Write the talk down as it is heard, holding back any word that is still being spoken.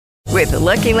With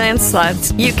Lucky Land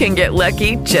Slots, you can get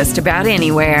lucky just about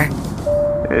anywhere.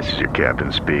 This is your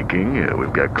captain speaking.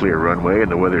 We've got clear runway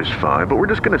and the weather's fine, but we're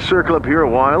just going to circle up here a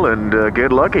while and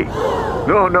get lucky.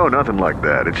 No, nothing like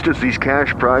that. It's just these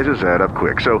cash prizes add up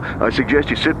quick. So I suggest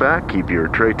you sit back, keep your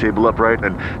tray table upright,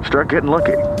 and start getting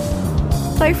lucky.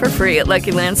 Play for free at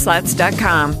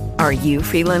LuckyLandSlots.com. Are you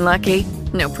feeling lucky?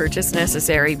 No purchase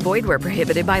necessary. Void where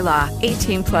prohibited by law.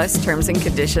 18 plus terms and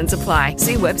conditions apply.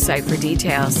 See website for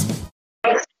details.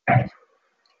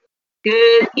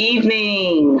 Good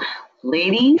evening,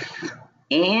 ladies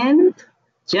and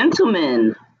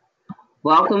gentlemen.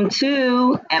 Welcome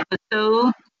to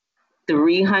episode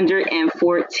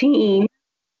 314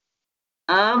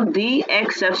 of the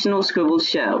Exceptional Scribble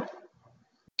Show.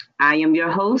 I am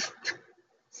your host,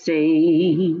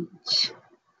 Sage.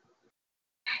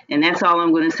 And that's all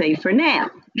I'm going to say for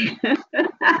now.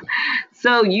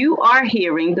 So you are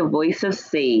hearing the voice of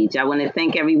Sage. I want to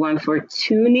thank everyone for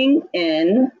tuning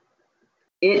in.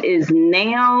 It is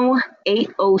now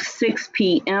 8:06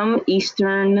 p.m.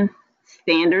 Eastern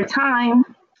Standard Time.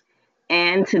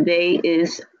 And today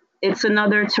it's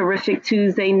another terrific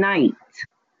Tuesday night.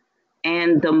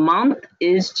 And the month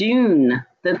is June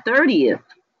the 30th,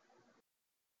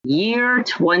 year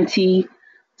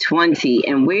 2020.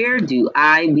 And where do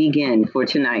I begin for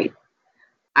tonight?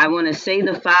 I want to say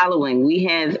the following. We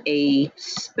have a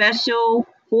special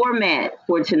format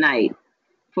for tonight.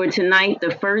 For tonight,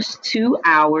 the first 2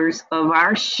 hours of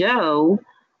our show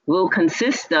will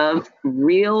consist of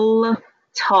real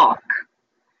talk.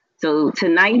 So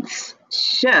tonight's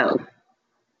show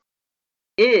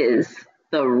is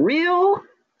the real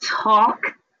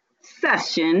talk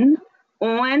session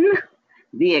on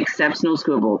the Exceptional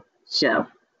Scribble Show.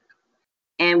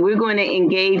 And we're going to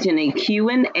engage in a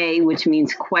Q&A, which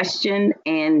means question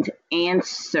and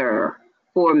answer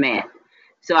format.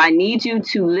 So I need you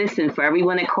to listen. For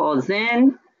everyone that calls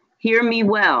in, hear me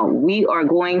well. We are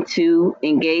going to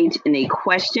engage in a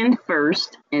question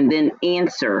first and then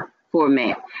answer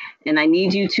format. And I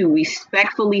need you to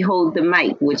respectfully hold the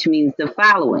mic, which means the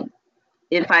following.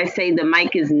 If I say the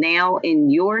mic is now in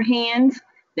your hands,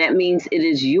 that means it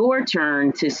is your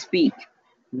turn to speak.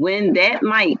 When that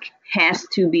mic has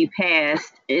to be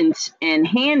passed and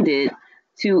handed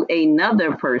to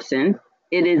another person,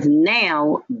 it is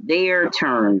now their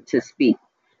turn to speak.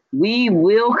 We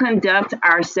will conduct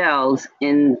ourselves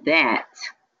in that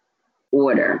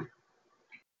order.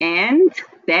 And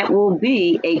that will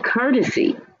be a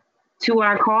courtesy to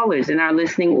our callers and our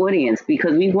listening audience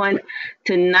because we want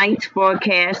tonight's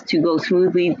broadcast to go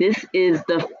smoothly. This is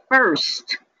the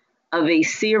first of a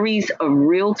series of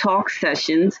Real Talk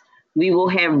sessions. We will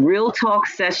have Real Talk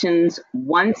sessions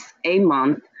once a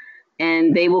month,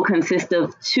 and they will consist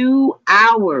of 2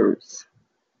 hours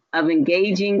of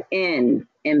engaging in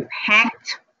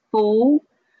impactful,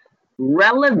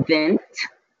 relevant,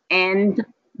 and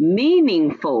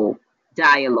meaningful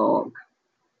dialogue.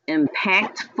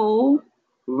 Impactful,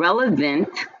 relevant,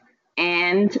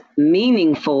 and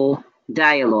meaningful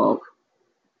dialogue.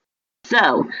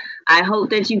 So I hope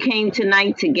that you came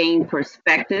tonight to gain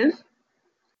perspective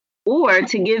or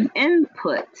to give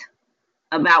input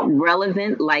about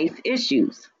relevant life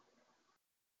issues.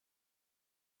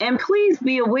 And please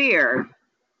be aware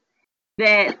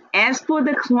that as for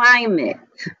the climate,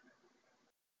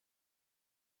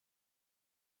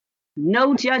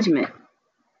 no judgment.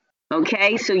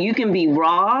 Okay, so you can be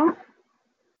raw,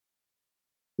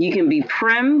 you can be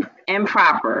prim and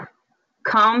proper.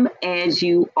 Come as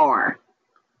you are.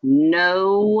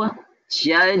 No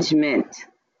judgment.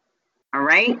 All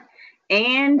right?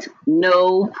 And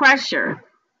no pressure.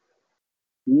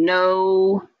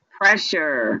 No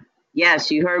pressure.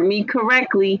 Yes, you heard me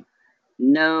correctly.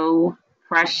 No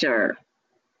pressure.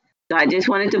 So I just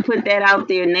wanted to put that out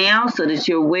there now so that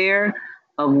you're aware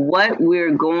of what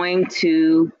we're going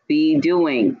to be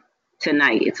doing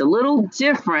tonight. It's a little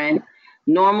different.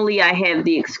 Normally, I have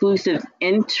the exclusive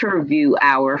interview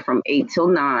hour from 8 till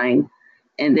 9.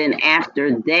 And then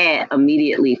after that,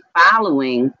 immediately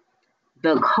following,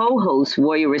 the co-host,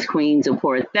 Warrioress Queen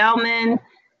Zipporah Thelman,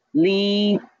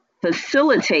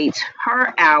 facilitates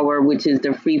her hour, which is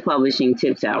the free publishing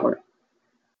tips hour.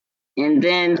 And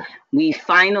then we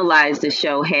finalize the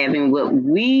show having what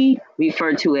we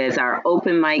refer to as our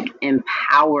open mic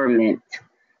empowerment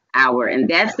hour. And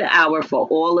that's the hour for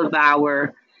all of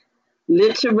our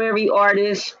literary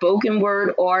artists, spoken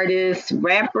word artists,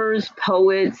 rappers,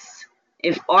 poets.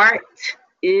 If art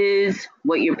is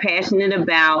what you're passionate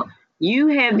about, you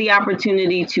have the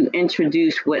opportunity to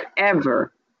introduce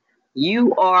whatever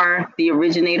you are the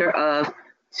originator of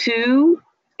to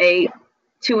a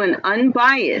to an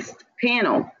unbiased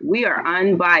panel. We are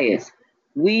unbiased.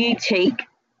 We take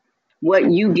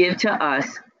what you give to us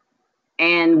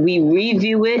and we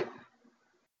review it,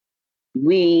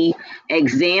 we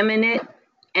examine it,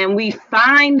 and we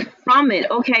find from it,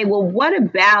 okay, well, what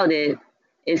about it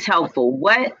is helpful?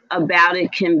 What about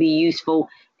it can be useful?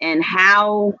 And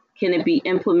how can it be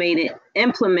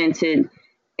implemented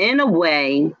in a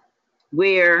way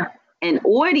where an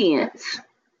audience,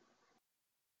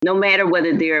 no matter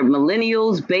whether they're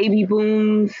millennials, baby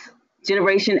booms,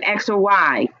 Generation X or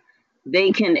Y,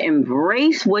 they can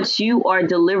embrace what you are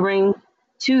delivering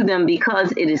to them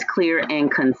because it is clear and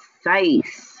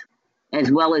concise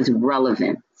as well as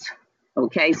relevant.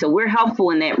 Okay, so we're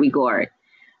helpful in that regard.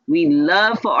 We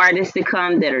love for artists to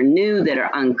come that are new, that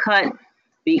are uncut,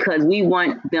 because we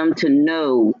want them to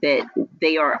know that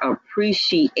they are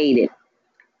appreciated.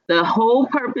 The whole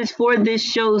purpose for this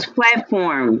show's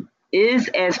platform is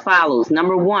as follows.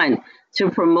 Number one, to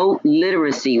promote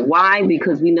literacy. Why?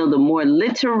 Because we know the more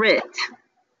literate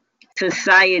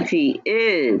society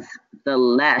is, the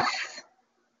less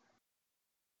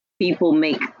people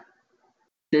make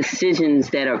decisions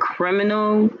that are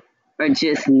criminal or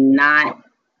just not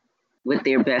with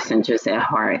their best interests at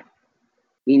heart.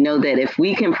 We know that if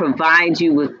we can provide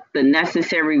you with the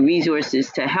necessary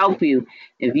resources to help you,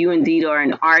 if you indeed are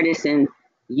an artist and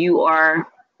you are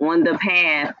on the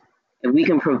path, if we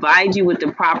can provide you with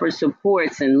the proper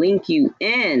supports and link you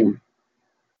in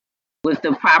with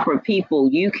the proper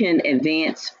people, you can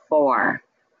advance far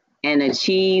and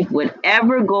achieve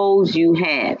whatever goals you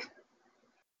have.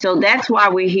 So that's why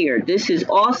we're here. This is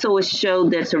also a show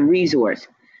that's a resource.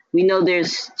 We know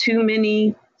there's too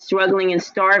many struggling and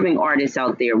starving artists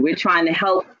out there. We're trying to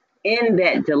help in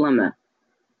that dilemma.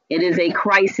 It is a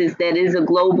crisis that is a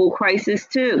global crisis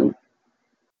too.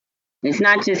 It's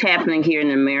not just happening here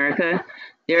in America.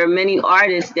 There are many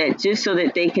artists that just so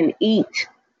that they can eat,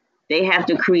 they have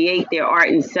to create their art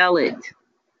and sell it.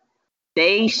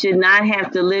 They should not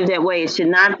have to live that way. It should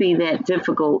not be that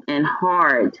difficult and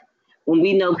hard when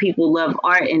we know people love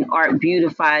art and art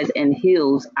beautifies and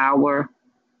heals our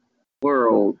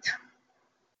world.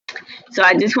 So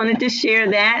I just wanted to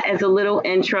share that as a little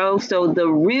intro. So the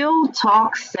Real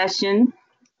Talk session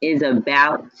is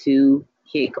about to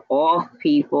kick off,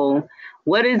 people.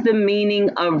 What is the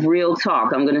meaning of real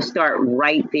talk? I'm going to start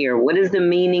right there. What is the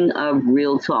meaning of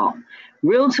real talk?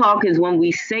 Real talk is when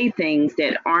we say things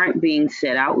that aren't being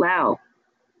said out loud.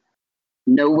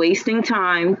 No wasting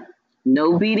time,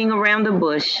 no beating around the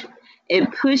bush.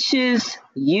 It pushes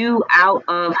you out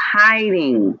of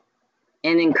hiding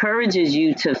and encourages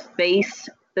you to face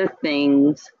the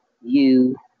things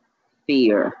you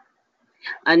fear.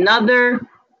 Another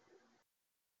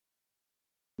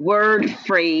word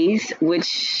phrase,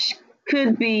 which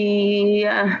could be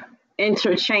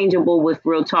interchangeable with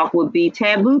real talk, would be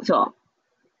taboo talk.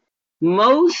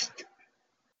 Most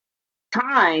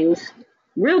times,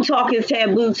 real talk is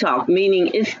taboo talk,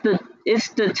 meaning it's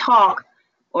the talk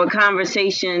or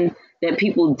conversation that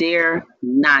people dare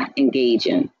not engage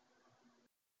in.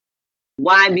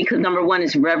 Why? Because number one,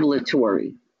 it's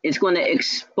revelatory. It's going to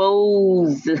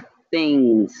expose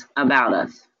things about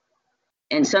us.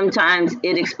 And sometimes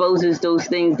it exposes those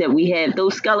things that we have,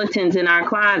 those skeletons in our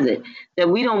closet that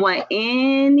we don't want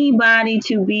anybody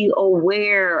to be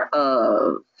aware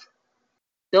of.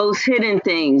 Those hidden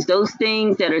things, those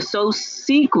things that are so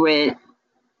secret,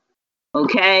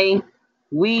 okay?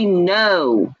 We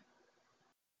know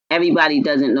everybody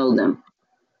doesn't know them.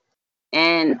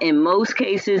 And in most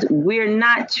cases, we're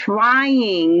not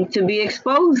trying to be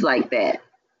exposed like that.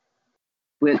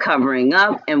 We're covering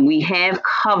up and we have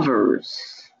covers.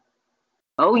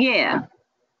 Oh yeah,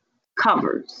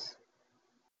 covers.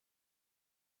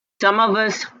 Some of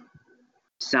us,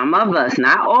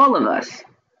 not all of us,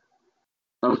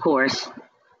 of course,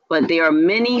 but there are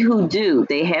many who do.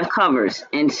 They have covers.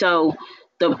 And so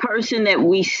the person that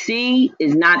we see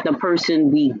is not the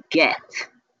person we get.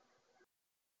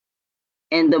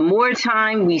 And the more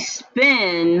time we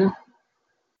spend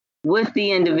with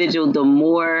the individual, the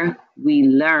more we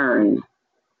learn.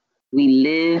 We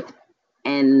live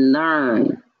and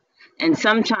learn. And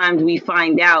sometimes we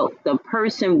find out the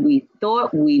person we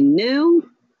thought we knew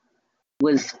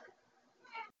was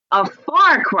a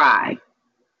far cry,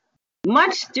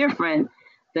 much different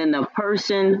than the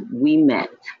person we met.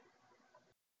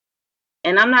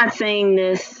 And I'm not saying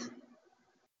this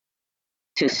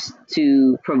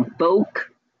to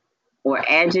provoke or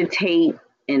agitate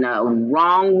in a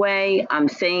wrong way. I'm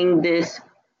saying this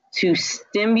to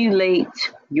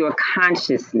stimulate your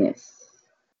consciousness.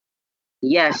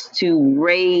 Yes, to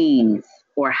raise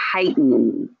or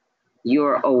heighten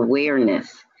your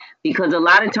awareness. Because a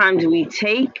lot of times we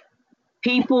take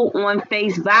people on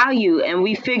face value and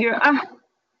we figure,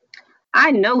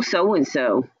 I know so and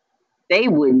so. They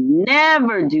would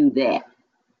never do that.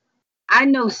 I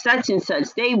know such and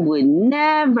such. They would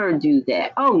never do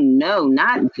that. Oh, no,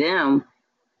 not them.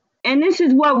 And this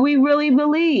is what we really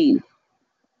believe.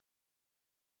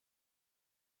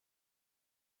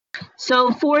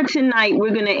 So for tonight,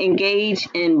 we're going to engage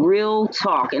in real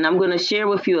talk. And I'm going to share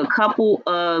with you a couple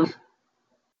of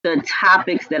the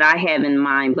topics that I have in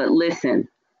mind. But listen,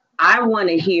 I want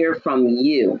to hear from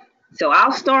you. So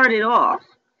I'll start it off.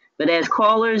 But as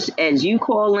callers, as you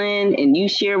call in and you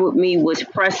share with me what's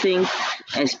pressing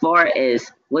as far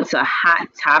as what's a hot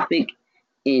topic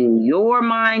in your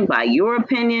mind, by your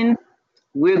opinion,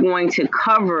 we're going to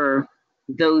cover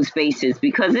those bases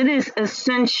because it is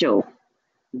essential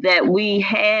that we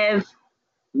have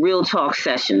real talk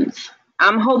sessions.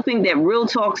 I'm hoping that real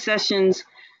talk sessions,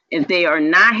 if they are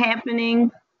not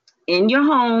happening in your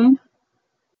home,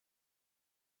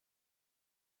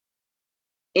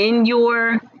 in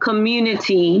your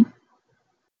community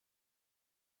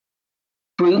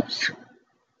groups,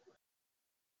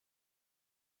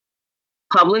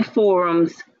 public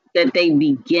forums, that they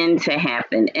begin to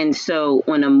happen. And so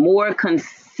on a more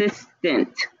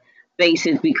consistent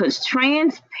basis, because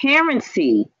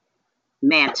transparency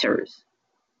matters.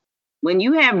 When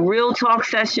you have real talk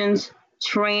sessions,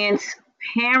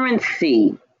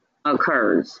 transparency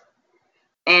occurs.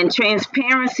 And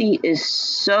transparency is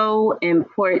so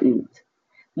important.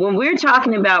 When we're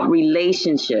talking about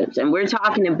relationships and we're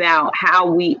talking about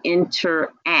how we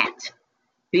interact,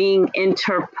 being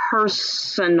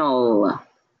interpersonal,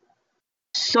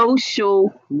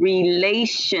 social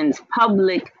relations,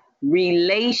 public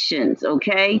relations,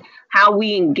 okay? How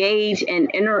we engage and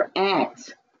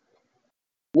interact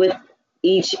with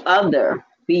each other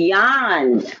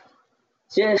beyond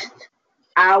just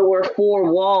our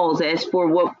four walls as for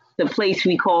what the place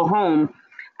we call home,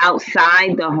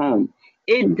 outside the home.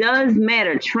 It does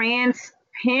matter.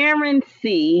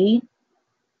 Transparency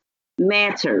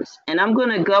matters. And I'm going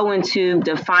to go into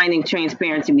defining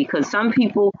transparency because some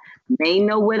people may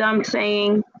know what I'm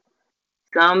saying.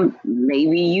 Some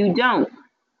maybe you don't.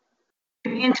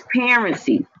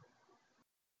 Transparency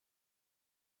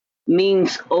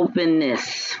means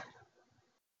openness,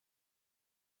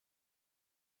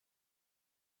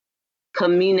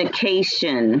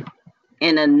 communication,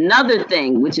 and another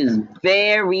thing which is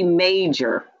very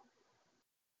major,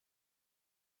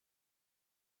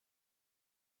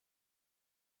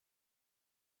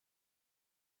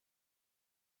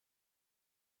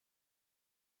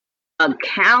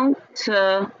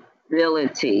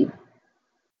 accountability.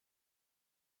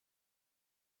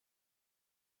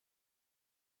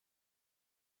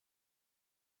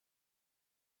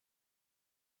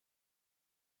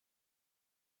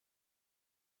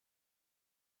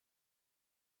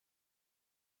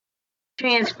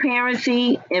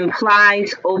 Transparency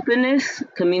implies openness,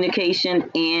 communication,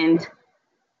 and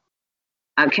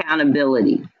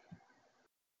accountability.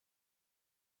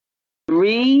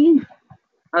 Three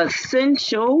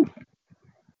essential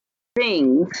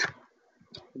things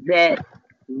that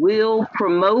will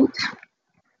promote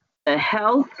the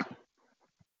health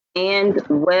and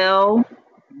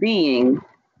well-being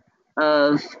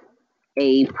of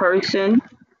a person,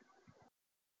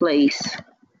 place,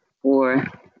 or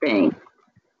thing.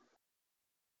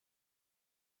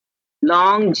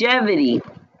 Longevity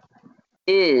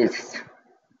is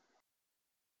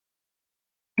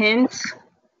hence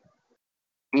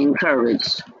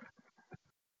encouraged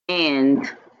and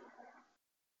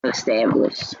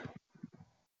established.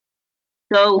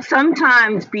 So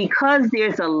sometimes because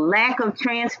there's a lack of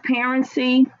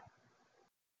transparency,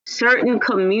 certain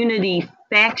community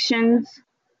factions,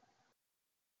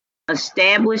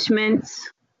 establishments,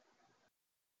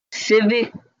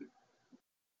 civic,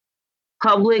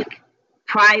 public,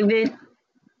 private,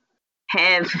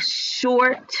 have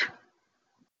short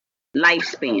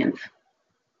lifespans.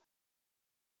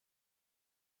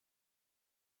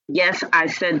 Yes, I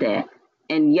said that.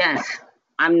 And yes,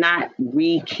 I'm not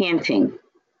recanting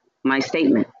my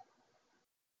statement.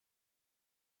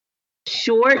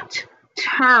 Short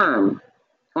term,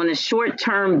 on a short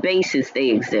term basis, they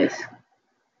exist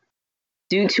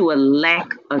due to a lack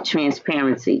of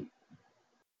transparency.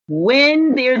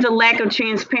 When there's a lack of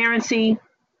transparency,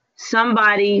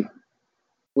 somebody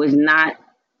was not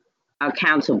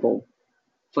accountable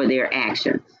for their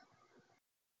actions.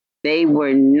 They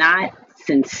were not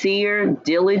sincere,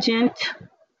 diligent,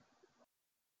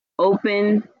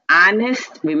 open,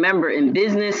 honest. Remember, in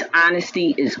business,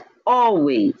 honesty is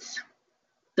always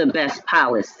the best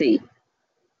policy.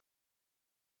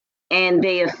 and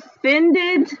they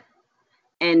offended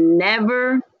and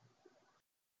never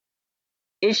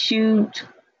issued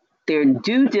their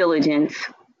due diligence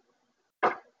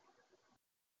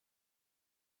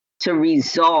to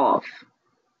resolve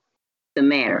the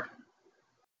matter.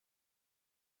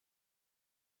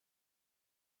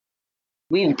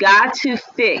 We've got to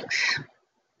fix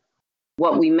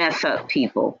what we mess up,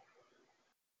 people.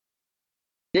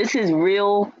 This is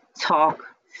Real Talk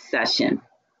Session,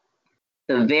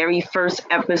 the very first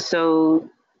episode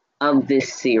of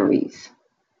this series.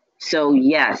 So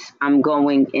yes, I'm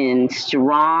going in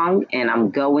strong and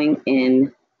I'm going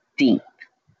in deep.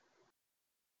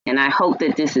 And I hope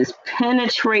that this is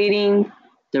penetrating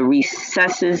the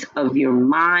recesses of your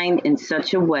mind in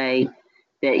such a way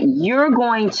that you're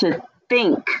going to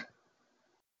think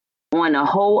on a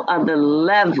whole other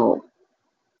level.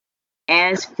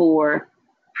 As for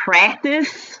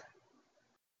practice,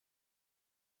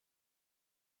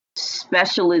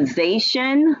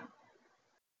 specialization,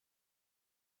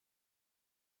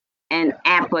 and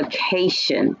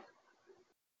application.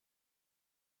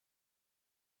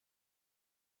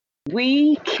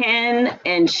 We can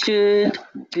and should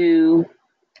do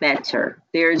better.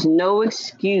 There's no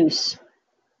excuse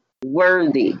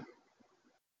worthy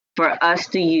for us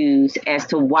to use as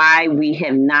to why we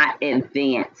have not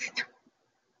advanced.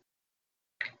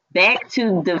 Back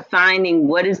to defining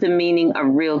what is the meaning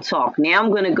of real talk. Now I'm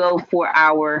going to go for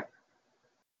our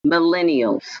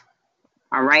millennials,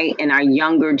 all right, and our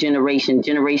younger generation,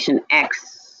 Generation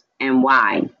X and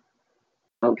Y,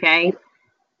 okay?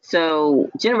 So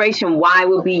Generation Y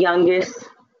would be youngest,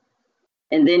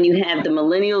 and then you have the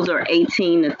millennials are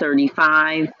 18 to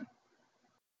 35,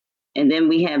 and then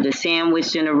we have the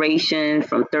sandwich generation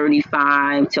from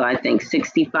 35 to I think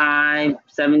 65,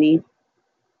 70,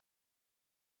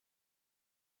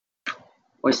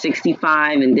 or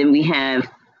 65, and then we have,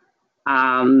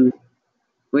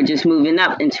 we're just moving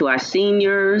up into our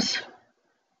seniors,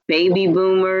 baby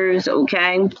boomers,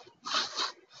 okay?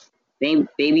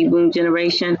 Baby boom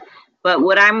generation. But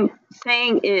what I'm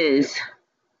saying is,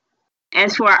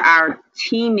 as for our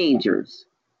teenagers,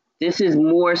 this is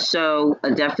more so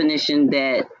a definition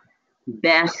that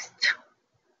best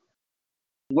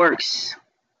works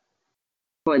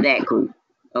for that group.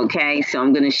 Okay, so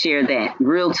I'm going to share that.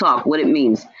 Real talk, what it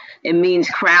means. It means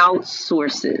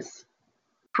crowdsources.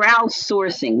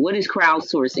 Crowdsourcing. What is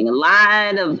crowdsourcing? A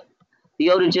lot of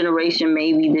the older generation,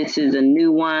 maybe this is a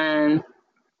new one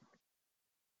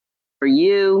for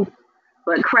you.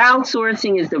 But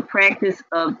crowdsourcing is the practice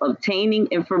of obtaining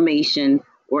information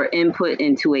or input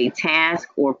into a task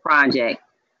or project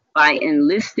by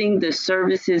enlisting the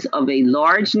services of a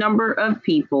large number of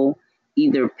people,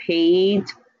 either paid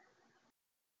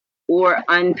or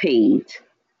unpaid,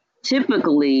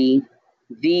 typically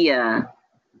via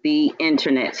the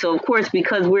internet. So of course,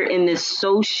 because we're in this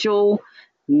social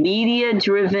media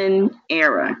driven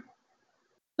era,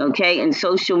 okay, and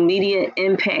social media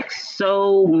impacts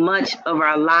so much of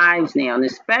our lives now, and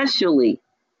especially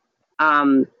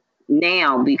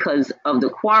now because of the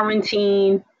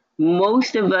quarantine,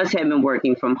 most of us have been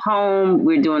working from home.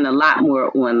 We're doing a lot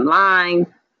more online.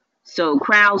 So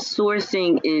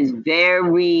crowdsourcing is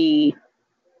very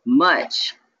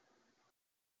much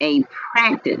a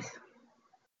practice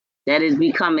that is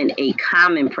becoming a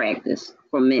common practice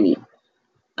for many.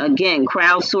 Again,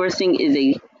 crowdsourcing is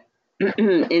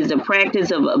the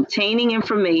practice of obtaining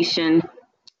information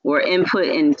or input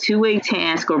into a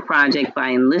task or project by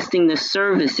enlisting the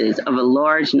services of a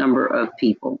large number of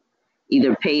people,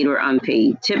 either paid or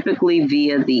unpaid, typically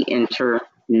via the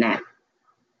internet.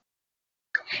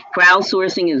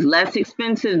 Crowdsourcing is less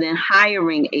expensive than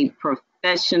hiring a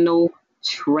professional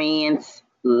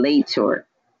translator.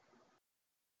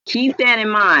 Keep that in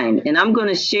mind, and I'm going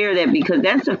to share that because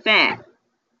that's a fact.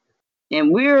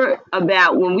 And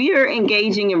when we are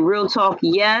engaging in real talk,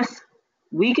 yes,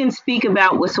 we can speak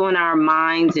about what's on our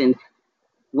minds and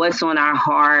what's on our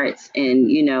hearts and,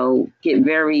 get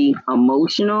very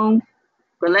emotional.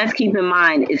 But let's keep in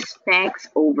mind, it's facts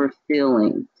over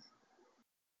feelings.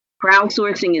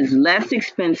 Crowdsourcing is less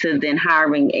expensive than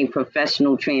hiring a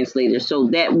professional translator. So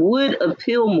that would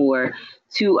appeal more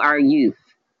to our youth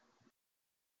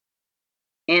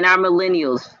and our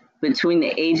millennials between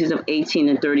the ages of 18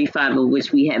 and 35, of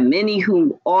which we have many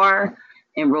who are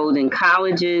enrolled in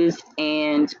colleges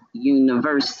and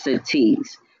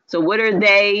universities. So what are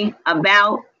they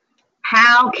about?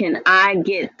 How can I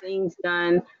get things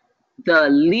done the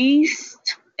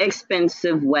least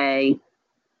expensive way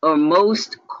or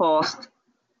most cost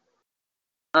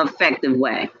effective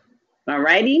way?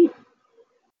 Alrighty?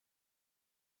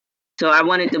 So I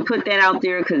wanted to put that out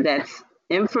there because that's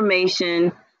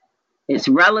information. It's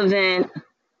relevant.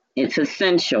 It's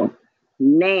essential.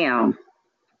 Now,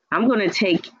 I'm going to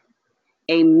take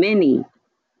a mini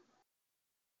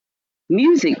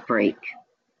music break,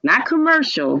 not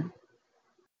commercial,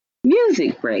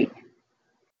 music break.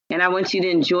 And I want you to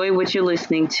enjoy what you're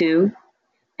listening to.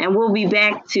 And we'll be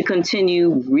back to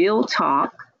continue Real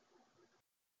Talk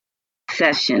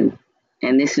session.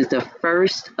 And this is the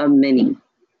first of many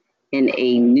in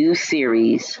a new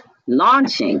series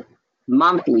launching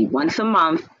monthly, once a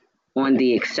month on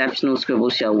the Exceptional Scribble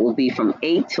Show. Will be from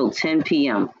 8 till 10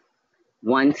 p.m.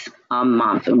 once a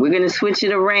month. And we're going to switch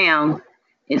it around.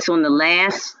 It's on the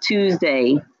last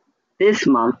Tuesday this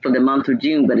month for the month of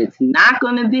June, but it's not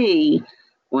going to be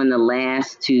on the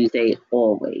last Tuesday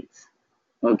always.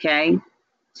 Okay?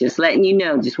 Just letting you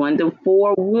know. Just wanted to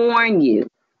forewarn you.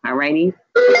 All righty?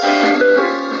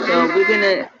 So we're going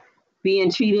to be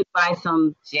entreated by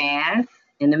some jazz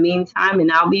in the meantime,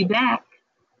 and I'll be back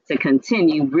to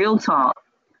continue Real Talk.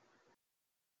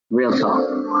 Real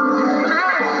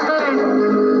Talk.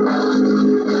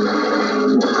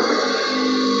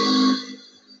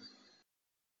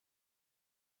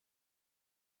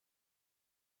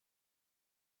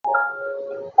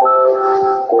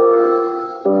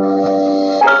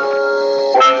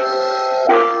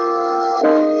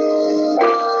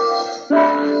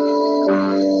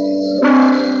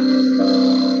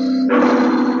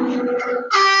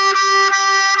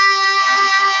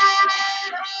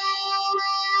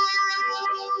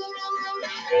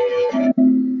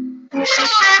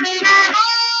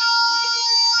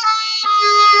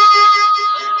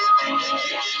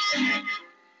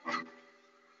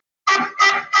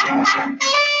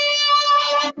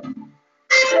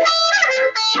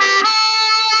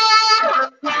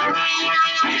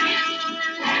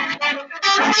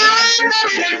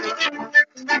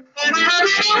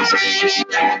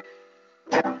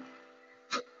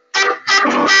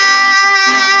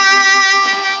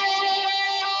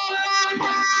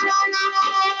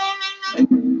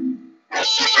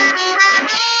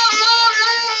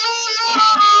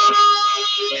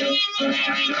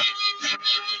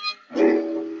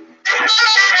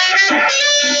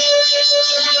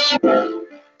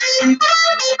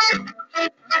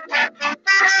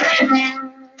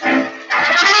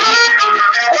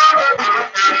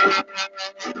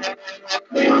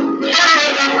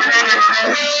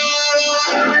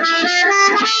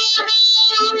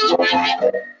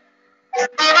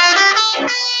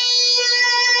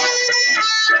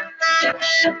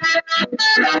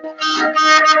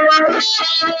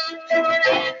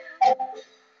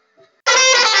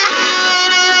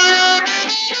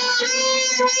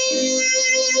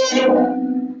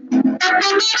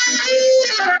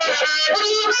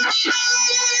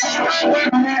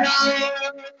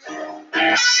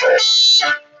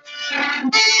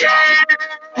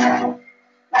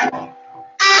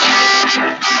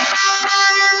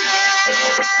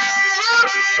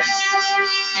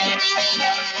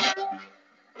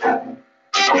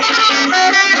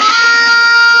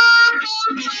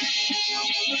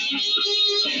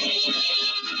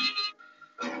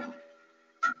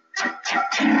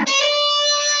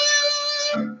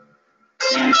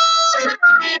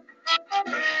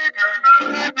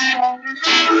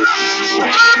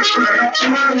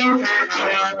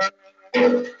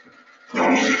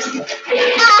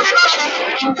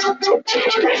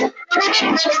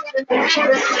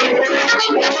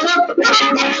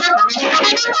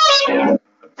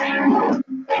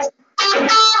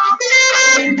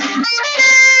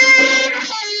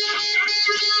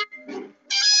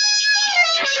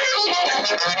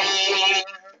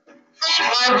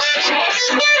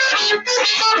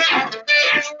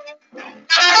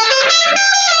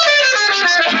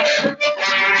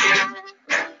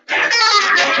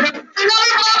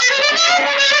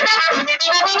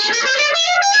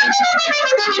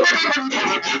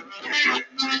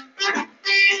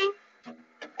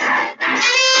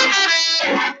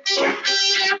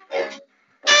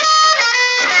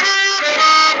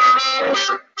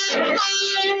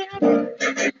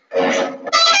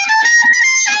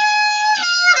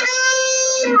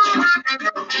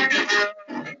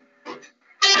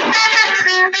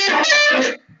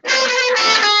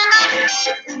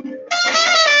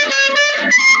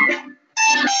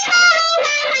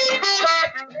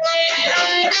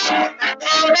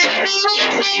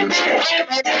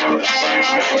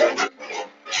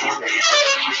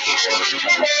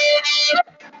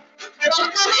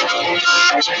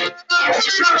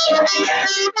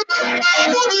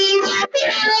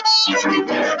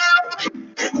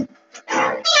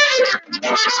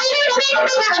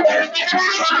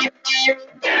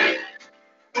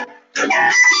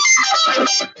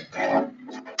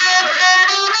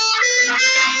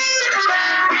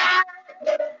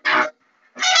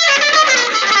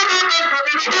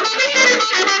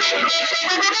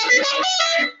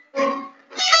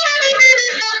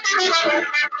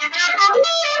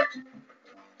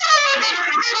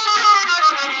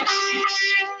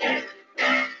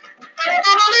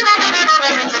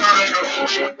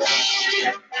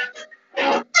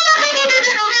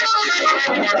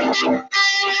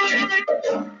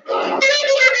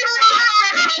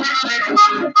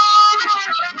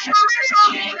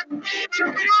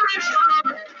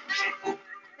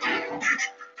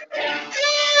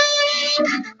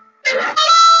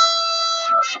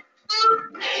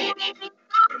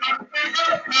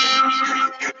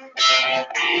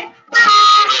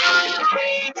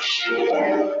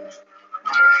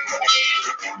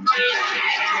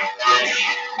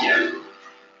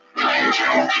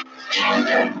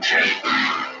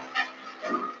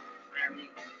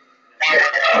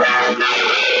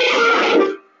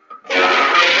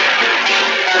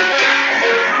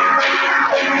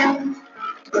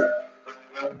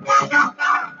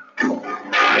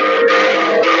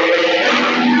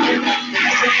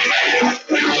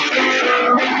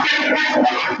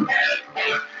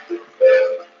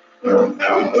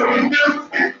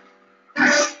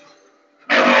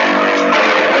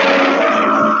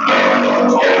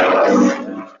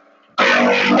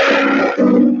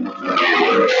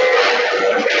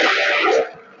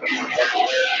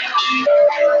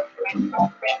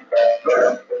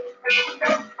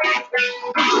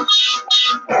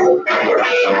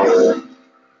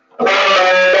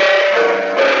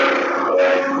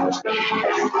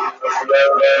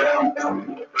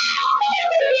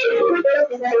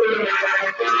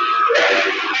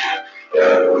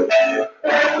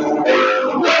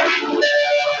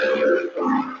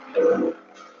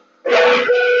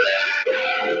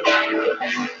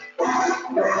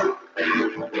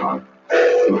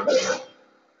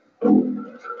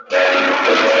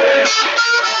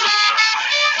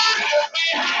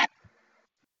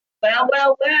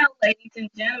 Well, ladies and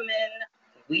gentlemen,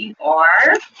 we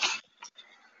are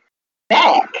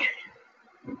back.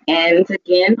 And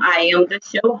again, I am the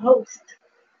show host,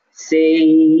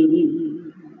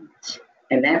 Sage.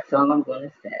 And that's all I'm going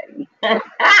to say.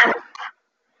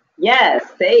 Yes,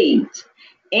 Sage.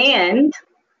 And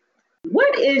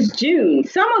what is June?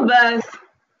 Some of us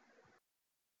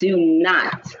do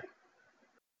not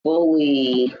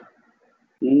fully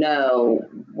know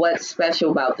what's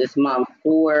special about this month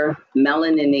for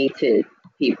melaninated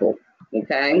people,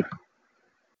 okay?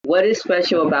 What is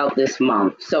special about this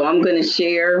month? So I'm going to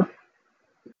share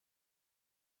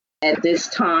at this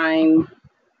time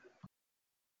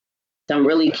some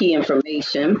really key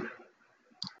information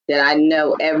that I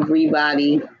know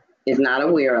everybody is not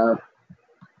aware of.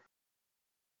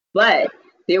 But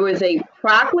there was a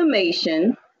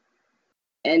proclamation,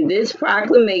 and this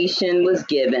proclamation was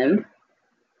given.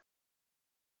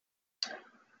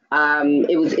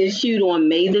 It was issued on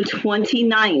May the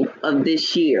 29th of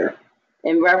this year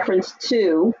in reference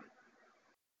to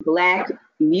Black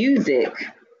Music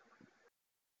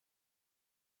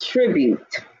Tribute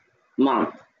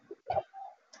Month.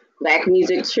 Black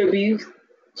Music Tribute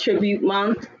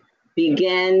Month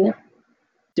began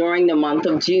during the month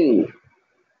of June.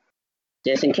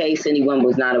 Just in case anyone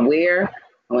was not aware,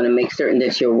 I want to make certain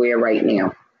that you're aware right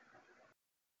now.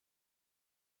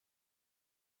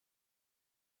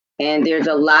 And there's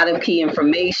a lot of key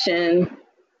information.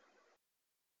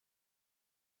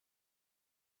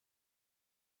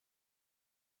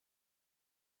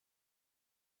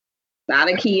 A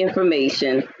lot of key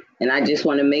information, and I just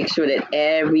want to make sure that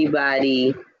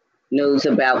everybody knows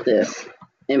about this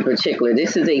in particular.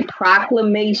 This is a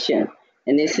proclamation,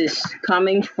 and this is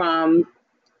coming from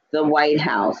the White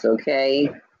House,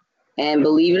 okay? And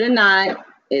believe it or not,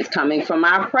 it's coming from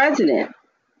our president,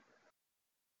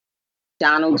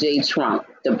 Donald J. Trump.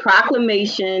 The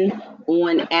proclamation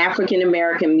on African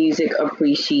American Music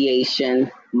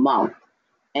Appreciation Month.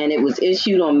 And it was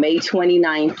issued on May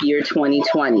 29th, year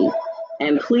 2020.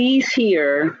 And please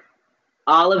hear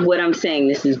all of what I'm saying.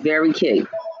 This is very key.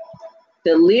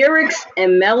 The lyrics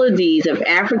and melodies of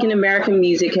African American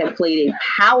music have played a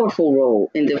powerful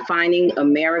role in defining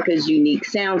America's unique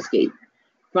soundscape.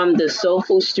 From the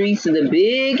soulful streets of the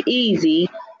Big Easy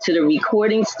to the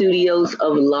recording studios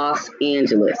of Los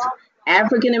Angeles,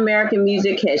 African American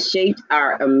music has shaped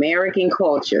our American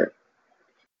culture.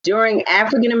 During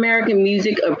African American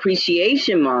Music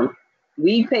Appreciation Month,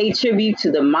 we pay tribute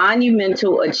to the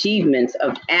monumental achievements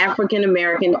of African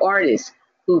American artists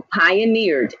who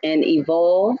pioneered and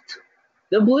evolved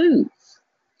the blues,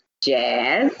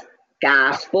 jazz,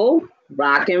 gospel,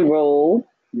 rock and roll,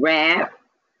 rap,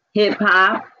 hip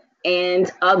hop,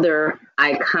 and other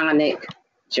iconic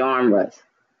genres.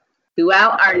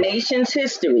 Throughout our nation's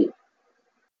history,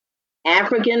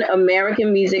 African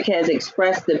American music has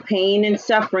expressed the pain and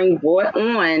suffering brought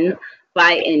on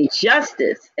by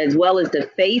injustice, as well as the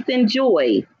faith and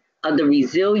joy of the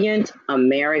resilient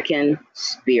American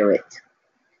spirit.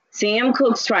 Sam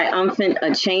Cooke's triumphant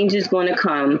 "A Change Is Gonna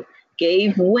Come"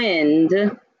 gave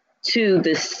wind to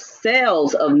the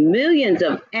sails of millions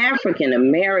of African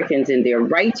Americans in their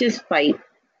righteous fight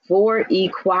for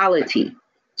equality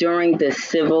during the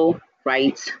Civil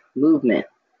Rights Movement.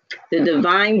 The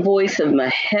divine voice of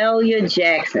Mahalia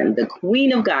Jackson, the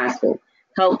Queen of Gospel,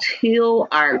 helped heal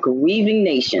our grieving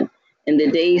nation in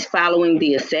the days following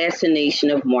the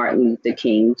assassination of Martin Luther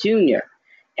King Jr.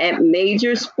 At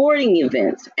major sporting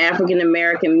events, African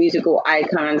American musical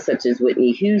icons such as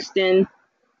Whitney Houston,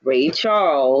 Ray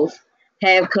Charles,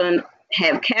 have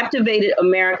captivated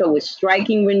America with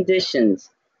striking renditions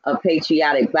of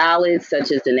patriotic ballads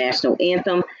such as the national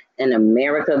anthem and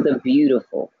America the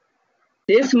Beautiful.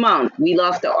 This month, we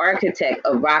lost the architect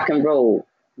of rock and roll,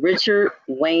 Richard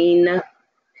Wayne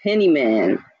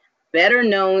Pennyman, better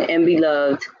known and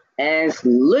beloved as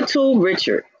Little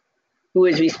Richard, who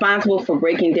is responsible for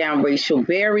breaking down racial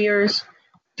barriers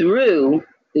through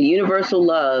the universal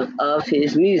love of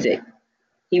his music.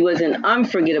 He was an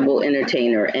unforgettable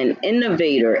entertainer, an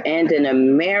innovator, and an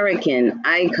American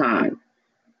icon.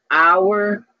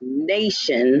 Our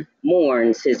nation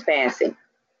mourns his passing.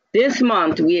 This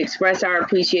month, we express our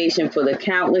appreciation for the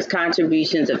countless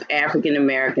contributions of African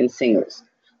American singers,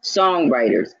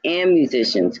 songwriters, and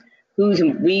musicians whose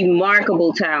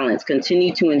remarkable talents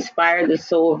continue to inspire the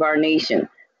soul of our nation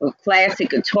with classic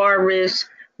guitar riffs,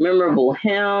 memorable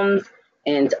hymns,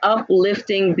 and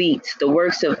uplifting beats. The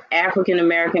works of African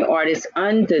American artists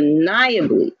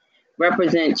undeniably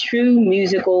represent true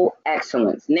musical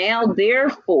excellence. Now,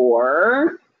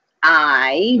 therefore,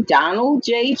 I, Donald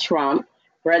J. Trump,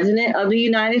 President of the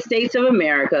United States of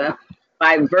America,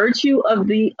 by virtue of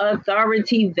the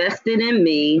authority vested in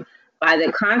me by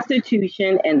the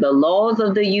Constitution and the laws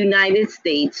of the United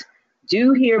States,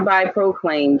 do hereby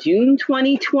proclaim June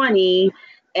 2020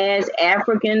 as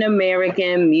African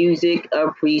American Music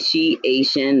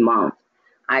Appreciation Month.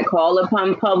 I call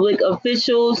upon public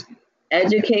officials,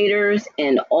 educators,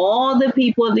 and all the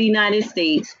people of the United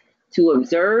States to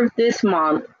observe this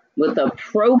month with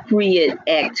appropriate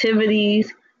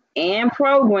activities and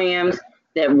programs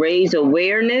that raise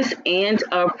awareness and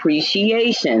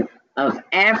appreciation of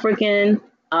African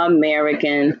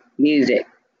American music.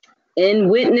 In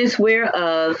witness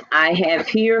whereof, I have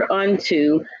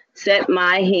hereunto set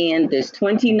my hand this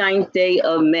 29th day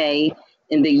of May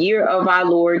in the year of our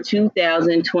Lord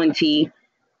 2020,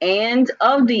 and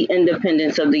of the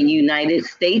independence of the United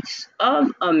States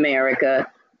of America,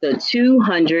 the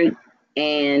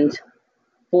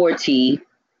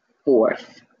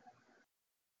 244th.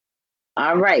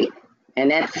 All right,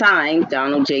 and that's signed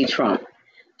Donald J. Trump.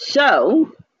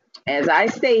 So, as I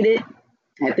stated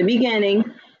at the beginning,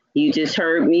 you just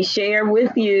heard me share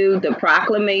with you the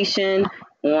proclamation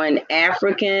on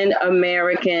African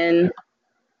American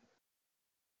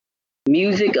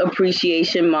Music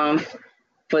Appreciation Month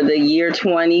for the year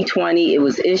 2020. It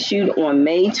was issued on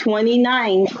May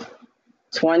 29th,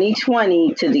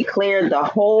 2020, to declare the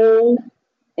whole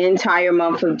entire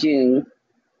month of June.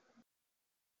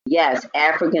 Yes,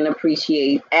 African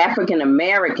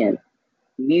American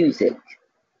Music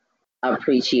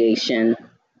Appreciation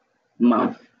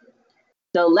Month.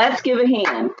 So let's give a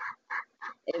hand.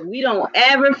 If we don't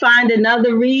ever find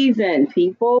another reason,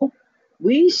 people,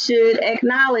 we should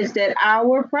acknowledge that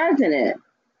our president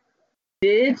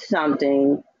did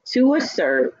something to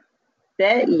assert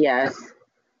that, yes,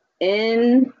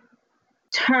 in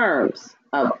terms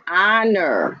of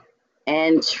honor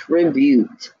and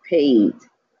tribute paid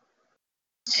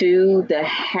to the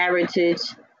heritage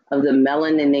of the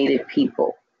melaninated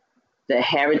people, the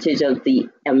heritage of the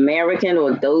American,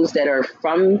 or those that are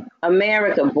from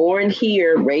America, born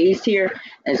here, raised here,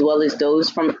 as well as those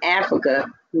from Africa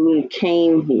who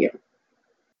came here.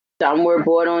 Some were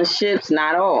brought on ships,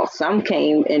 not all. Some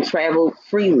came and traveled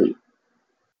freely.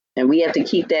 And we have to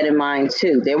keep that in mind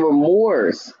too. There were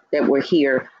Moors that were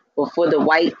here before the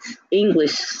white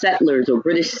English settlers or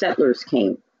British settlers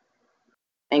came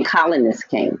and colonists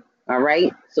came. All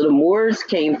right. So the Moors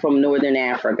came from Northern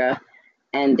Africa,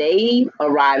 and they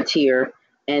arrived here,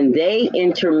 and they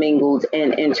intermingled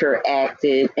and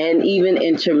interacted and even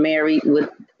intermarried with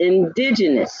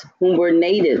indigenous, who were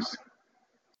natives,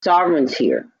 sovereigns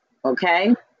here.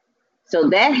 Okay. So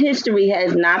that history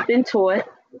has not been taught.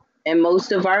 in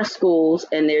most of our schools,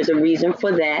 and there's a reason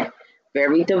for that,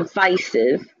 very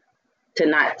divisive to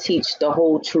not teach the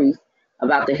whole truth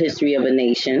about the history of a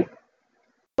nation.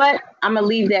 But I'm going to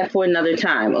leave that for another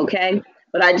time, okay?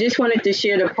 But I just wanted to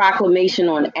share the proclamation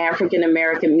on African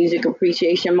American Music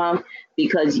Appreciation Month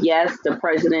because, yes, the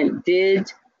president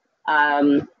did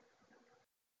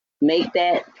make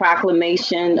that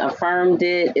proclamation, affirmed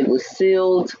it, it was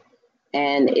sealed,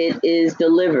 and it is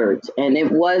delivered. And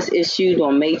it was issued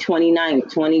on May 29th,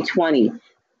 2020,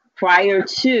 prior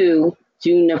to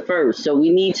June the 1st. So we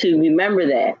need to remember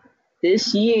that.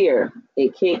 This year,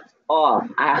 it kicked off.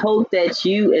 I hope that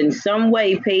you in some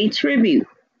way pay tribute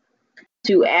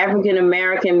to African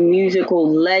American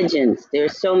musical legends.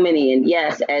 There's so many. And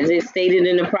yes, as it stated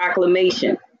in the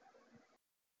proclamation,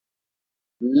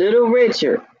 Little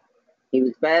Richard, he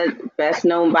was best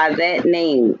known by that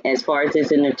name as far as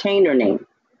his entertainer name,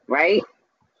 right?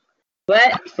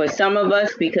 But for some of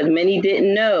us, because many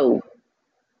didn't know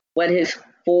what his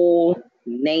full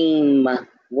name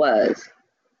was,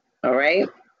 all right?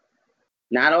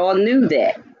 Not all knew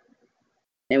that.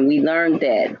 And we learned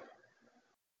that.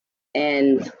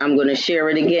 And I'm going to share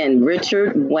it again.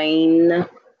 Richard Wayne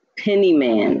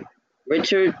Pennyman.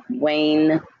 Richard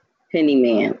Wayne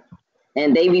Pennyman.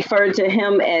 And they referred to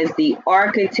him as the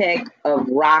architect of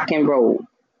rock and roll.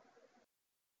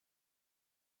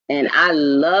 And I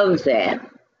love that.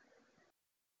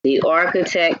 The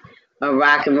architect of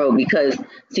rock and roll. Because,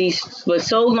 see, for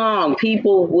so long,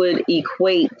 people would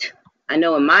equate, I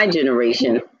know in my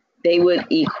generation, they would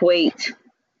equate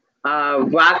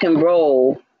rock and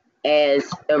roll as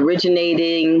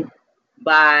originating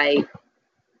by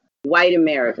white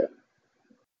America.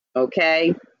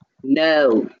 Okay?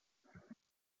 No.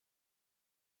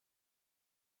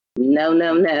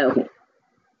 No.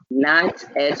 Not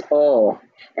at all.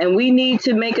 And we need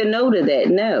to make a note of that.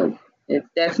 No,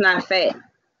 that's not fact.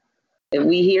 If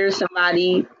we hear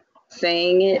somebody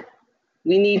saying it,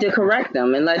 we need to correct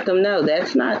them and let them know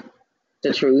that's not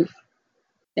the truth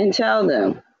and tell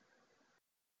them.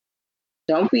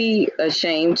 Don't be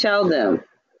ashamed. Tell them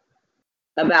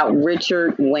about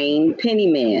Richard Wayne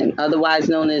Pennyman, otherwise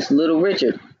known as Little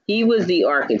Richard. He was the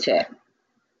architect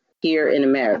here in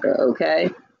America, okay?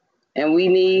 And we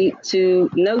need to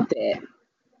note that.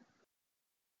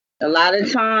 A lot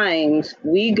of times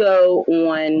we go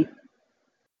on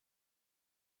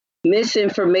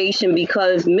misinformation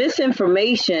because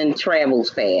misinformation travels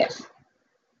fast.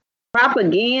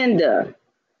 Propaganda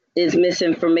is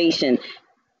misinformation.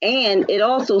 And it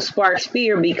also sparks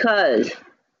fear because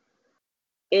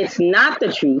it's not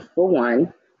the truth, for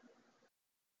one,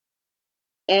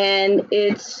 and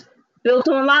it's built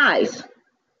on lies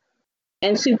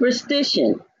and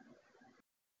superstition.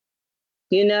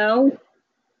 You know,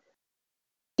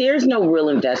 there's no real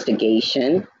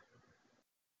investigation.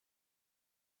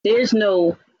 There's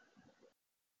no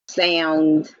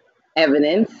sound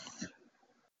evidence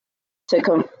to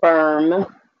confirm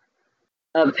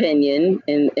opinion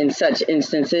in such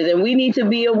instances, and we need to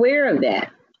be aware of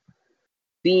that.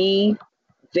 Be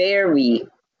very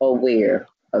aware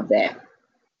of that.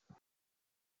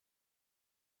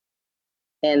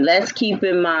 And let's keep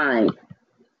in mind,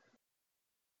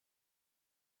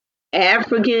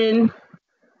 African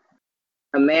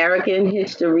American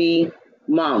History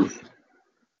Month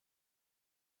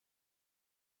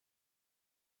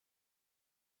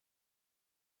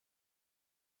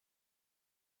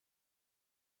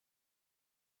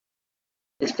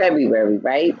is February,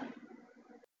 right?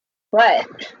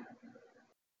 But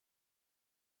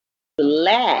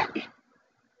Black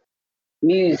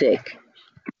Music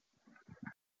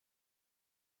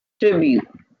Tribute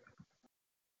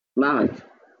Month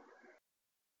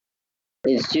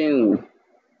is June.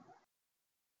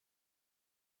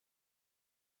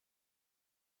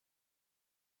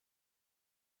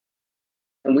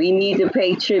 And we need to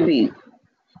pay tribute.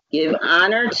 Give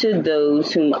honor to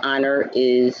those whom honor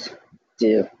is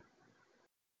due.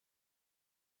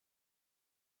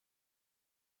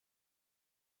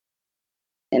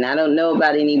 And I don't know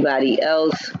about anybody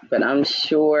else, but I'm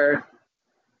sure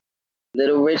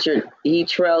Little Richard, he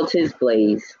trailed his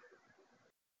blaze.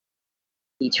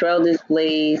 He trailed his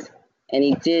blaze and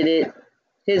he did it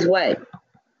his way.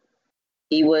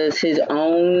 He was his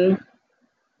own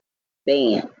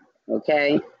band,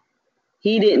 okay?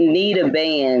 He didn't need a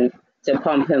band to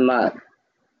pump him up.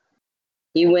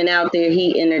 He went out there,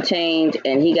 he entertained,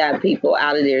 and he got people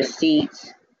out of their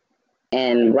seats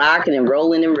and rocking and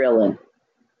rolling and reeling.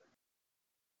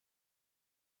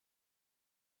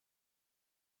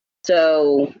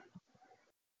 So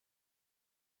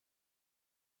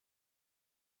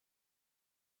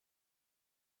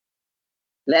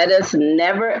Let us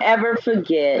never ever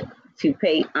forget to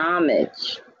pay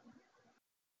homage.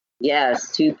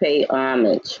 Yes, to pay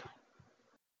homage.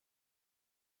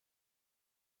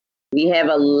 We have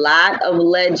a lot of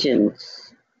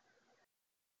legends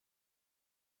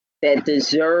that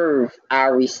deserve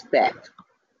our respect.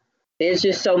 There's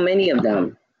just so many of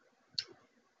them.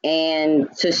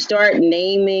 And to start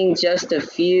naming just a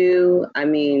few, I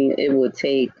mean, it would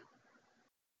take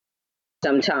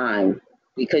some time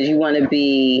because you want to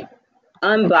be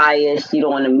unbiased. You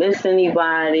don't want to miss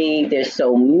anybody. There's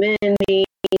so many.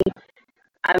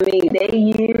 I mean, they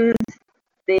use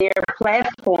their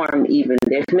platform even.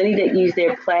 There's many that use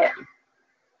their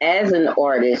as an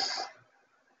artist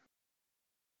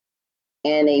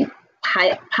and a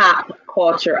pop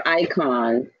culture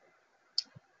icon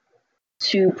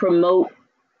to promote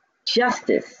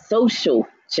justice, social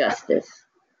justice,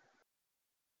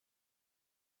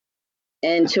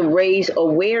 and to raise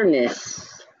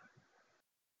awareness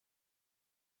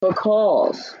for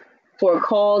cause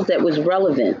that was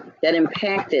relevant, that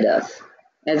impacted us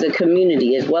as a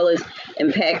community, as well as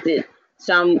impacted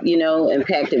some,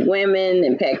 impacted women,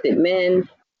 impacted men,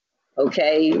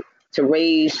 okay, to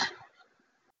raise,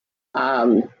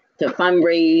 to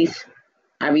fundraise.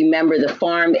 I remember the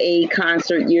Farm Aid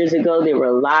concert years ago. There were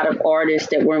a lot of artists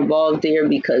that were involved there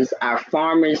because our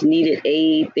farmers needed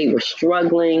aid. They were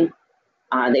struggling.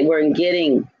 They weren't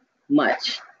getting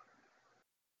much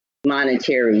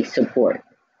monetary support.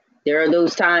 There are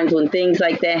those times when things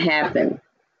like that happen,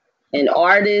 and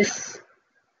artists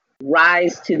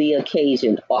rise to the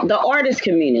occasion. The artist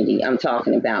community I'm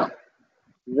talking about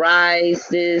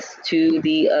rises to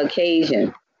the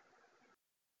occasion.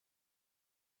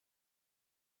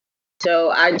 So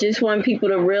I just want people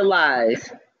to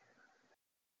realize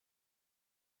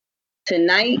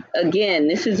tonight, again,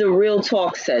 this is a real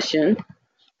talk session.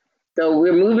 So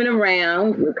we're moving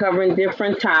around, we're covering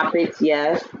different topics,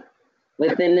 yes,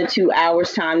 within the 2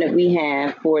 hours time that we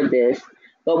have for this,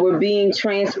 but we're being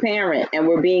transparent and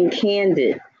we're being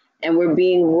candid and we're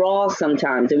being raw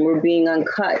sometimes and we're being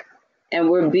uncut and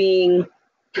we're being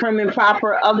prim and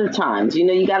proper other times.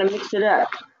 You got to mix it up.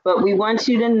 But we want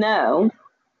you to know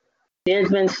there's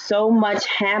been so much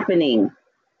happening,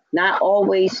 not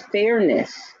always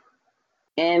fairness.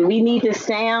 And we need to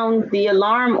sound the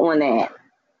alarm on that.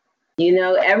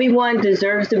 Everyone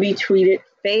deserves to be treated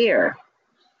fair.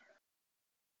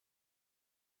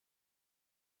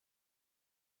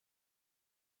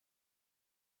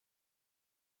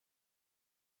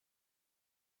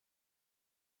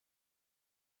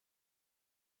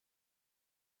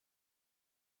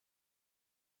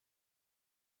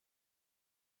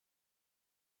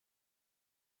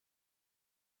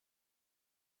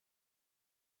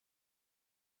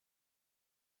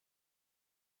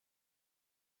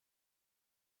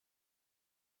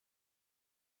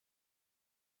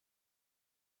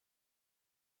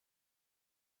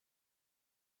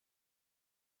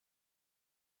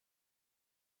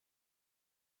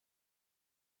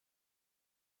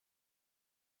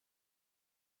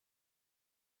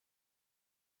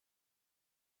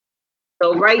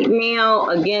 So right now,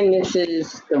 again, this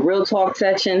is the Real Talk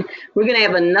section. We're going to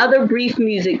have another brief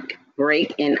music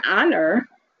break in honor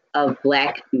of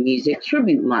Black Music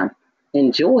Tribute Month.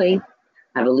 Enjoy.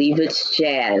 I believe it's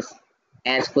jazz,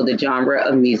 as for the genre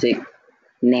of music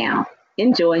now.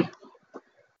 Enjoy.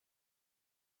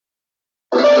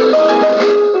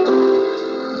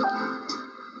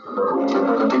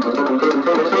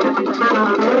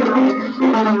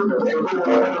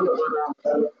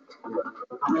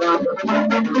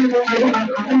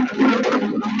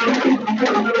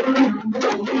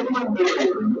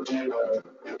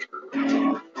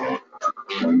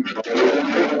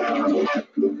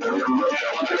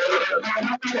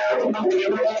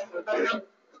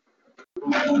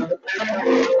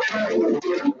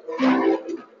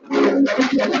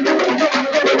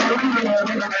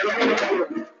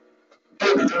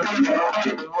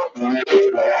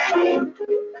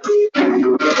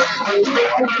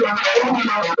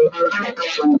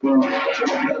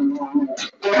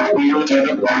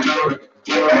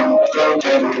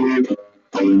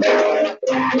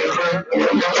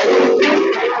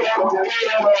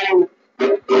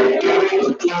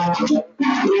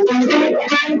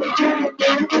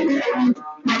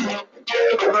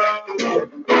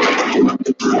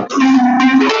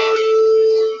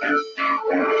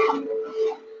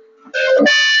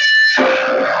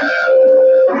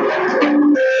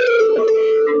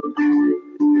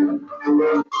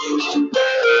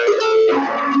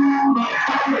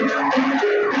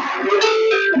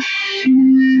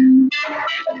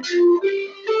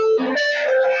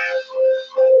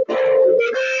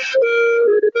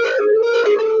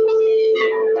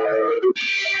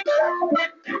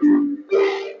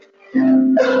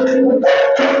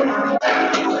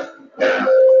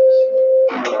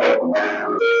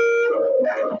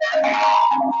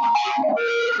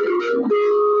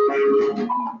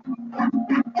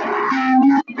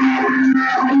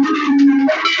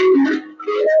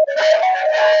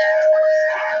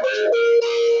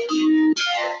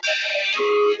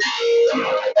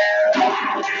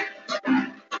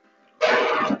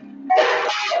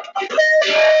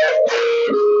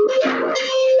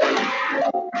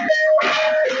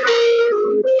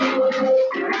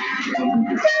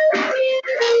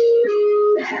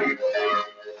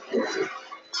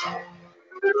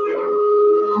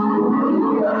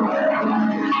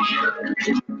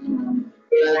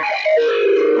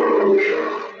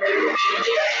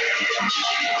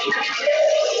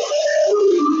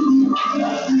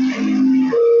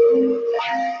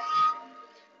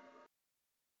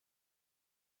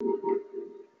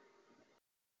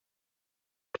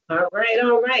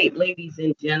 All right, ladies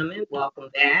and gentlemen, welcome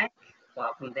back.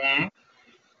 Welcome back.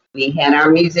 We had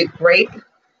our music break,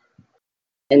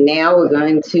 and now we're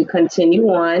going to continue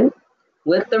on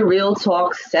with the Real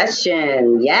Talk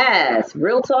session. Yes,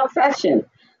 Real Talk session.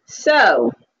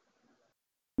 So,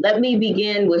 let me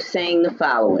begin with saying the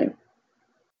following.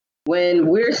 When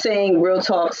we're saying Real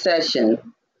Talk session,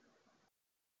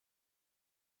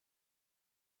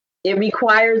 it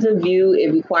requires of you,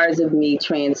 it requires of me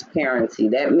transparency.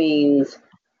 That means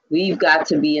we've got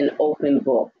to be an open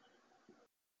book.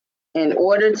 In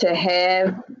order to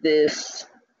have this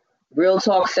Real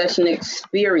Talk session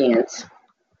experience,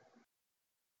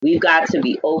 we've got to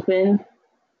be open.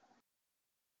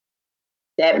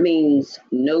 That means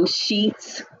no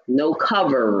sheets, no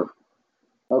cover.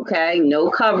 Okay,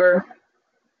 no cover.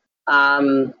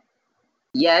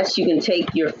 Yes, you can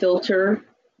take your filter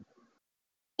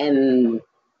and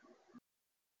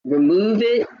remove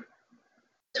it,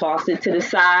 toss it to the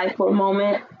side for a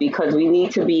moment, because we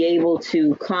need to be able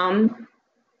to come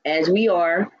as we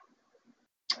are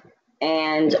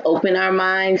and open our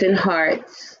minds and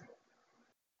hearts,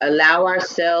 allow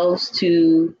ourselves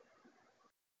to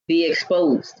be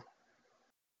exposed.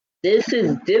 This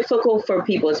is difficult for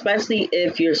people, especially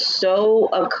if you're so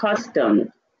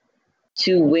accustomed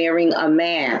to wearing a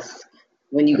mask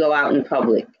when you go out in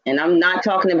public. And I'm not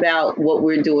talking about what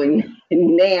we're doing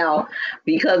now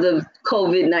because of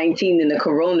COVID-19 and the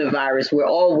coronavirus. We're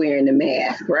all wearing a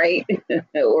mask, right?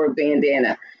 Or a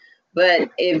bandana.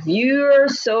 But if you're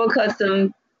so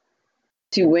accustomed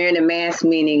to wearing a mask,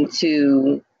 meaning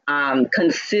to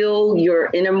conceal your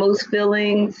innermost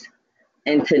feelings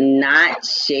and to not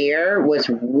share what's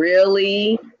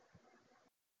really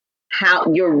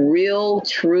how your real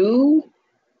true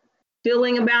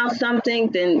feeling about something,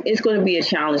 then it's going to be a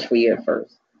challenge for you at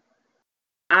first.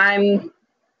 I'm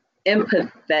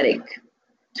empathetic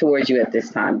towards you at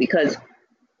this time because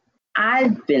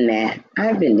I've been there.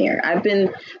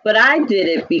 But I did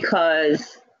it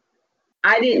because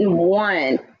I didn't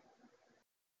want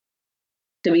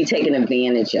to be taken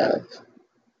advantage of.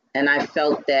 And I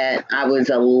felt that I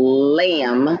was a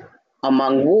lamb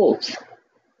among wolves.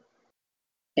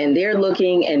 And they're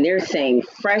looking and they're saying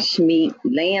fresh meat,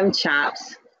 lamb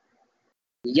chops,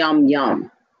 yum, yum.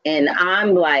 And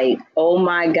I'm like, oh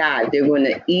my God, they're going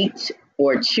to eat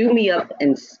or chew me up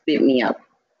and spit me up.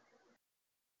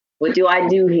 What do I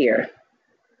do here?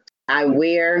 I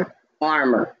wear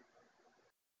armor.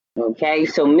 Okay,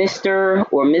 so Mr.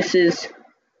 or Mrs.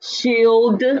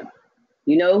 Shield,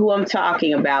 you know who I'm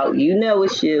talking about. You know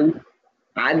it's you.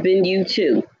 I've been you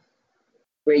too.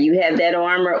 Where you have that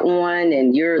armor on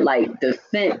and you're like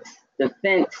defense.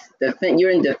 You're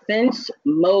in defense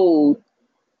mode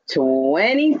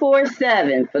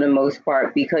 24/7 for the most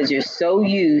part because you're so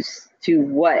used to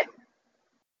what?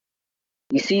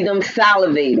 You see them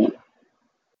salivating.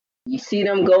 You see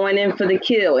them going in for the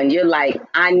kill and you're like,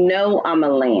 I know I'm a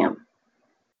lamb.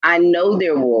 I know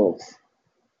they're wolves.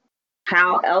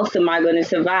 How else am I going to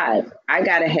survive? I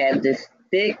got to have this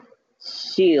thick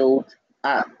shield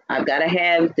up. I've got to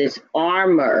have this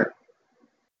armor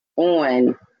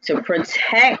on to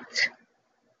protect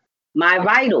my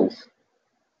vitals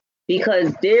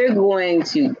because they're going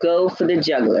to go for the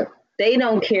jugular. They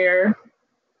don't care.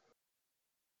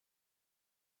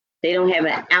 They don't have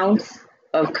an ounce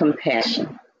of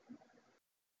compassion.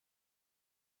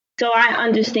 So I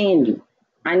understand you.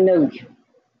 I know you.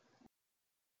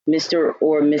 Mr.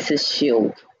 or Mrs.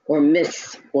 Shield, or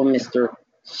Miss or Mr.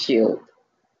 Shield.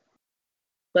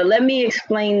 But let me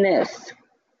explain this.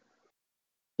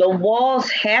 The walls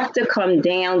have to come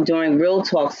down during Real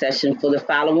Talk session for the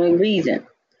following reason.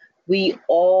 We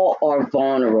all are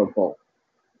vulnerable.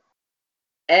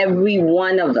 Every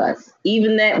one of us,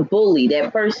 even that bully,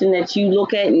 that person that you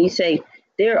look at and you say,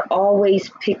 they're always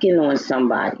picking on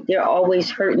somebody. They're always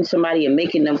hurting somebody and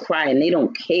making them cry, and they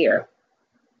don't care.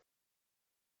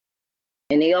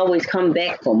 And they always come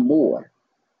back for more.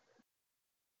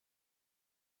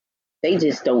 They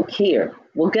just don't care.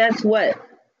 Well, guess what?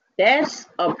 That's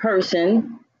a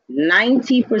person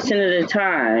 90% of the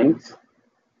time,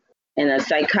 and a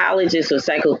psychologist or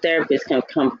psychotherapist can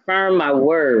confirm my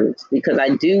words because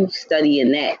I do study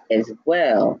in that as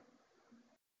well.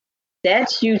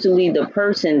 That's usually the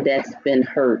person that's been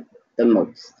hurt the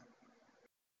most.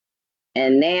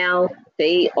 And now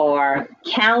they are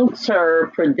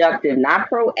counterproductive, not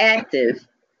proactive,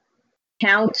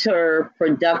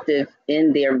 counterproductive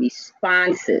in their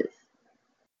responses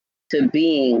to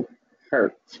being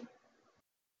hurt.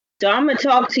 So I'm going to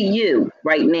talk to you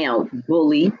right now,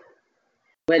 bully.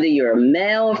 Whether you're a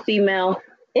male or female,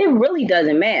 it really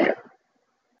doesn't matter.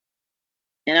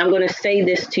 And I'm going to say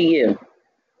this to you.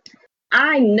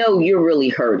 I know you're really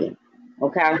hurting,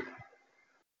 okay?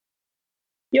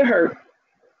 You're hurt.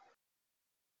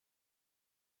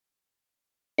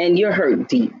 And you're hurt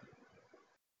deep.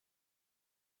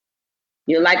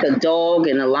 You're like a dog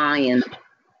and a lion.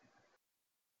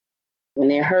 When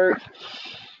they're hurt,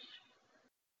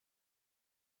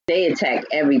 they attack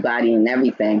everybody and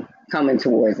everything coming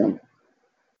towards them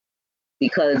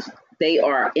because they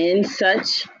are in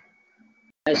such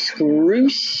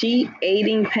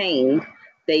excruciating pain,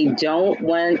 they don't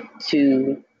want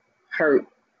to hurt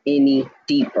any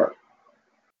deeper.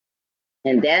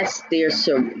 And that's their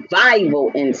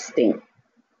survival instinct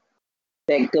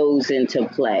that goes into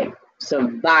play.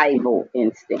 Survival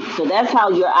instinct. So that's how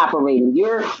you're operating.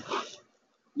 You're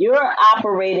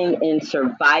operating in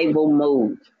survival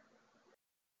mode.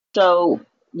 So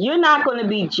you're not going to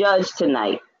be judged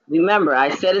tonight. Remember, I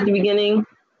said at the beginning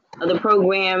of the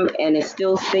program, and it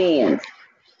still stands.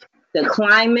 The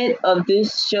climate of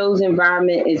this show's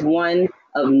environment is one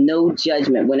of no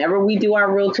judgment. Whenever we do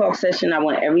our real talk session, I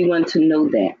want everyone to know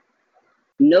that.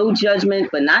 No judgment,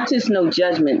 but not just no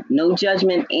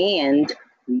judgment and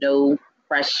no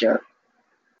pressure.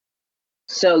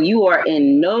 So you are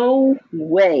in no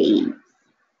way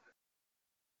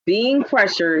being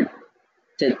pressured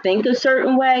to think a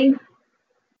certain way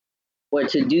or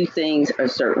to do things a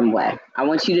certain way. I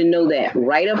want you to know that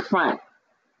right up front.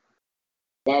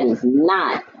 That is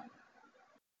not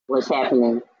what's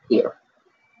happening here.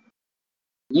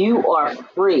 You are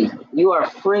free. You are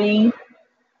free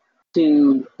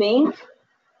to think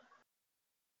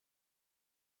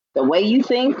the way you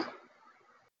think,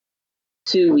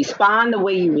 to respond the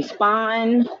way you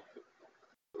respond,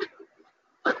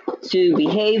 to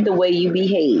behave the way you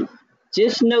behave.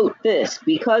 Just note this,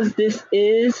 because this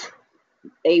is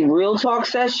a real talk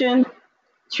session,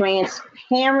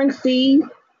 transparency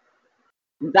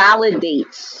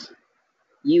validates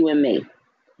you and me.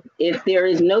 If there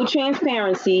is no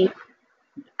transparency,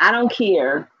 I don't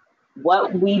care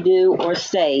what we do or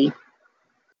say,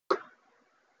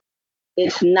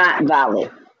 it's not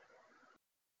valid.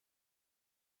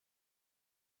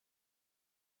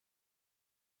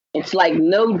 It's like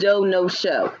no dough, no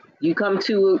show. You come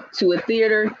to a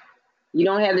theater, you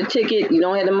don't have the ticket, you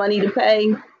don't have the money to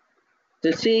pay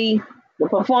to see the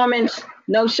performance,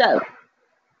 no show.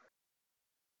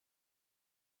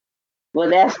 Well,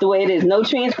 that's the way it is. No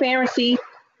transparency,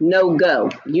 no go.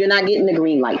 You're not getting the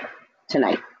green light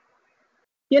tonight.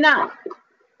 You're not.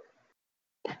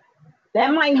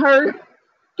 That might hurt.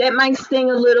 That might sting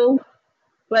a little.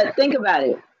 But think about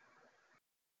it.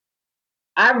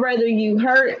 I'd rather you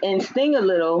hurt and sting a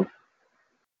little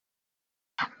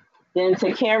than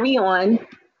to carry on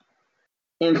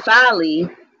in folly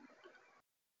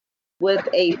with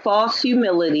a false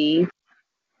humility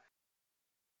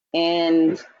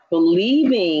and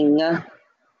believing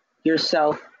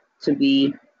yourself to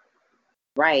be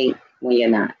right when you're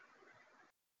not.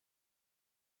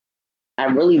 I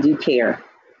really do care.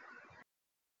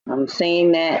 I'm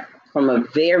saying that from a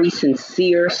very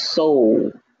sincere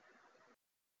soul.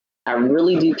 I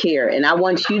really do care. And I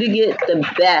want you to get the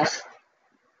best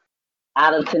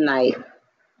out of tonight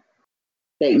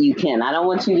that you can. I don't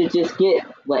want you to just get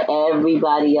what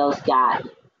everybody else got.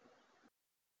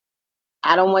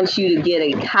 I don't want you to get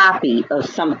a copy of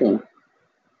something.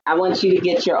 I want you to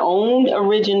get your own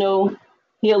original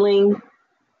healing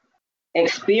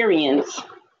experience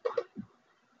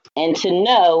and to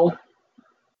know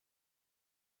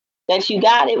that you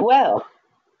got it well.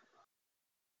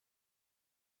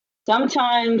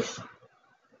 Sometimes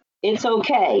it's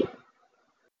okay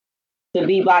to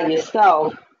be by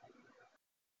yourself,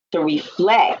 to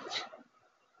reflect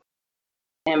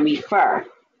and refer.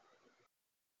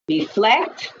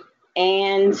 reflect,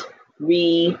 and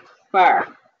refer.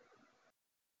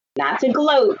 Not to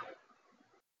gloat,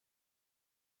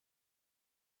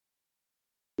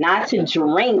 not to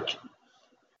drink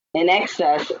in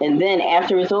excess, and then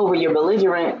after it's over, you're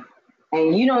belligerent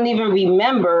and you don't even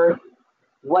remember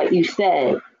what you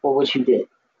said or what you did.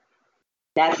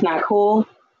 That's not cool.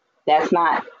 That's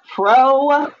not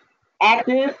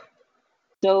proactive.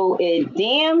 So it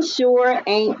damn sure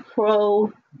ain't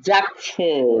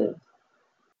productive.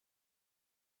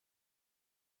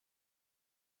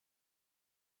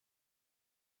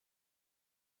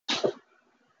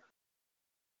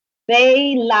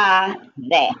 Say la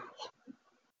that.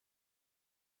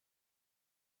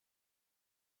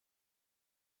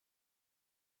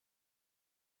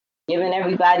 Giving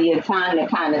everybody a time to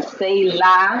kind of say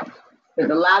la,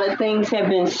 because a lot of things have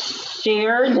been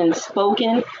shared and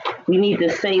spoken. We need to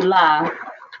say la,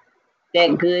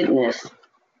 that goodness.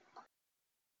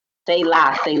 Say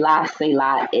la, say la, say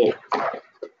la it.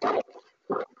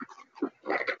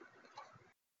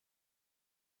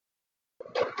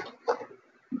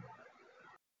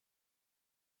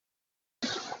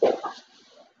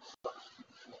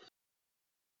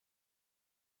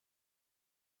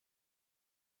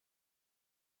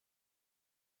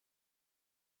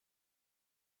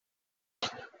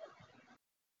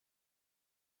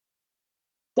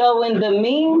 So in the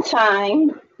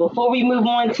meantime, before we move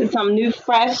on to some new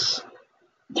fresh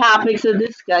topics of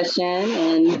discussion,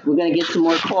 and we're going to get some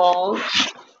more callers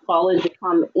to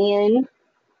come in,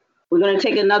 we're going to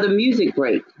take another music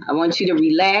break. I want you to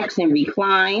relax and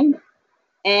recline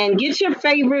and get your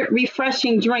favorite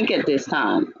refreshing drink at this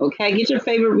time, okay? Get your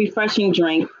favorite refreshing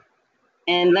drink,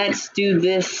 and let's do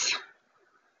this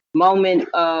moment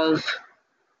of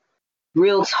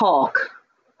real talk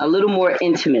a little more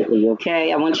intimately,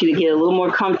 okay? I want you to get a little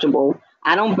more comfortable.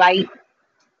 I don't bite,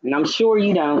 and I'm sure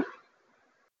you don't.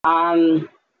 Um,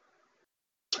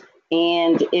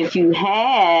 and if you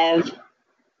have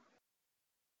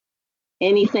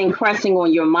anything pressing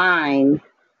on your mind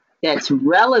that's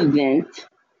relevant,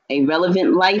 a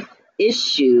relevant life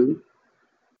issue,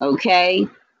 okay,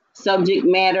 subject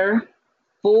matter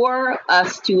for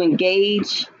us to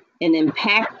engage in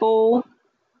impactful,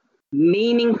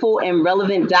 meaningful, and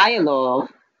relevant dialogue,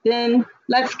 then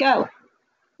let's go.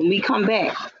 When we come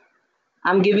back,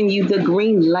 I'm giving you the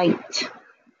green light,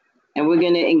 and we're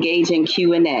going to engage in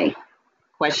Q&A,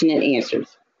 question and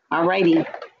answers. All righty,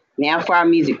 now for our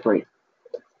music break.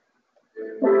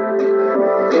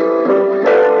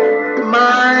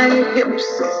 My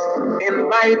hips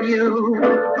invite you,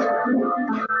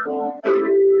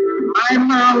 my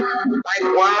mouth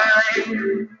like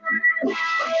wine.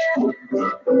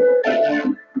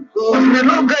 Whose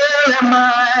little girl am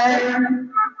I?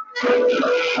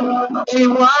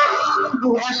 Anyone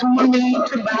who asks money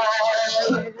to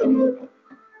buy.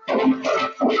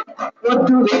 What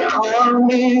do they call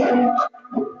me?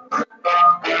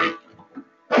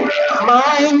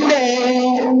 My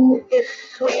name is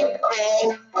Sweet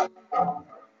Thing.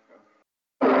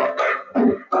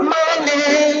 My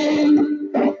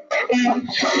name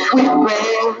is Sweet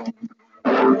Thing.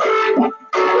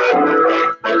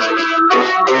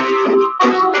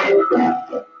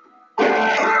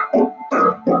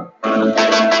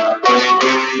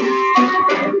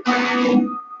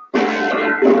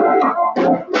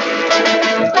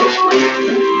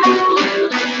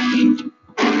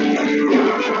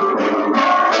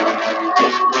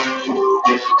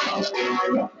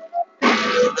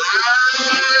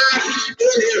 It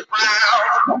is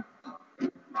brown.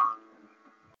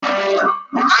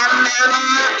 I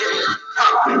never get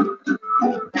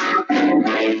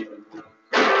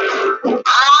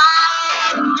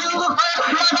I do the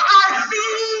best that I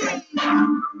see.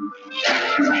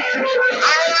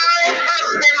 I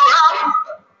has been rough.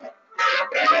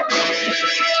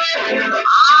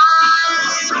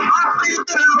 I'm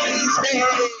feeling these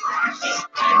days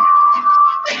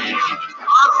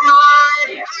of my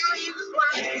life.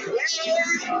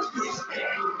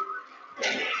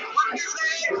 What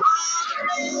say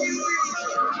of me?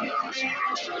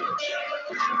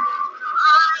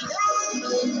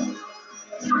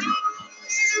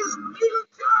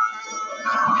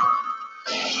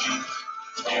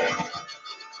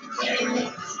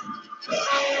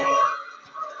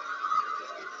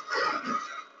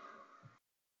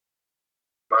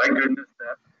 My goodness,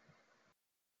 that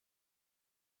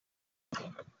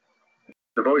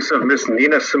the voice of Miss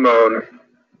Nina Simone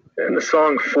and the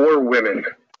song For Women.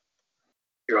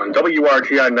 You're on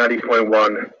WRTI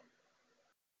 90.1.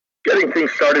 Getting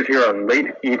things started here on Late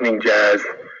Evening Jazz.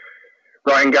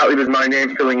 Ryan Gottlieb is my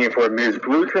name, filling in for Ms.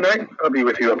 Blue tonight. I'll be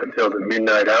with you up until the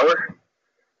midnight hour.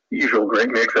 usual great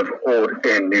mix of old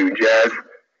and new jazz.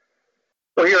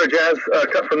 We'll hear a jazz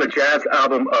cut from the Jazz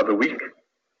Album of the Week,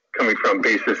 coming from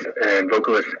bassist and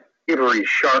vocalist Avery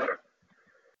Sharp.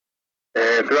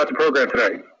 And throughout the program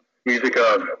tonight, music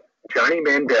of Johnny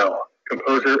Mandel,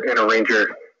 composer and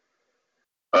arranger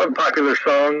of popular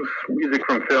songs, music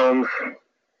from films,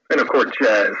 and of course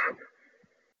jazz.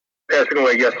 Passing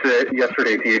away yesterday at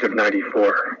the age of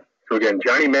 94. So again,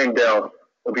 Johnny Mandel,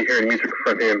 we'll be hearing music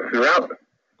from him throughout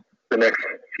the next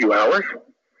few hours.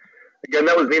 Again,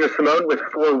 that was Nina Simone with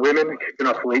Four Women, kicking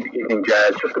off late evening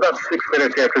jazz, just about 6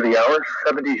 minutes after the hour,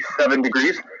 77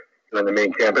 degrees, here on the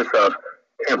main campus of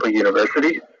Tampa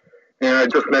University. And I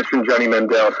just mentioned Johnny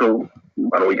Mandel, so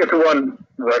why don't we get to one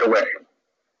right away?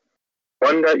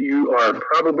 One that you are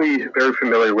probably very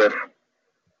familiar with,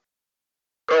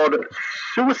 called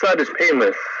Suicide is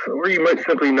Painless, or you might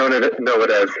simply know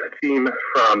it as Theme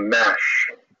from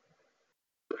MASH,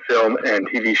 the film and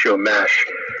TV show MASH.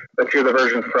 Let's hear the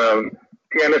version from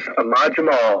pianist Ahmad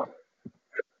Jamal,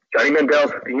 Johnny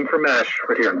Mandel's Theme from MASH,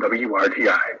 right here on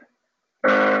WRTI.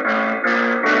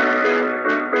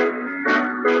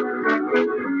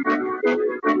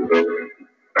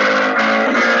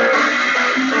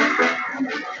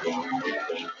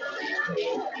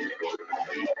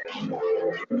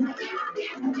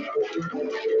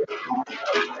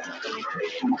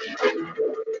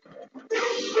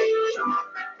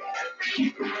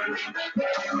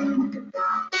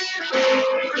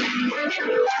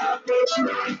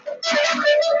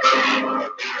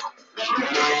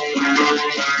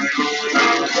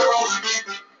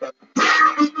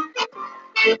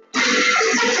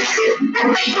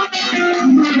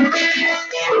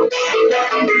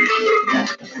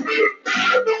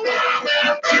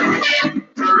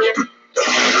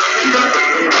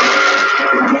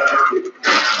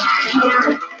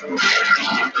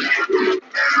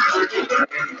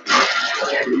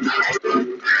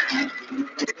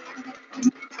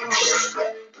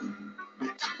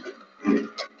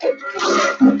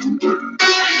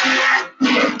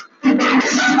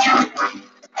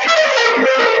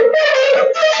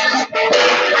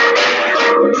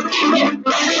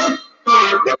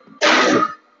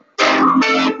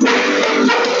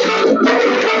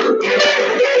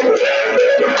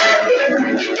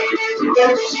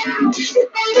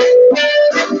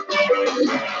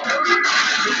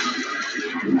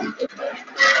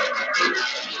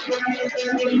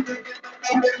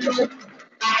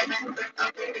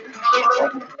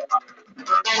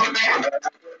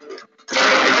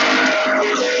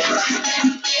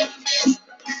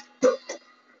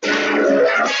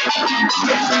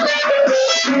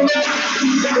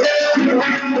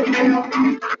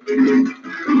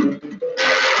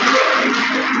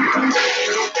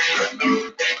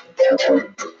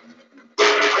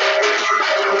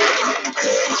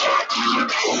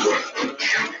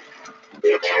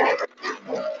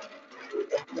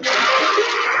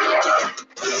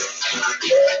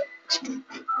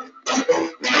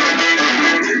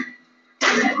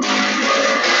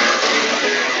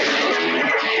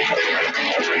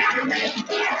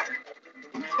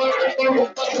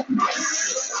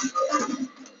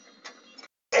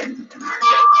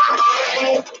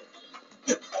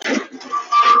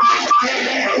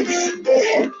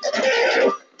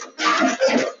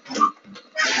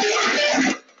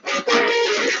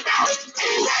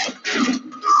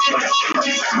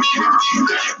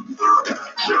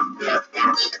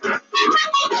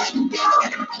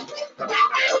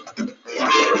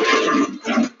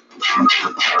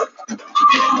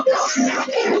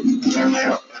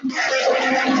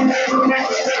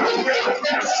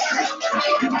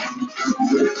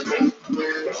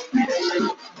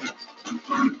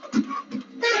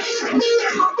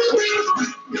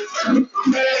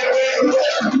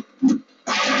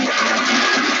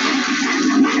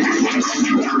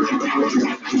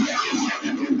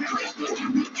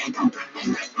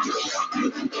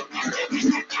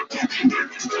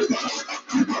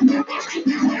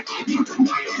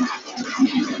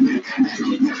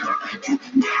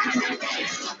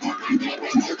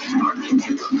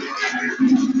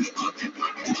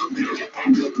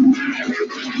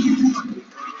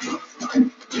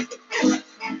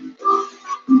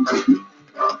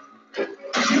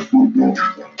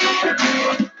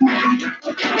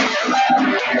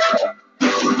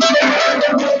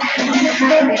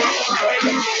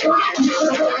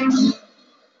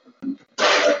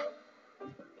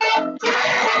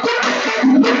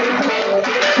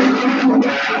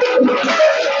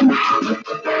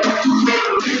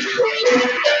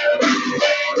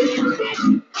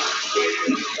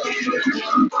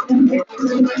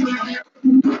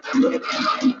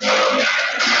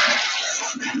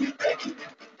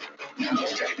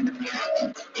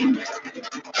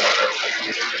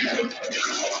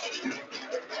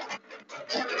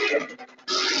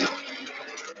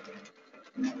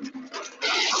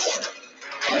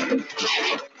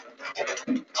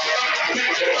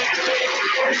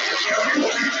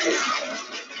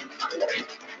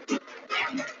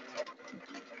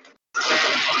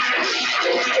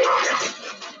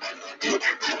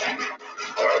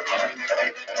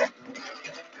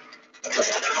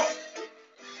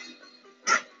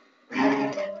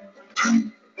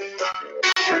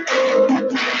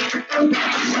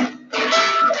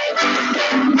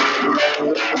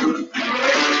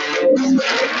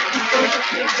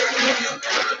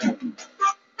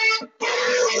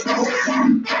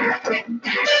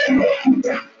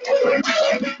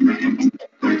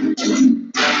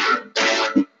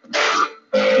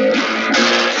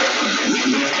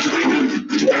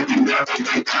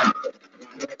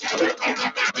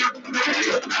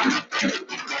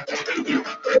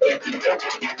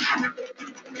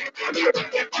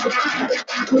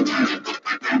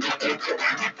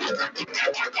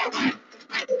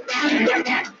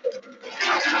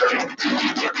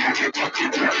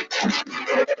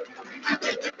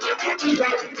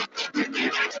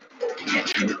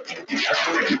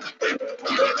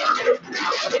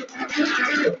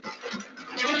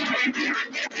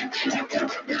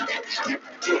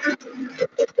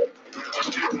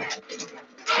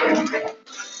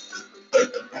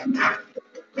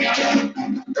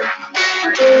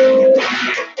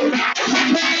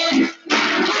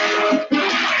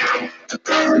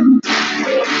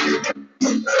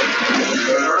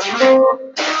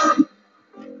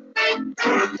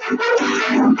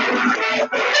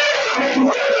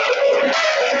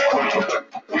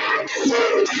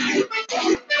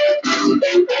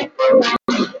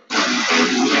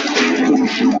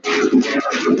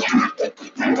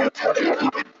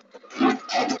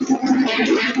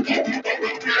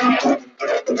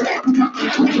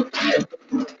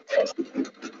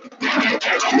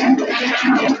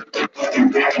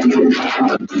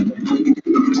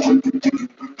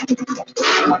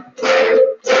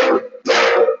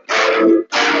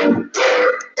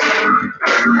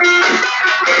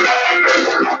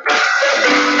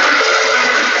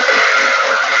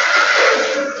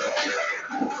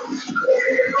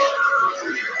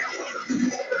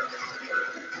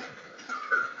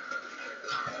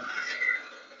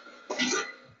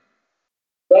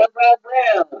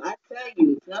 Well, I tell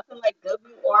you, it's nothing like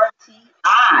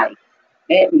WRTI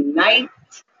at night.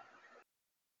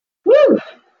 Woo!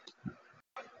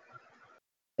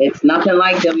 It's nothing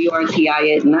like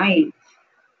WRTI at night.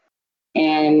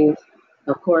 And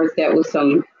of course, that was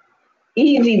some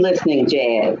easy listening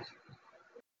jazz.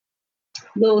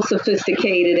 A little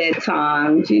sophisticated at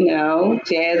times,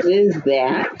 jazz is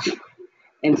that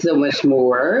and so much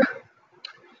more.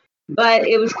 But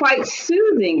it was quite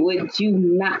soothing, would you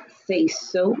not say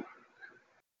so?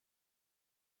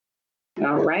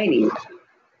 All righty.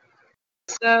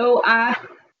 So,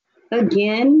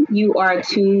 again, you are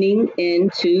tuning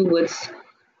into what's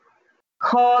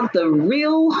called the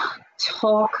Real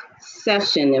Talk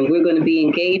Session, and we're going to be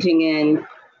engaging in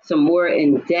some more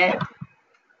in-depth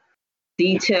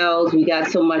details. We got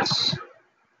so much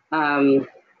to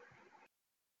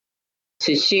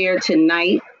share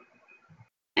tonight.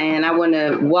 And I want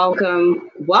to welcome.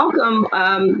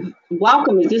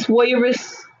 Is this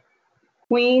Warrioress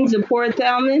Queens of Port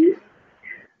Thelman?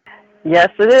 Yes,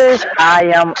 it is. I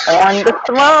am on the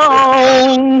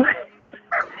throne.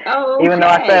 Oh, okay. Even though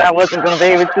I said I wasn't going to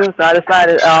be able to, so I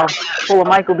decided pull a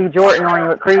Michael B. Jordan on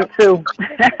you at Creed 2.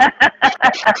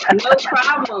 No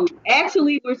problem.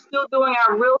 Actually, we're still doing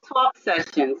our Real Talk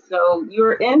session. So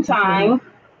you're in time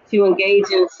to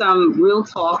engage in some real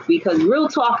talk because real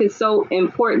talk is so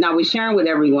important. I was sharing with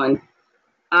everyone.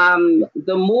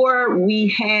 The more we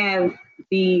have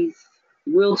these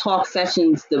real talk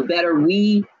sessions, the better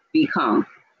we become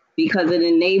because it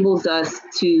enables us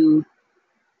to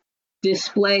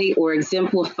display or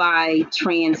exemplify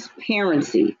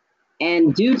transparency.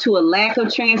 And due to a lack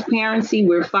of transparency,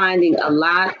 we're finding a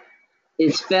lot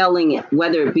is failing,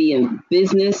 whether it be in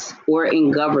business or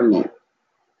in government.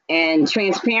 And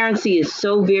transparency is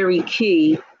so very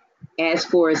key as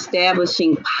for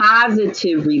establishing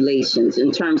positive relations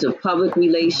in terms of public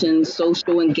relations,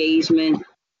 social engagement,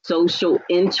 social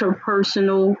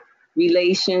interpersonal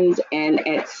relations, and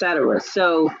etc.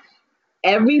 So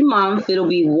every month, it'll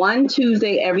be one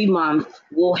Tuesday every month,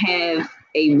 we'll have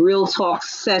a real talk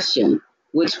session,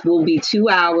 which will be 2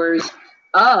 hours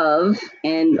of,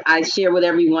 and I share with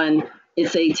everyone,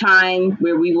 it's a time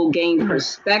where we will gain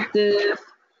perspective.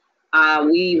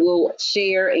 We will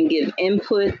share and give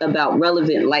input about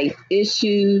relevant life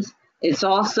issues. It's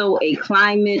also a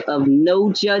climate of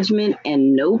no judgment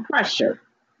and no pressure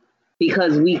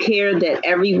because we care that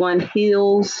everyone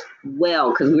heals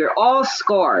well because we're all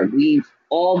scarred. We've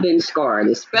all been scarred,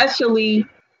 especially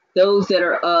those that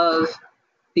are of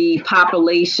the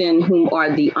population who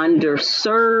are the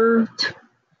underserved,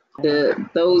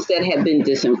 those that have been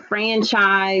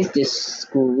disenfranchised,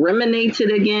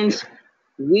 discriminated against.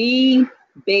 We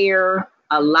bear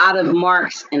a lot of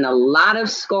marks and a lot of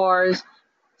scars,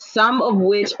 some of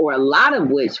which, or a lot of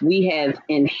which, we have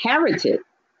inherited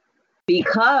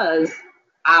because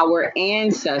our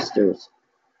ancestors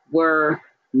were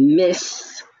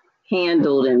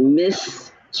mishandled and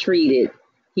mistreated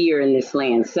here in this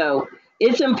land. So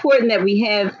it's important that we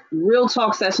have real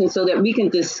talk sessions so that we can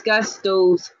discuss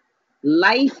those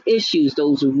life issues,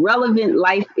 those relevant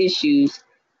life issues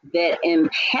that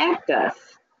impact us,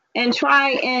 and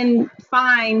try and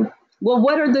find, well,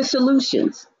 what are the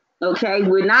solutions? Okay,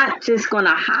 we're not just going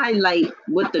to highlight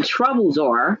what the troubles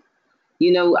are.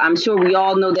 You know, I'm sure we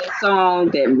all know that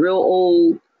song, that real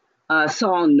old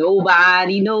song,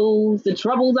 Nobody Knows the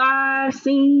Troubles I've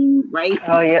Seen, right?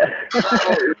 Oh, yeah.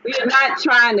 We're not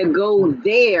trying to go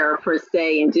there per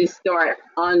se and just start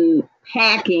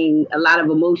unpacking a lot of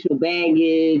emotional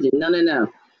baggage. And no.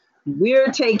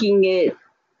 We're taking it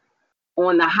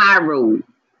on the high road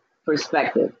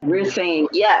perspective. We're saying,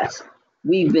 yes,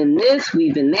 we've been this,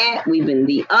 we've been that, we've been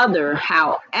the other.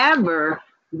 However,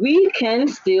 we can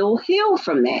still heal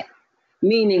from that.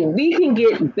 Meaning we can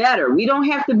get better. We don't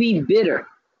have to be bitter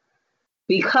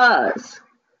because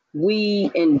we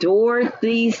endured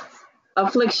these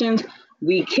afflictions.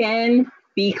 We can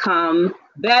become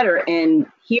better. And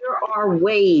here are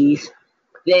ways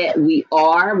that we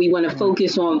want to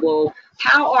focus on, well,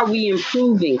 how are we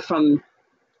improving from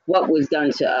what was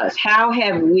done to us? How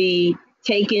have we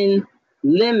taken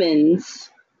lemons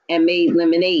and made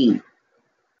lemonade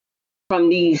from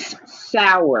these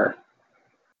sour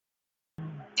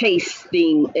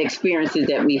tasting experiences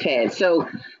that we've had? So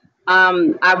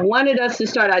I wanted us to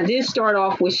start. I did start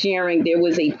off with sharing there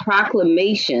was a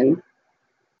proclamation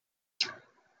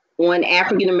on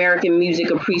African American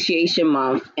Music Appreciation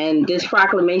Month, and this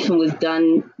proclamation was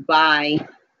done by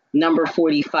number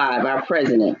 45, our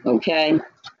president, okay?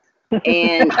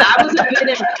 And I was a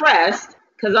bit impressed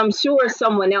because I'm sure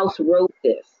someone else wrote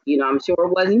this. You know, I'm sure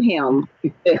it wasn't him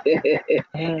because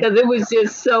it was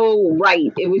just so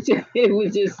right. It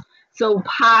was just so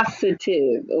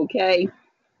positive, okay?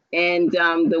 And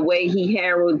the way he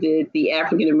heralded the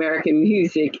African American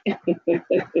music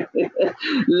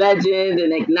legend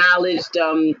and acknowledged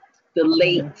the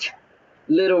late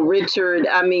Little Richard.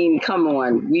 I mean, come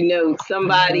on. We know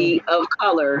somebody of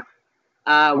color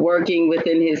working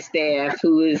within his staff,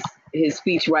 who is his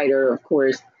speechwriter, of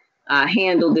course,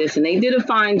 handled this. And they did a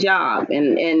fine job.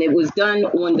 And it was done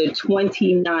on the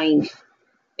 29th.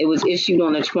 It was issued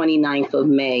on the 29th of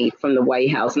May from the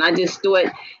White House. And I just thought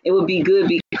it would be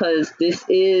good because this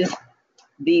is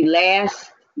the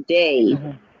last day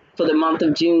for the month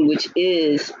of June, which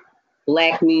is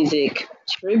Black Music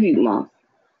Tribute Month,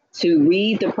 to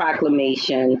read the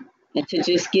proclamation and to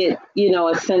just get, you know,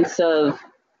 a sense of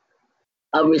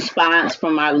a response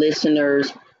from our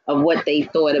listeners of what they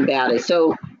thought about it.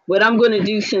 So what I'm going to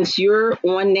do, since you're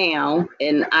on now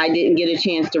and I didn't get a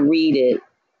chance to read it,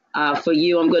 for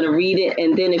you, I'm going to read it.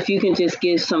 And then if you can just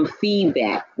give some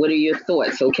feedback, what are your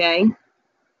thoughts? Okay.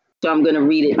 So I'm going to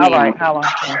read it now. All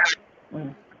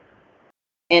right.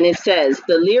 And it says,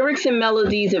 the lyrics and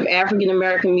melodies of African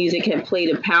American music have played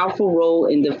a powerful role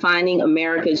in defining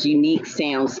America's unique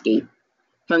soundscape.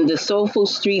 From the soulful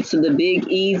streets of the Big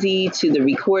Easy to the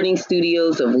recording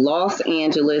studios of Los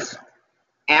Angeles,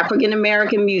 African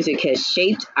American music has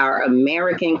shaped our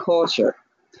American culture.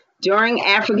 During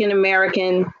African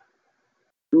American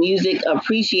Music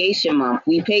Appreciation Month,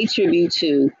 we pay tribute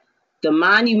to the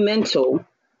monumental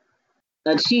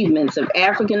achievements of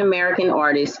African American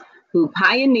artists who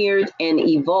pioneered and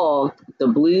evolved the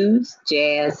blues,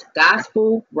 jazz,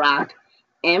 gospel, rock,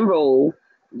 and roll,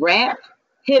 rap,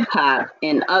 hip-hop,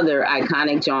 and other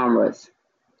iconic genres.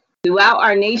 Throughout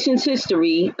our nation's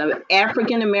history,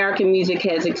 African American music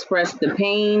has expressed the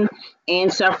pain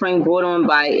and suffering brought on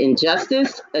by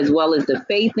injustice, as well as the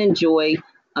faith and joy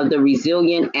of the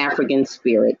resilient American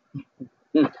spirit.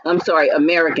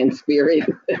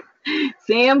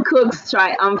 Sam Cooke's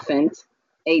triumphant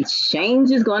 "A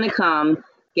Change is Gonna Come"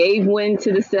 gave wind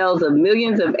to the sails of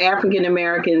millions of African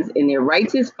Americans in their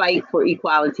righteous fight for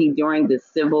equality during the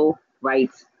Civil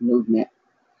Rights Movement.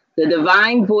 The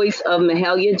divine voice of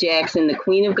Mahalia Jackson, the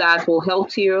Queen of Gospel,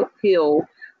 helped heal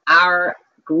our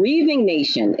grieving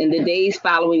nation in the days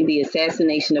following the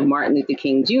assassination of Martin Luther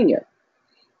King Jr.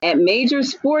 At major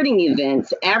sporting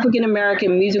events, African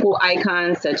American musical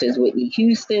icons such as Whitney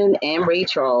Houston and Ray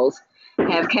Charles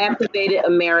have captivated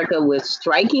America with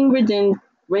striking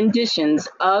renditions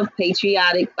of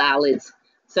patriotic ballads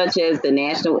such as the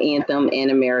national anthem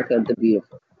and America the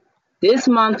Beautiful. This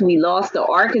month, we lost the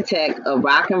architect of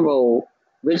rock and roll,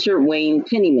 Richard Wayne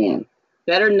Pennyman,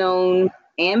 better known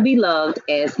and beloved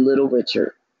as Little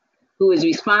Richard, who is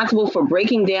responsible for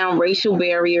breaking down racial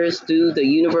barriers through the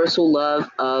universal love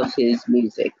of his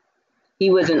music. He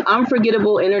was an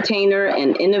unforgettable entertainer,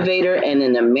 an innovator, and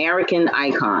an American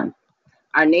icon.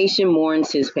 Our nation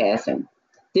mourns his passing.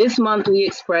 This month, we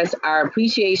express our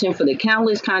appreciation for the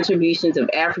countless contributions of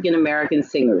African American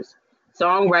singers,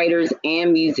 songwriters,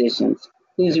 and musicians,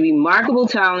 whose remarkable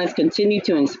talents continue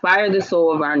to inspire the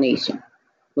soul of our nation.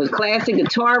 With classic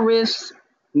guitar riffs,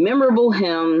 memorable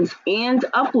hymns, and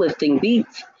uplifting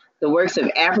beats, the works of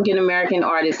African American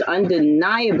artists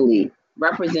undeniably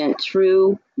represent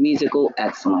true musical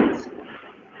excellence.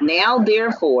 Now,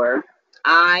 therefore,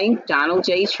 I, Donald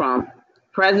J. Trump,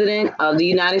 President of the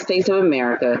United States of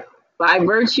America, by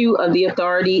virtue of the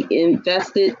authority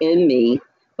invested in me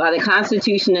by the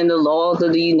Constitution and the laws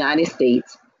of the United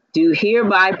States, do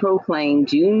hereby proclaim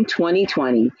June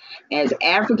 2020 as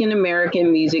African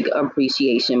American Music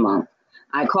Appreciation Month.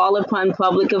 I call upon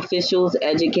public officials,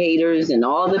 educators, and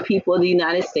all the people of the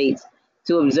United States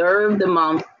to observe the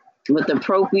month with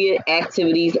appropriate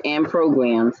activities and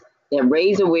programs that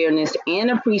raise awareness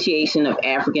and appreciation of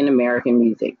African American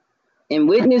music. In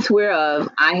witness whereof,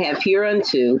 I have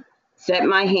hereunto set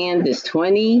my hand this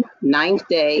 29th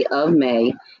day of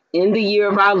May in the year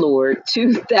of our Lord,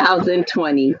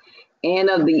 2020, and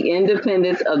of the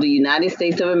independence of the United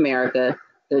States of America,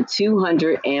 the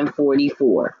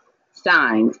 244.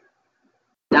 Signed,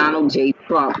 Donald J.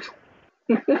 Trump.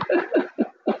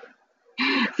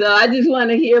 So I just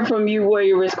want to hear from you,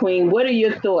 Warrioress Queen. What are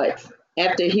your thoughts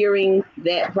after hearing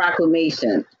that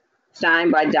proclamation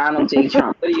signed by Donald J.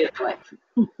 Trump? What are your thoughts?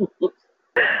 All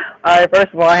right,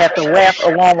 first of all, I have to laugh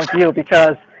along with you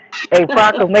because a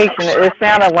proclamation, it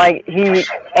sounded like he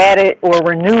added or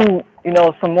renewed,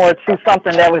 some more to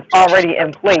something that was already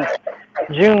in place.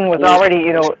 June was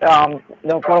already,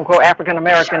 quote unquote African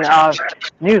American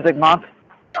Music Month.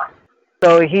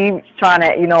 So he's trying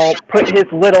to, put his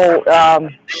little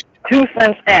 2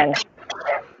 cents in.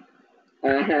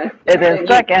 Uh-huh. And then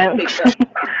second,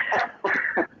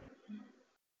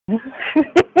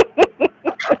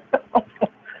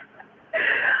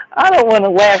 I don't want to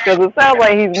laugh because it sounds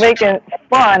like he's making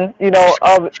fun,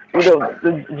 of,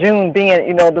 the June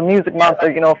being, the music month,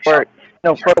 for,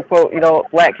 quote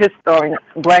unquote, Black history,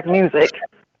 Black music.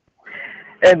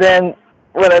 And then,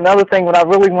 another thing, what I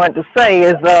really wanted to say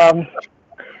is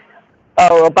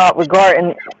about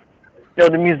regarding,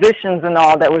 the musicians and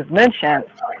all that was mentioned.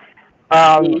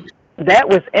 That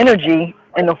was energy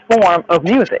in the form of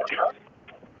music.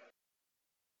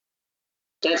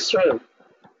 That's true.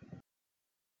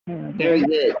 Very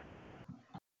good.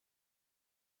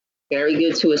 Very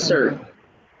good to assert.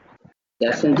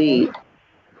 Yes, indeed.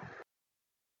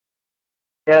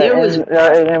 Yeah,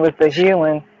 and it was the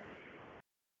healing.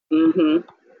 Mm-hmm.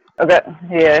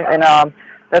 And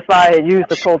that's why I use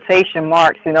the quotation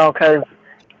marks, because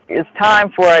it's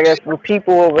time for, I guess, for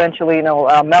people eventually,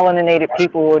 melaninated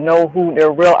people will know who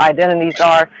their real identities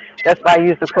are. That's why I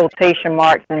use the quotation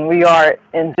marks, and we are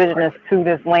indigenous to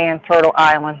this land, Turtle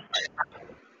Island.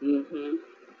 Mm-hmm.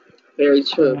 Very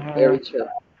true. Mm-hmm. Very true.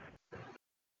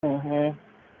 Mm-hmm.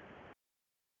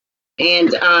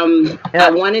 And I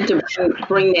wanted to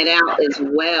bring that out as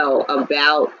well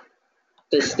about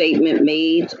the statement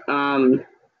made,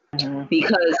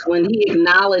 because when he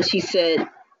acknowledged, he said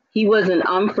he was an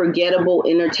unforgettable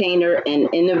entertainer, an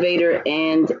innovator,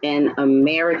 and an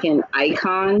American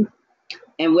icon.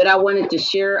 And what I wanted to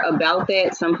share about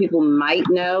that, some people might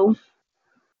know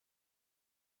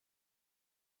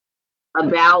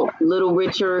about Little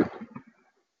Richard,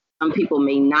 some people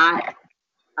may not.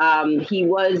 He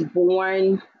was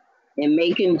born in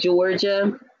Macon,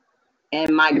 Georgia,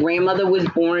 and my grandmother was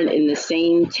born in the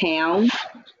same town,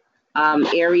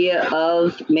 area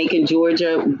of Macon,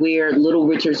 Georgia, where Little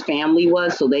Richard's family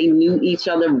was. So they knew each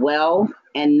other well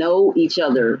and know each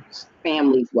other's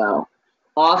families well.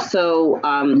 Also,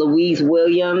 Louise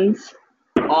Williams,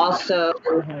 also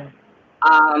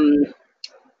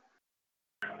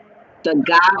the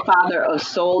Godfather of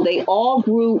Soul. They all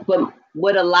grew, but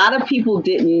what a lot of people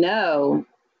didn't know,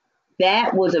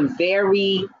 that was a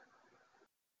very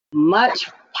much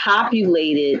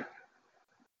populated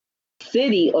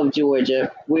city of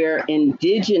Georgia where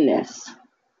indigenous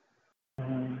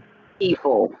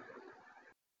people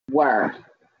were.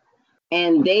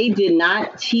 And they did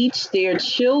not teach their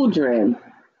children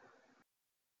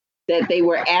that they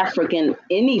were African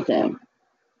anything.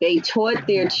 They taught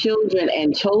their children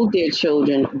and told their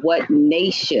children what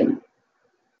nation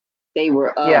they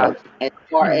were Yeah. of as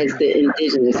far as the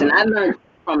indigenous. And I learned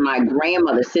from my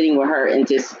grandmother sitting with her and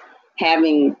just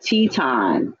having tea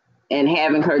time and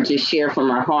having her just share from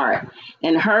her heart.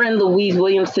 And her and Louise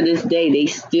Williams to this day, they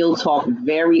still talk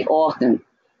very often,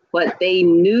 but they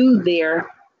knew their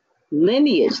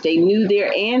lineage, they knew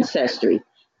their ancestry,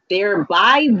 their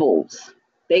Bibles.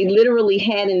 They literally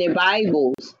had in their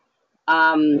Bibles,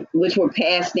 which were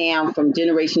passed down from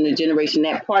generation to generation,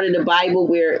 that part of the Bible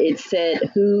where it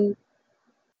said who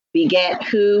begat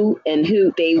who and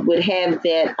who. They would have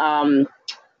that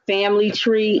family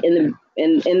tree in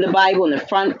the Bible in the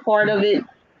front part of it.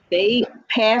 They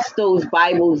passed those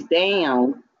Bibles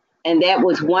down, and that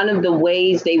was one of the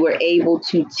ways they were able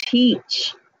to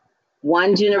teach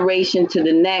one generation to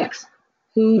the next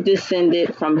who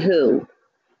descended from who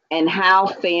and how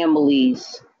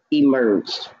families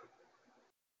emerged.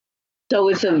 So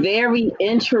it's a very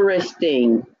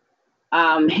interesting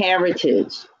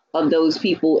heritage of those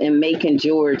people in Macon,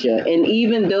 Georgia. And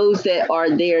even those that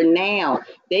are there now,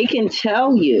 they can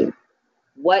tell you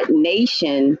what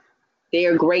nation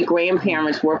their great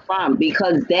grandparents were from,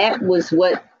 because that was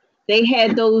what they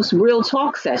had, those real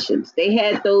talk sessions. They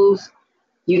had those,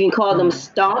 you can call them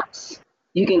stumps,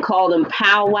 you can call them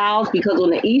powwows, because on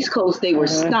the East Coast they were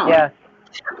stumped. Yes.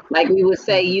 Like we would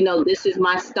say, this is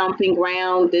my stomping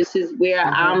ground, this is where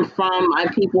I'm from, my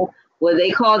people. Well,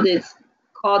 they called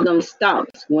them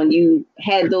stumps when you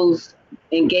had those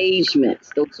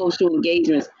engagements, those social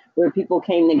engagements where people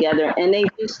came together and they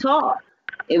just talked.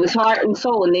 It was heart and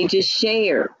soul, and they just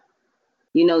shared.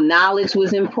 Knowledge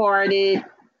was imparted,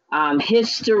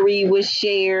 history was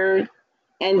shared,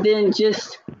 and then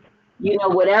just,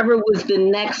 whatever was the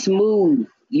next move,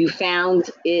 you found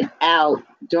it out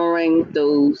during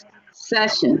those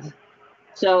sessions.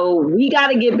 So we got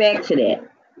to get back to that.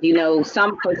 For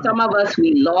some of us,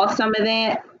 we lost some of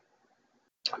that,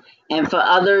 and for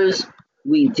others,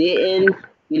 we didn't.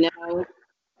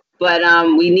 But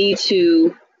we need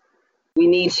to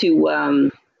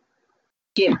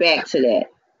get back to that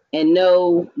and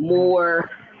know more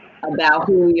about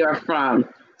who we are from.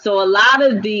 So a lot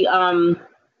of the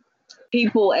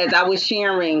people, as I was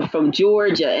sharing from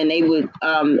Georgia, and they would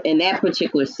in that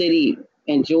particular city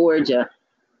in Georgia,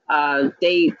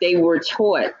 they were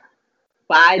taught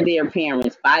by their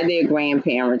parents, by their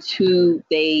grandparents, who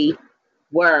they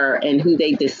were and who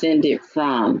they descended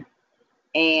from.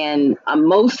 And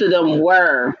most of them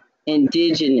were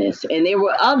indigenous, and there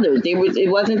were others.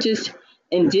 It wasn't just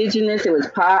indigenous. It was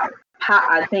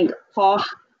I think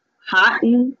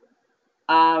Powhatan.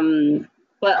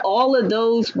 But all of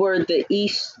those were the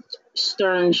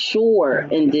Eastern Shore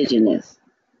indigenous.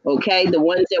 Okay, the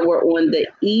ones that were on the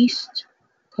East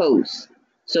Coast.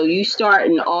 So you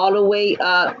starting all the way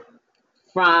up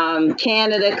from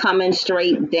Canada, coming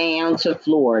straight down to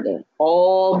Florida,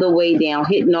 all the way down,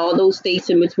 hitting all those states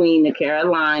in between, the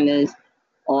Carolinas,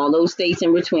 all those states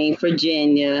in between,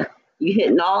 Virginia, you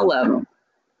hitting all of them.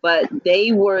 But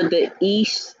they were the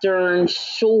Eastern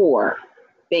Shore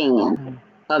band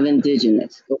of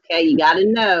indigenous. Okay, you got to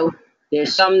know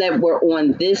there's some that were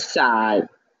on this side,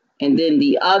 and then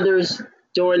the others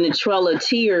during the Trail of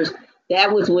Tears,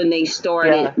 that was when they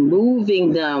started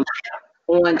moving them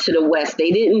on to the west.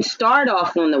 They didn't start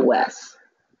off on the west.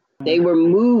 They were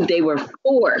moved, they were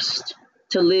forced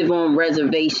to live on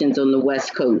reservations on the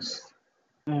west coast,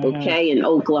 okay, in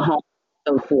Oklahoma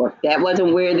and so forth. That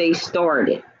wasn't where they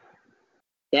started.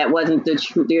 That wasn't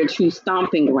their true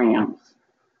stomping grounds.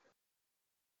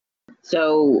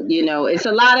 So, it's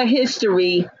a lot of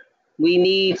history we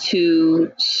need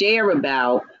to share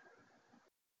about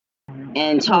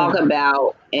and talk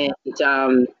about, and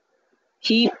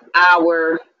keep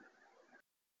our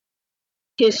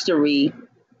history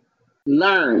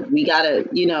learned. We gotta,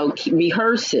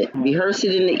 rehearse it in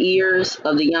the ears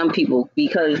of the young people,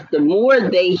 because the more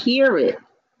they hear it,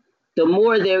 the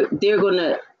more they're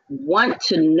gonna want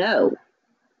to know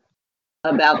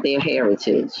about their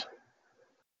heritage.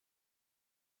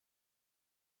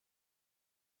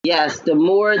 Yes, the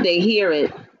more they hear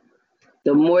it,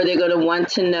 the more they're gonna want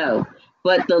to know.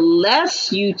 But the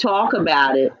less you talk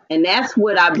about it, and that's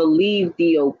what I believe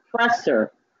the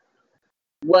oppressor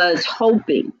was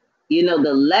hoping,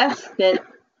 the less that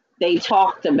they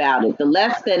talked about it, the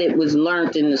less that it was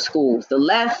learned in the schools, the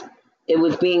less it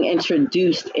was being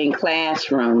introduced in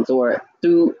classrooms or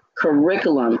through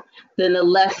curriculum, then the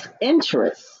less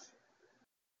interest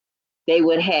they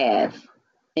would have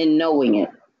in knowing it.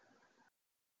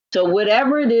 So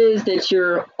whatever it is that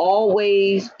you're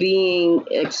always being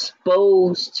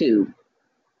exposed to,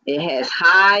 It has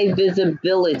high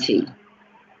visibility.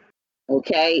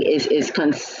 Okay, it's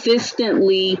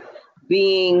consistently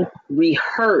being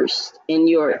rehearsed in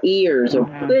your ears or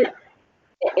put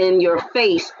in your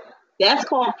face. That's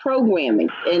called programming,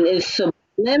 and it's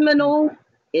subliminal.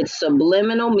 It's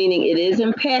subliminal, meaning it is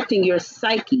impacting your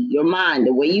psyche, your mind,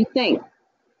 the way you think.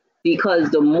 Because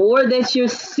the more that you're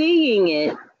seeing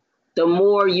it, the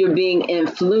more you're being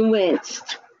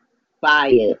influenced by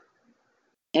it.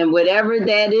 And whatever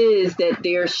that is that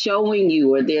they're showing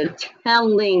you or they're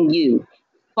telling you,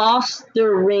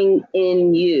 fostering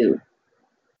in you,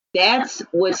 that's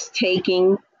what's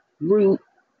taking root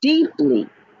deeply.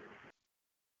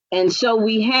 And so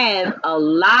we have a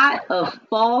lot of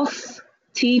false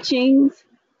teachings,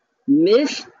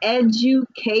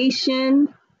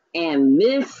 miseducation, and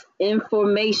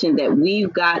misinformation that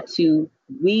we've got to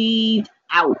weed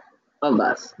out of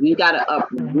us. We've got to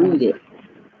uproot it,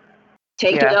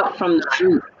 take it up from the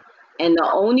root. And the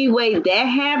only way that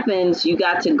happens, you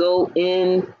got to go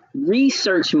in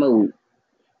research mode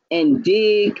and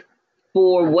dig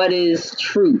for what is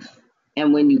truth.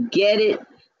 And when you get it,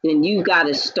 then you got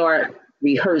to start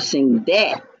rehearsing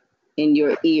that in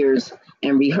your ears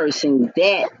and rehearsing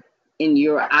that in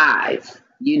your eyes,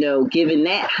 giving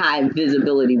that high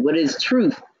visibility. What is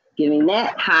truth? Giving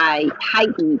that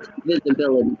heightened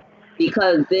visibility,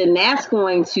 because then that's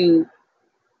going to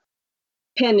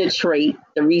penetrate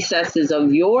the recesses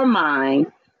of your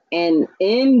mind, and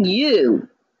in you,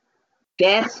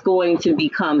 that's going to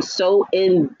become so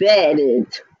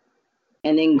embedded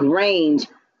and ingrained,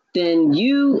 then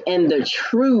you and the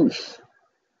truth,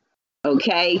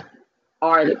 okay,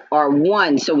 are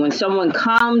one. So when someone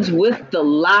comes with the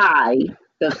lie,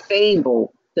 the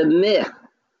fable, the myth,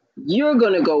 you're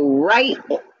going to go right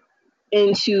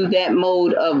into that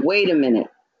mode of, wait a minute,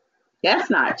 that's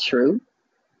not true.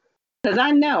 Because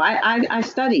I know, I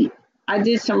studied, I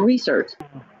did some research.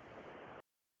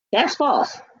 That's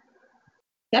false.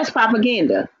 That's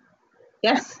propaganda.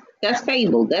 That's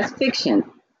fable. That's fiction.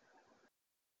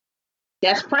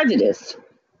 That's prejudice.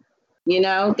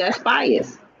 That's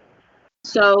bias.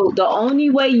 So the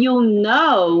only way you'll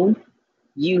know,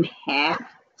 you have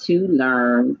to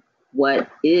learn what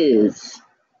is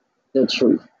the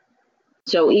truth.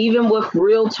 So even with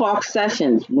real talk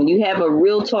sessions, when you have a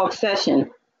real talk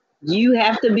session, you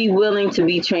have to be willing to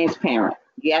be transparent.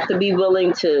 You have to be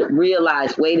willing to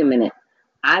realize, wait a minute,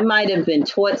 I might have been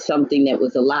taught something that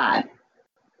was a lie.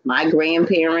 My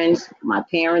grandparents, my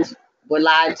parents were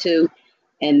lied to,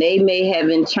 and they may have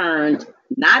in turn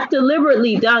not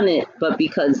deliberately done it, but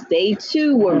because they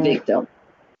too were victim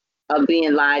of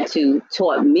being lied to,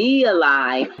 taught me a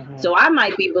lie. So I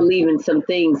might be believing some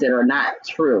things that are not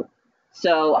true.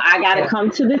 So I got to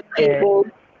come to the table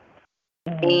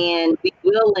and be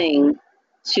willing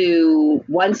to,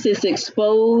 once it's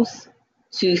exposed,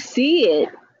 to see it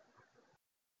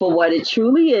for what it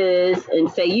truly is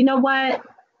and say, you know what?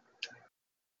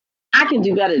 I can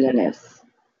do better than this.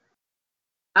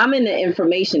 I'm in the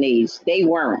information age. They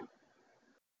weren't.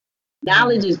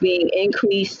 Knowledge is being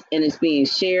increased and it's being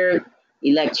shared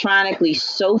electronically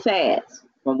so fast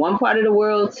from one part of the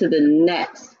world to the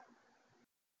next.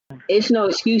 It's no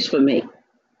excuse for me.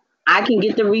 I can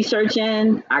get the research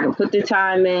in, I can put the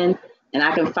time in, and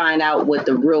I can find out what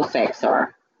the real facts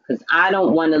are. Because I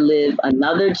don't want to live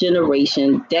another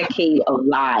generation, decade of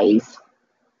lies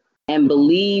and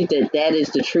believe that that is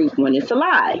the truth when it's a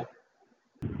lie.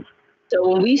 So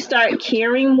when we start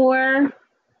caring more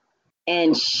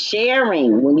and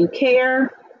sharing, when you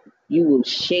care, you will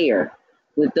share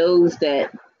with those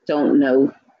that don't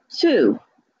know too.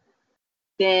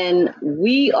 Then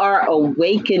we are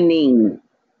awakening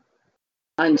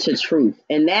unto truth.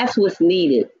 And that's what's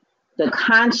needed. The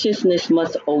consciousness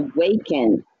must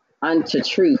awaken unto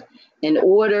truth in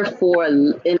order for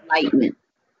enlightenment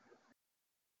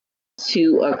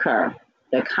to occur.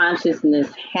 The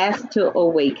consciousness has to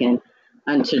awaken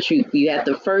unto truth. You have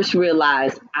to first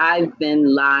realize, I've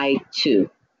been lied to.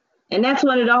 And that's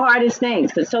one of the hardest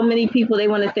things, because so many people, they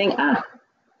want to think,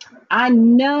 I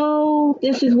know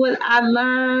this is what I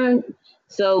learned.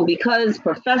 So because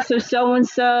Professor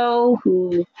so-and-so,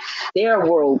 who they're a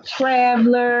world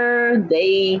traveler,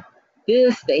 they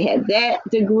had that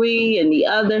degree and the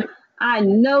other, I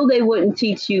know they wouldn't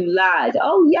teach you lies.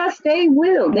 Oh, yes, they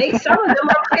will. Some of them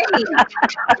are paid.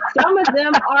 Some of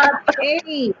them are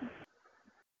paid.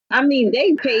 I mean,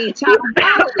 they paid top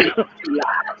quality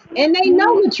lies, and they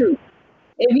know the truth.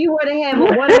 If you were to have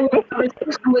a one-on-one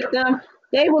conversation with them,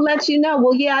 they will let you know,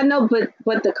 well, yeah, I know, but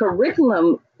the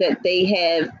curriculum that they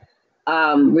have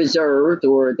reserved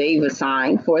or they've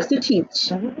assigned for us to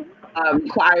teach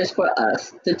requires for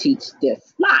us to teach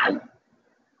this live.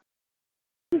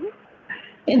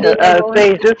 And then everyone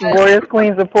Sage, this is Warriors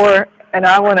Queens of Poor, and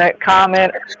I want to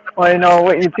comment on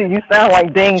what you sound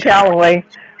like Dane Calloway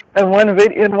in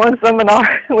one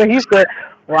seminar where he said,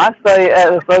 "Well, I studied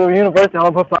at a Southern University,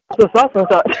 I'm a professor such and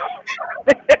such."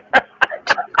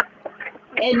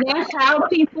 and that's how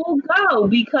people go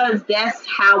because that's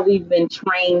how we've been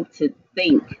trained to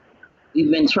think.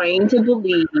 We've been trained to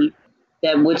believe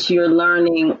that what you're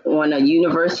learning on a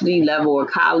university level or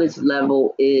college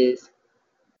level is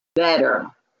better,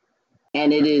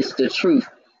 and it is the truth.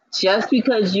 Just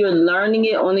because you're learning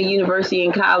it on the university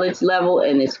and college level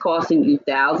and it's costing you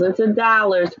thousands of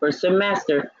dollars per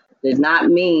semester does not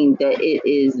mean that it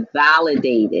is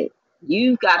validated.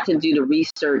 You've got to do the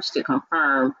research to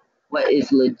confirm what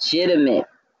is legitimate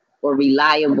or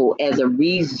reliable as a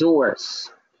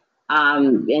resource.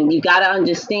 And you got to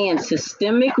understand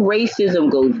systemic racism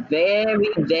goes very,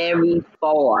 very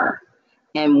far.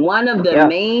 And one of the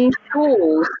main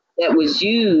tools that was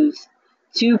used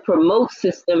to promote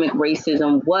systemic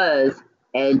racism was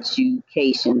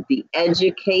education, the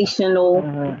educational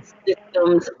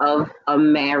systems of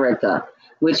America,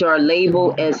 which are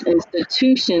labeled as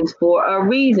institutions for a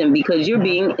reason because you're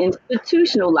being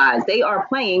institutionalized. They are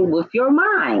playing with your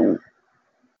mind.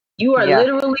 You are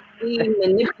literally being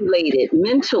manipulated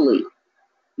mentally,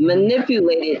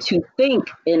 manipulated to think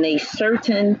in a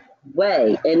certain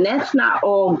way. And that's not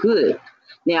all good.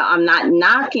 Now, I'm not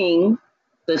knocking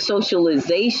the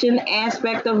socialization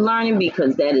aspect of learning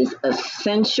because that is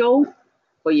essential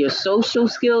for your social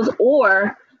skills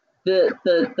or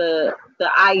the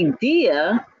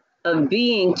idea of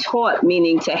being taught,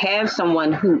 meaning to have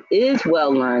someone who is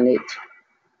well learned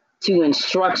to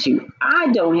instruct you.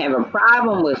 I don't have a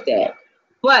problem with that.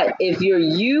 But if you're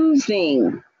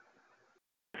using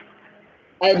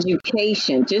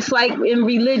education, just like in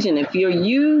religion, if you're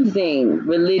using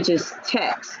religious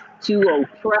texts to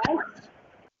oppress,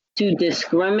 to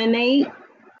discriminate,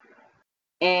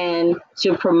 and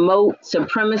to promote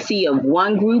supremacy of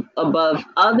one group above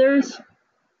others,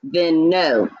 then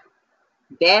no,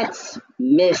 that's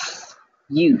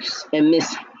misuse and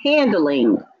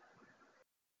mishandling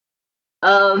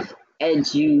of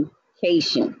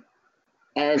education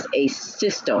as a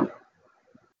system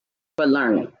for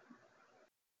learning.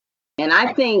 And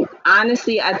I think,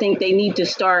 honestly, I think they need to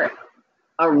start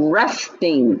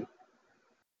arresting.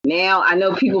 Now, I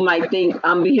know people might think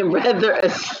I'm being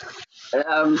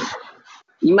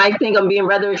you might think I'm being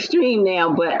rather extreme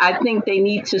now, but I think they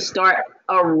need to start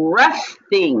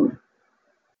arresting,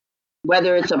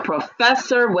 whether it's a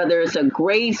professor, whether it's a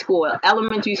grade school,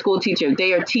 elementary school teacher, if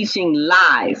they are teaching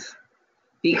lies,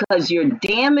 because you're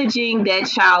damaging that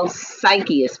child's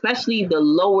psyche, especially the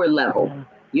lower level.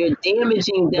 You're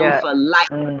damaging them for life.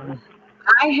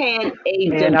 I had a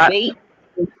debate.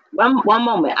 One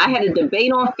moment. I had a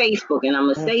debate on Facebook, and I'm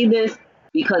going to say this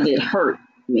because it hurt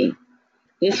me.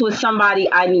 This was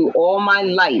somebody I knew all my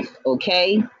life,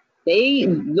 okay? They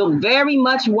look very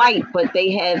much white, but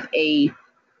they have a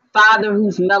father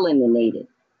who's melaninated.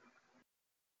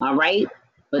 All right?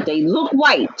 But they look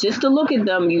white. Just to look at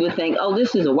them, you would think, oh,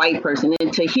 this is a white person.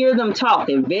 And to hear them talk,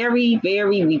 they're very,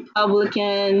 very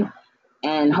Republican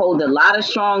and hold a lot of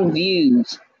strong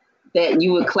views that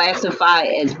you would classify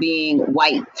as being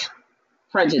white,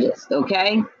 prejudiced,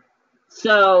 okay?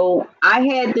 So I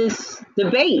had this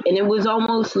debate, and it was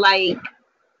almost like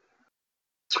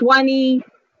 20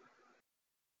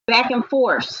 back and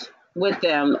forth with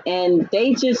them, and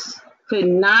they just could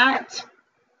not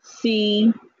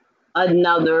see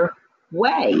another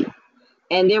way.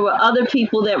 And there were other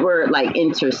people that were like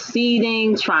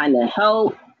interceding, trying to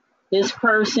help this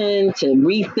person to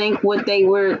rethink what they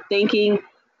were thinking.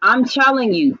 I'm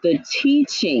telling you, the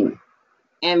teaching,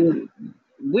 and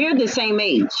we're the same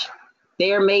age.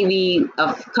 They're maybe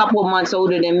a couple months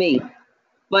older than me,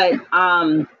 but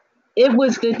it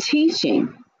was the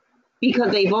teaching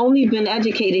because they've only been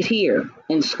educated here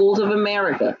in schools of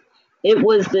America. It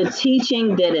was the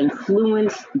teaching that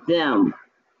influenced them,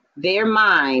 their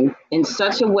mind, in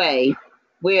such a way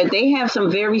where they have some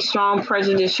very strong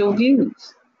prejudicial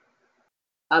views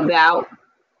about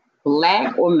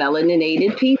Black or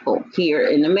melaninated people here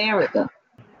in America.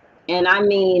 And I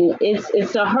mean,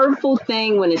 it's a hurtful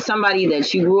thing when it's somebody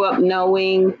that you grew up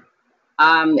knowing,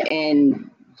 and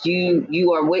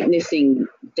you are witnessing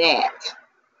that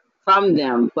from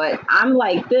them. But I'm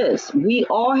like this: we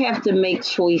all have to make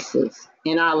choices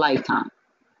in our lifetime.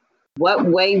 What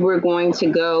way we're going to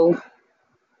go,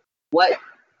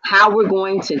 how we're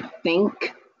going to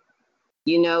think,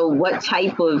 what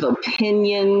type of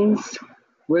opinions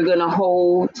we're going to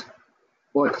hold.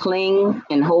 or cling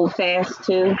and hold fast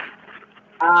to.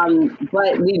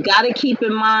 But we've got to keep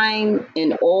in mind,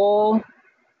 in all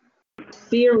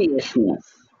seriousness,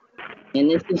 and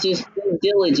this is just due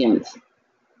diligence,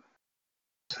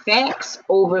 facts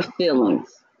over feelings.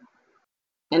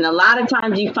 And a lot of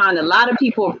times you find a lot of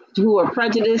people who are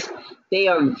prejudiced, they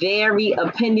are very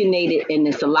opinionated, and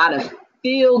it's a lot of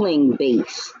feeling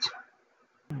based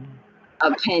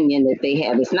opinion that they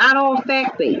have. It's not all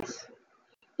fact based.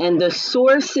 And the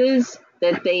sources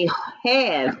that they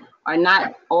have are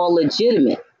not all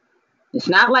legitimate. It's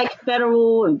not like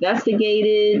federal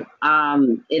investigated.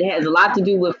 It has a lot to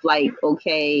do with, like,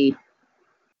 okay,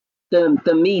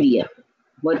 the media,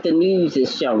 what the news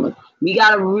is showing. We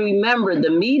got to remember the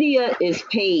media is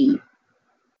paid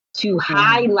to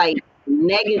highlight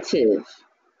negative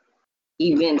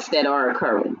events that are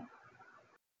occurring.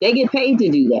 They get paid to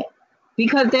do that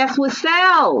because that's what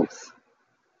sells.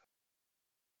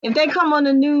 If they come on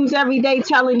the news every day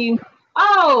telling you,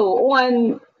 oh,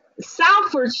 on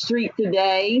Southford Street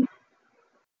today,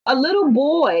 a little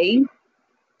boy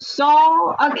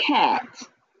saw a cat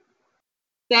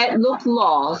that looked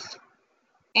lost,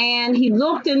 and he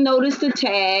looked and noticed the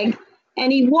tag,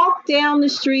 and he walked down the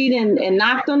street and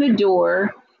knocked on the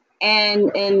door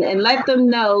and let them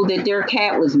know that their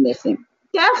cat was missing.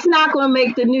 That's not going to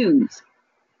make the news.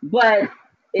 But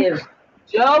if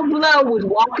Joe Blow was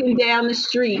walking down the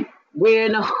street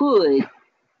wearing a hood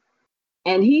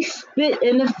and he spit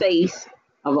in the face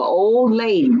of an old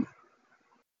lady,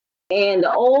 and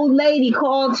the old lady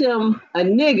called him a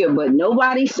nigger, but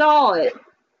nobody saw it,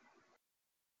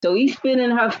 so he spit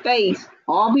in her face.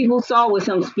 All people saw was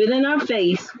him spit in her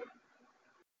face.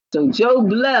 So Joe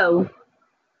Blow,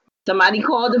 somebody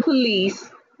called the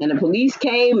police, and the police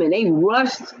came and they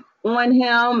rushed on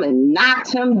him and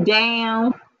knocked him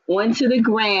down onto the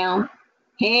ground,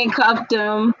 handcuffed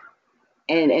him,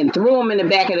 and threw him in the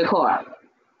back of the car.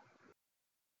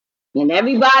 And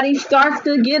everybody starts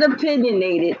to get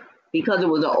opinionated because it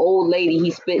was an old lady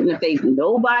he spit in the face.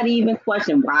 Nobody even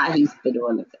questioned why he spit her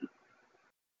in the face.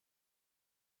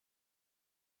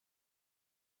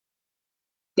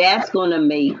 That's going to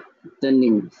make the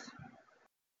news.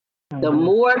 The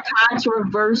more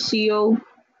controversial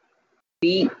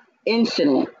the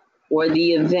incident or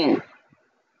the event,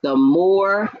 the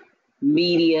more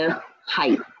media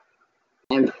hype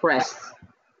and press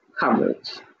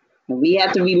coverage. And we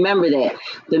have to remember that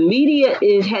the media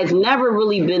has never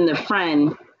really been the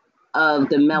friend of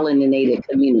the melaninated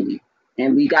community.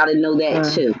 And we got to know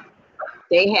that too.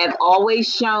 They have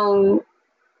always shown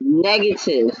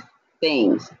negative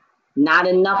things, not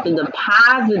enough of the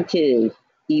positive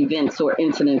events or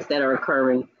incidents that are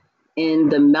occurring in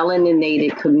the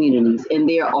melaninated communities. And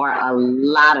there are a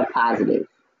lot of positives,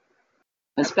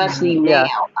 especially now, a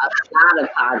lot of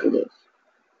positives.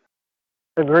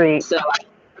 Agreed. So,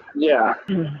 yeah.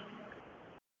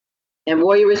 And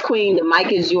Warrior's Queen, the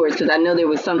mic is yours, because I know there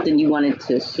was something you wanted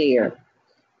to share.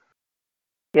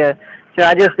 Yeah. So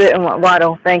I just didn't want,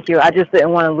 Wado, thank you. I just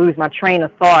didn't want to lose my train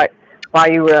of thought while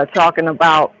you were talking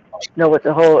about, with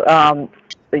the whole,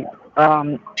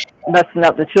 messing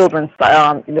up the children,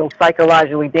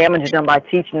 psychologically damaging them by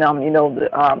teaching them,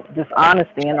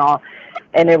 dishonesty and all.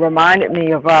 And it reminded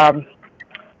me of,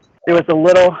 there was a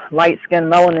little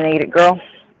light-skinned melaninated girl,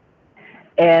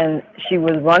 and she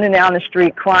was running down the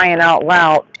street crying out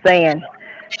loud, saying,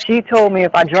 she told me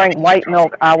if I drank white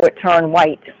milk, I would turn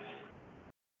white.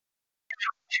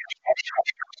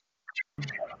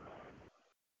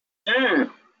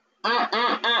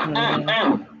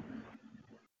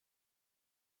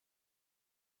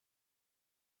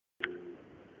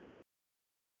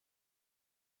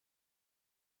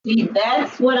 See,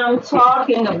 that's what I'm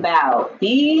talking about.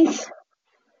 Those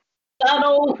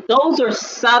are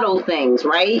subtle things,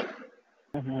 right?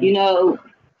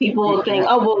 People think,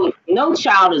 oh, well, no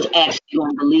child is actually going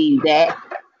to believe that.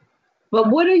 But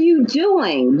what are you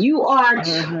doing?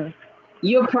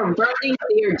 You're perverting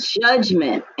their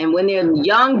judgment. And when they're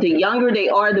young, the younger they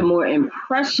are, the more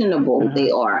impressionable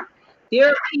they are. There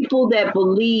are people that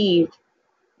believe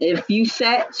if you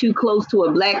sat too close to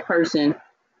a black person,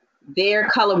 their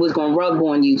color was going to rub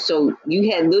on you. So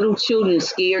you had little children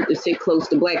scared to sit close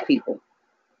to black people.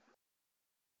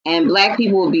 And black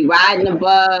people would be riding the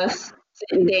bus,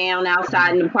 sitting down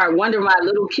outside in the park, wondering why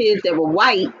little kids that were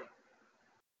white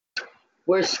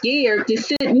were scared to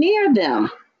sit near them.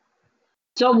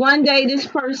 So one day this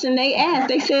person, they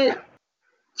said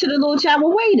to the little child,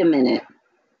 well, wait a minute.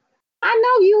 I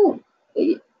know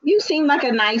you seem like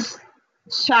a nice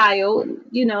child,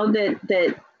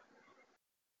 that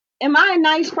am I a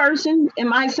nice person?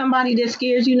 Am I somebody that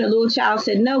scares you? And the little child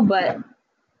said, no, but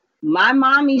My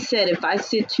mommy said if I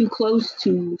sit too close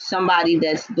to somebody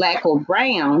that's black or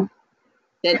brown,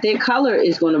 that their color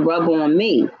is going to rub on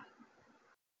me.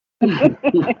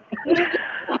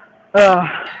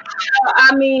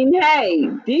 I mean, hey,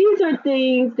 these are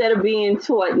things that are being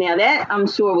taught. Now, that I'm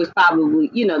sure was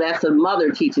probably, that's a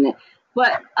mother teaching it.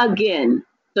 But again,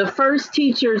 the first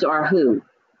teachers are who?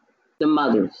 The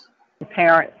mothers.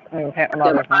 Parents,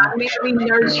 The primary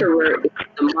nurturer is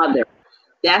the mother.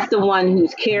 That's the one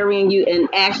who's carrying you, and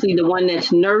actually the one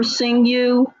that's nursing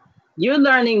you. You're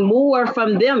learning more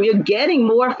from them. You're getting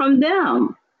more from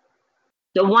them.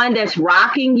 The one that's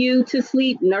rocking you to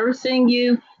sleep, nursing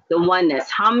you, the one that's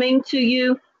humming to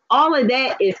you, all of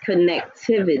that is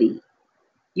connectivity.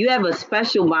 You have a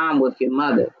special bond with your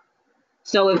mother.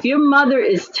 So if your mother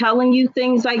is telling you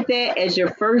things like that as your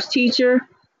first teacher,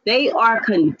 they are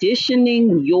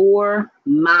conditioning your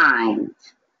mind.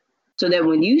 So that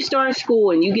when you start school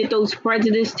and you get those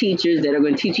prejudiced teachers that are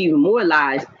going to teach you even more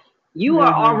lies, you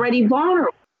are already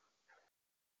vulnerable.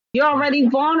 You're already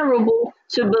vulnerable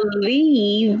to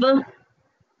believe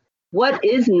what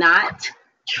is not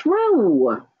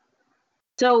true.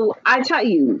 So I tell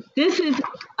you, this is,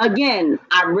 again,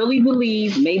 I really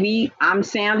believe, maybe I'm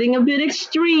sounding a bit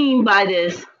extreme by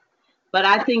this, but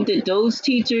I think that those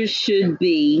teachers should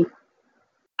be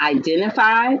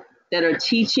identified that are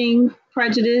teaching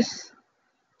prejudice,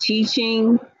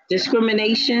 teaching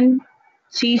discrimination,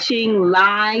 teaching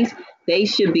lies. They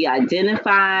should be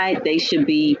identified. They should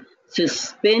be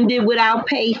suspended without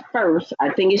pay first. I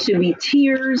think it should be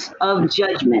tiers of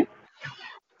judgment.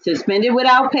 Suspended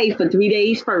without pay for 3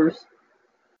 days first.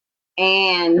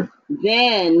 And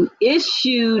then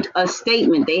issued a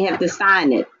statement. They have to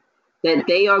sign it that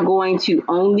they are going to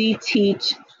only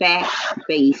teach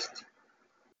fact-based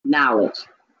knowledge,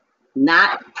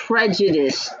 not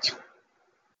prejudiced,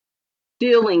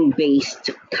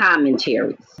 feeling-based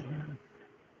commentaries.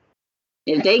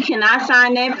 If they cannot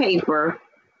sign that paper,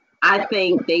 I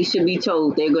think they should be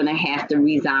told they're going to have to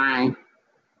resign.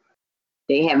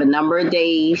 They have a number of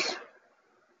days,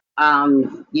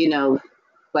 but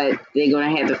they're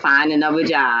going to have to find another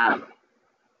job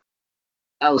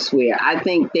elsewhere. I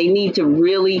think they need to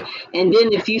really, and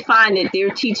then if you find that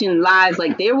they're teaching lies,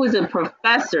 like there was a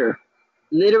professor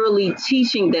literally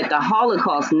teaching that the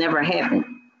Holocaust never happened.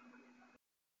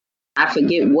 I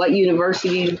forget what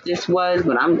university this was,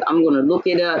 but I'm going to look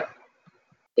it up.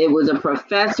 It was a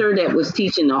professor that was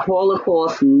teaching the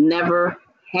Holocaust never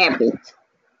happened.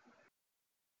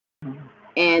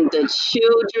 And the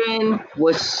children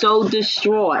were so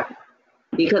distraught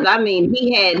because,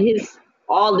 he had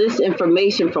all this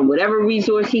information from whatever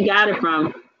resource he got it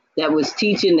from that was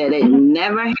teaching that it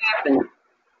never happened.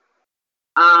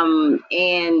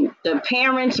 And the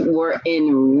parents were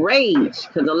enraged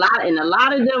because a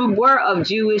lot of them were of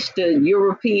the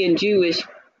European Jewish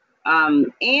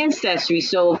ancestry.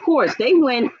 So of course they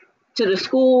went to the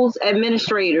school's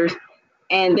administrators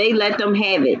and they let them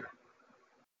have it.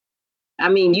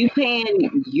 You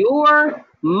paying your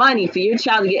money for your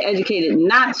child to get educated,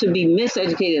 not to be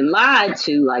miseducated and lied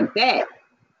to like that.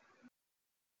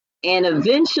 And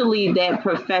eventually that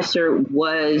professor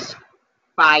was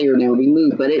fired and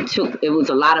removed, but it was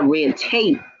a lot of red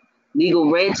tape, legal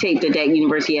red tape that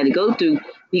university had to go through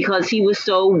because he was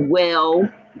so well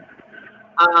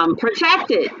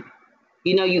protected.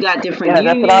 You got different unions.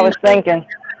 That's what I was thinking.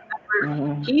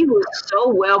 He was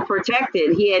so well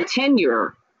protected. He had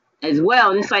tenure as well.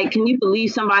 And it's like, can you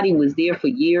believe somebody was there for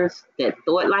years that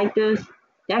thought like this?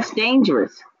 That's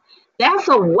dangerous. That's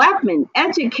a weapon.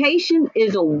 Education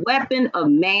is a weapon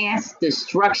of mass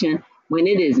destruction when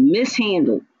it is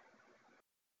mishandled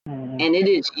and it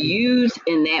is used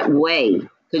in that way,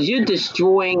 because you're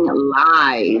destroying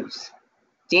lives,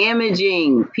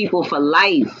 damaging people for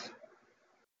life,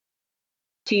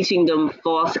 teaching them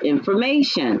false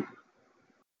information.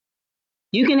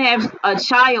 You can have a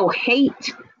child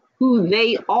hate who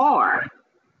they are.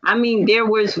 There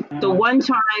was the one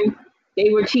time they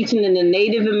were teaching in the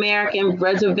Native American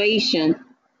reservation,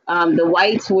 the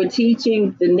whites were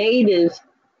teaching the natives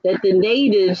that the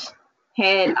natives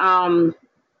had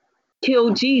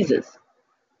killed Jesus.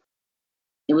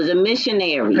 It was a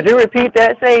missionary. Could you repeat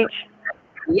that, Sage?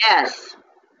 Yes.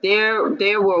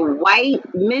 There were white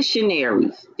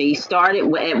missionaries. They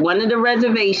started at one of the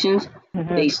reservations.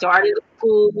 They started a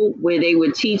school where they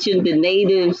were teaching the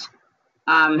natives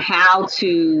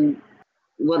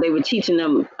they were teaching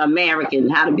them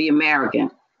how to be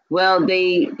American. Well,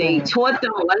 they taught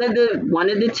them one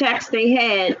of the texts they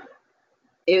had.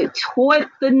 It taught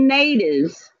the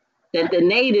natives that the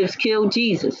natives killed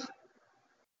Jesus.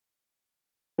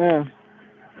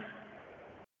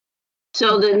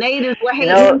 So the natives were You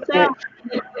hating know, themselves.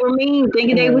 They were mean,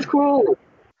 thinking they was cruel.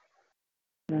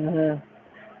 mm-hmm.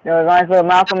 It reminds me of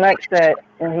Malcolm X said,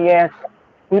 and he asked,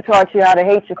 "Who taught you how to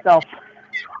hate yourself?"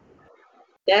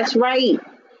 That's right.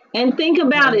 And think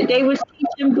about it. They was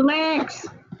teaching blacks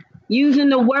using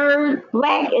the word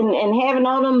black and having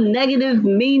all them negative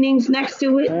meanings next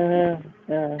to it.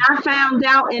 I found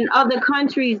out in other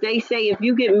countries, they say if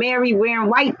you get married wearing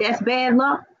white, that's bad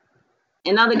luck.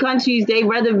 In other countries, they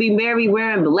rather be married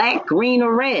wearing black, green,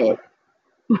 or red.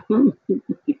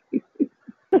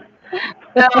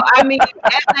 So, I mean,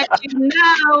 that lets you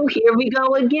know, here we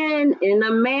go again. In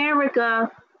America,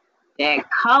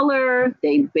 that color,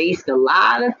 they based a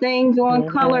lot of things on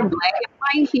color, black and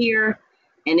white here.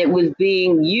 And it was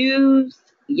being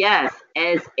used, yes,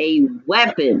 as a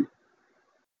weapon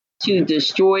to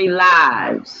destroy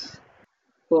lives,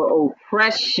 for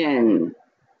oppression,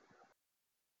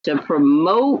 to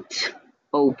promote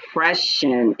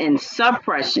oppression and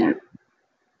suppression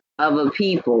of a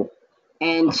people,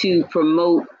 and to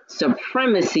promote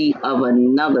supremacy of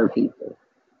another people.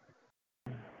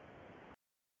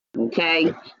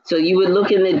 Okay, so you would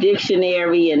look in the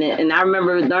dictionary, and I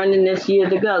remember learning this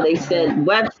years ago. They said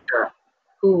Webster,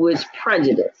 who was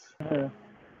prejudiced. Okay,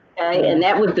 and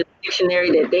that was the dictionary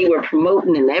that they were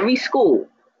promoting in every school.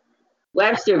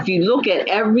 Webster, if you look at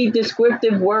every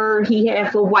descriptive word he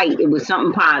had for white, it was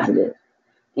something positive.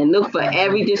 And look for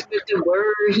every descriptive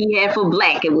word he had for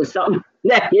black, it was something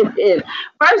negative.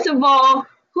 First of all,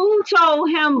 who told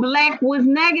him black was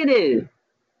negative?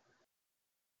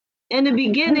 In the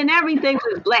beginning, everything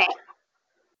was black.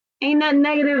 Ain't nothing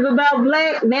negative about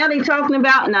black. Now they talking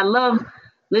about, and I love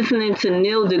listening to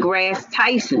Neil deGrasse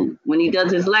Tyson when he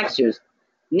does his lectures.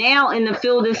 Now in the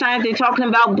field of science, they're talking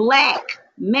about black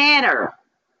matter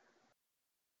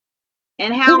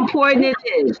and how important it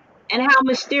is and how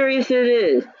mysterious it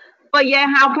is, but yet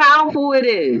how powerful it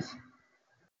is.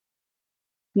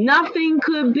 Nothing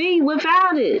could be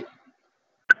without it.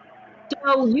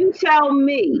 So you tell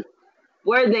me,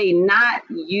 were they not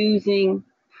using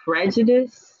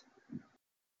prejudice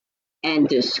and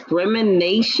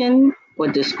discrimination or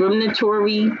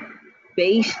discriminatory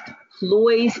based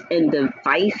ploys and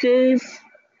devices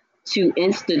to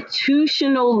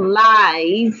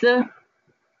institutionalize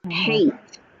hate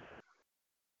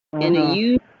and to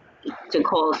use to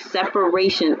cause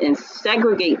separation and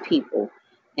segregate people,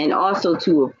 and also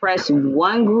to oppress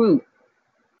one group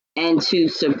and to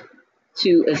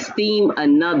esteem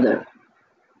another?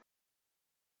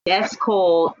 That's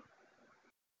called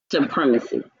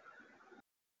supremacy.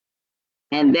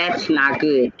 And that's not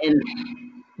good. And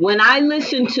when I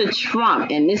listen to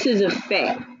Trump, and this is a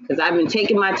fact, because I've been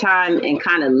taking my time and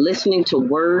kind of listening to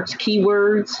words,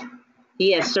 keywords.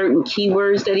 He has certain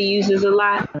keywords that he uses a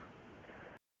lot.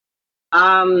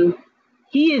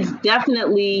 He is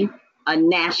definitely a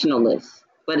nationalist,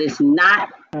 but it's not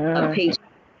a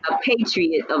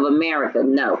patriot of America.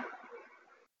 No.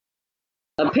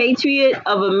 A patriot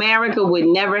of America would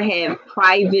never have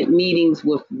private meetings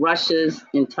with Russia's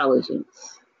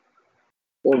intelligence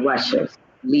or Russia's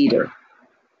leader.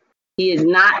 He is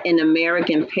not an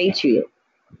American patriot.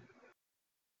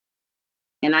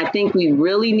 And I think we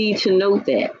really need to note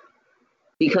that,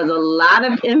 because a lot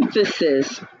of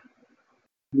emphasis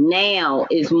now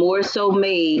is more so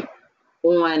made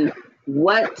on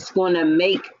what's going to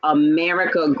make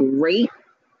America great,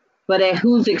 but at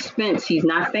whose expense? He's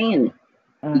not saying it.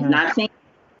 He's not saying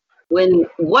it.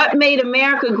 What made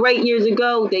America great years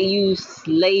ago, they used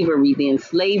slavery, the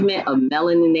enslavement of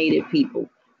melaninated people,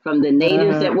 from the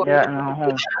natives that were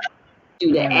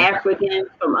to the Africans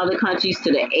from other countries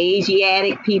to the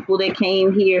Asiatic people that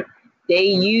came here. They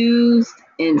used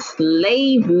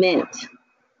enslavement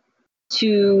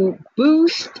to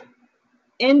boost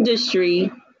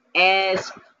industry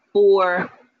as for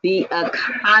the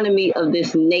economy of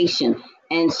this nation.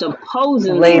 And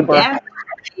supposedly that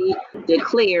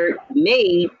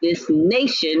made this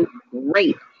nation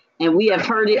great. And we have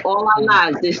heard it all our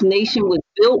lives. This nation was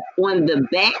built on the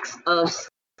backs of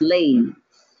slaves.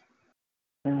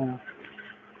 So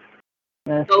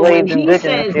when he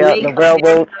says the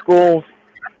railroad, schools.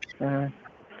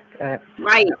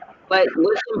 Right. But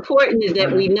what's important is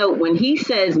that we know when he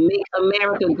says make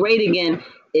America great again,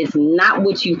 it's not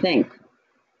what you think.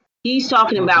 He's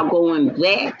talking about going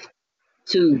back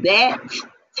to that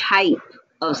type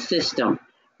of system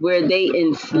where they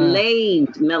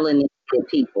enslaved melanated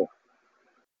people.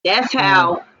 That's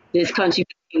how this country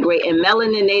became great. And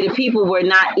melanated people were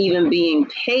not even being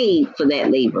paid for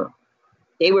that labor.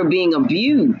 They were being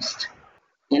abused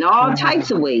in all types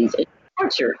of ways and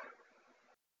tortured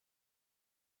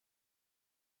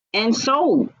and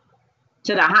sold.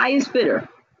 to the highest bidder.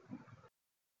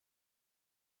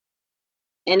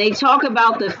 And they talk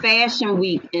about the fashion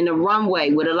week and the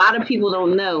runway. What a lot of people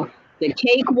don't know, the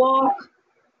cakewalk,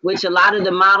 which a lot of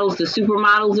the models, the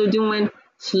supermodels are doing,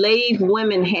 slave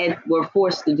women were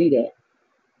forced to do that.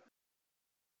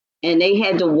 And they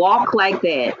had to walk like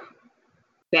that,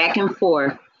 back and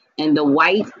forth. And the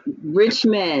white rich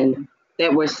men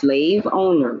that were slave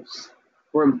owners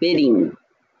were bidding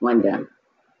on them.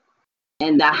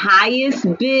 And the highest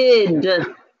bid,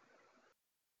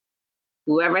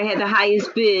 whoever had the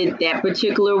highest bid, that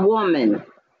particular woman,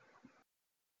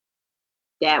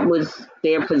 that was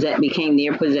became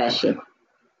their possession.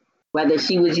 Whether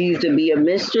she was used to be a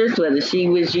mistress, whether she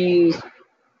was used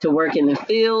to work in the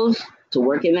fields, to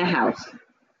work in the house.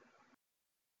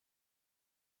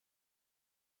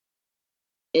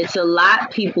 It's a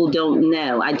lot people don't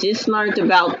know. I just learned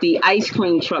about the ice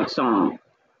cream truck song.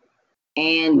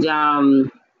 And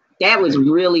that was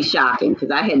really shocking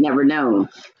because I had never known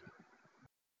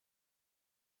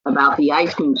about the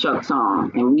ice cream truck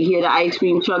song. And we hear the ice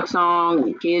cream truck song,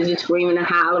 the kids are screaming and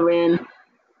hollering.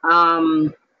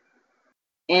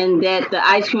 And that the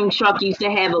ice cream truck used to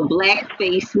have a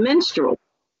black-faced minstrel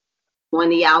on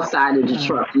the outside of the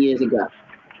truck years ago.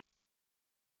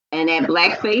 And that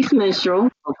black-faced minstrel,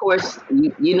 of course,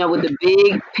 you know, with the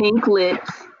big pink lips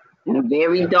and a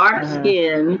very dark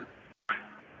skin,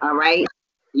 all right,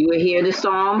 you would hear the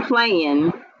song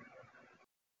playing.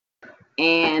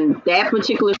 And that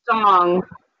particular song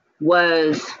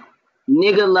was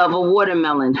Nigga Love a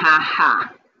Watermelon, ha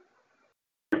ha.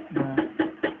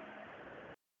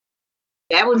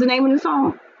 That was the name of the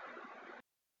song.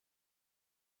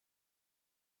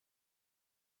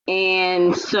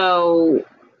 And so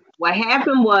what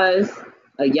happened was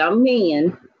a young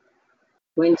man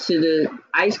went to the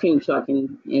ice cream truck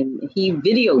and he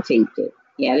videotaped it.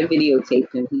 He had it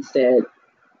videotaped and he said,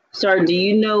 "Sir, do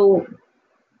you know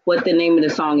what the name of the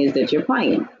song is that you're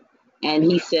playing?" And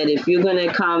he said, "If you're going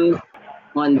to come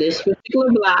on this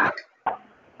particular block,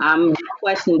 I'm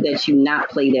requesting that you not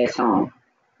play that song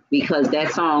because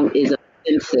that song is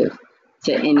offensive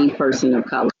to any person of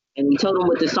color." And he told him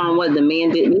what the song was. The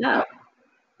man didn't know.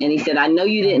 And he said, "I know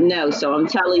you didn't know, so I'm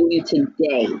telling you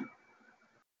today,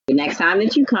 the next time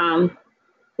that you come,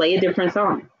 play a different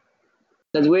song.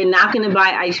 Because we're not going to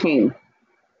buy ice cream.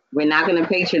 We're not going to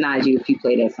patronize you if you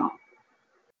play that song."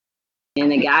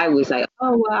 And the guy was like,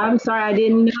 "Oh, well, I'm sorry, I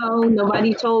didn't know.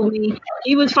 Nobody told me."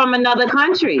 He was from another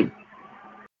country.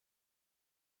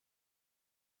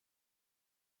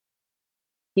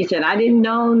 He said, "I didn't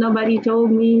know. Nobody told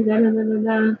me." Da, da, da,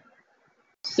 da, da.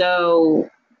 So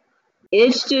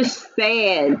it's just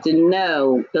sad to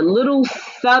know the little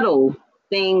subtle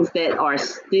things that are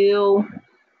still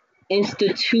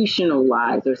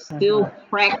institutionalized or still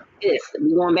practiced.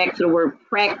 We're going back to the word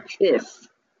practice.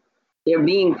 They're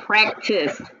being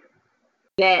practiced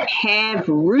that have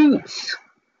roots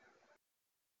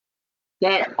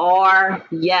that are,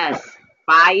 yes,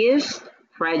 biased,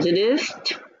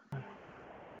 prejudiced.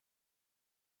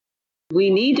 We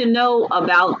need to know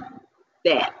about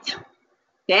that.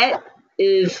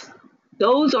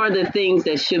 Those are the things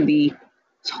that should be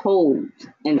told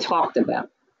and talked about.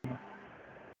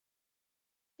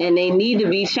 And they need to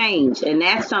be changed. And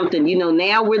that's something,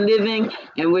 now we're living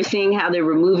and we're seeing how they're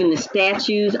removing the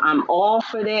statues. I'm all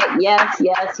for that. Yes,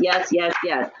 yes, yes, yes,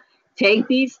 yes. Take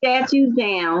these statues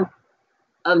down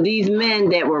of these men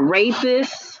that were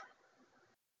rapists.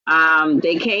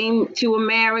 They came to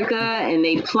America and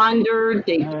they plundered,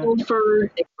 they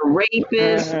pilfered, they were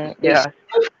rapists, they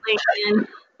stole land.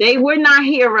 They were not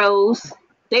heroes.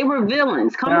 They were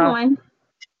villains. Come on.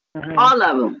 All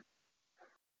of them.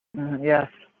 Yes.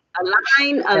 A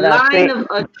line of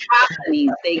atrocities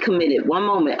they committed. One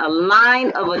moment. A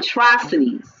line of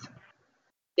atrocities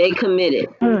they committed.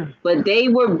 But they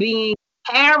were being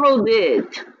heralded.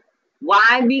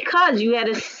 Why? Because you had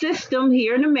a system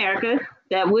here in America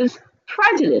that was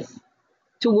prejudiced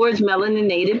towards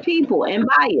melanated people and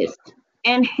biased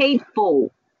and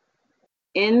hateful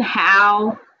in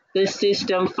how the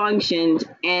system functioned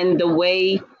and the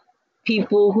way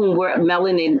people who were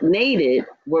melanated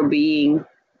were being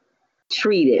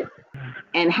treated,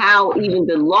 and how even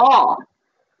the law,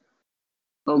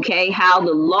 how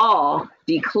the law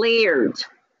declared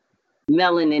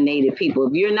melanated people.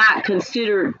 If you're not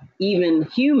considered even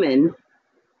human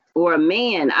or a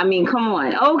man, I mean, come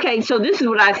on. Okay, so this is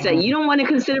what I say. You don't want to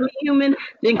consider me human?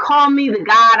 Then call me the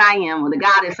God I am or the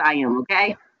goddess I am,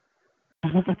 okay?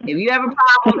 If you have a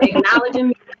problem acknowledging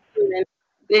me as human,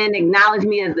 then acknowledge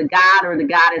me as the God or the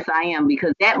goddess I am,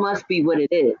 because that must be what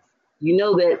it is. You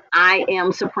know that I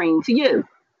am supreme to you.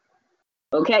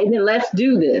 Okay, then let's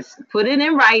do this. Put it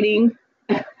in writing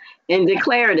and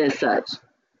declare it as such.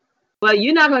 But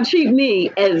you're not going to treat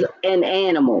me as an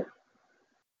animal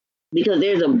because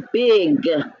there's a big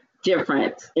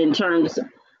difference in terms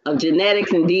of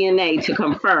genetics and DNA to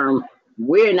confirm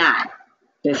we're not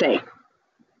the same.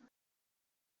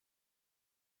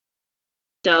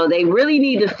 So they really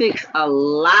need to fix a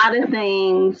lot of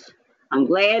things. I'm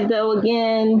glad, though,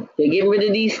 again, they're getting rid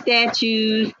of these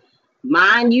statues,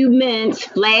 monuments,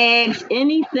 flags,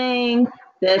 anything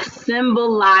that's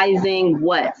symbolizing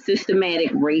what?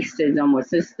 Systematic racism or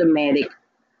systematic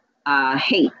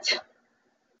hate,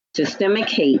 systemic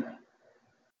hate,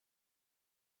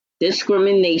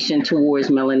 discrimination towards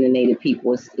melanated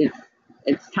people.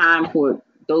 It's time for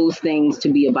those things to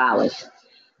be abolished.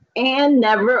 And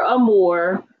never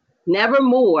more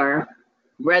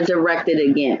resurrected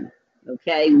again.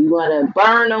 Okay, we want to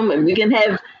burn them, and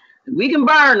if we can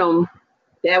burn them,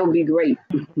 that would be great.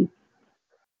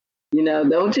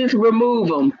 Don't just remove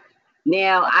them.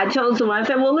 Now, I told someone, I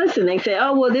said, well, listen, they said,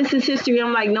 oh, well, this is history.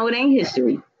 I'm like, no, it ain't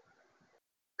history.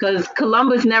 Because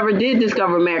Columbus never did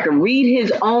discover America. Read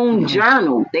his own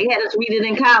journal. They had us read it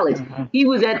in college. He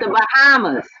was at the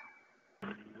Bahamas.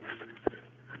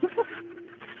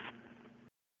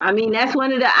 I mean, that's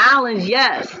one of the islands,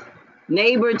 yes,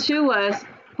 neighbor to us,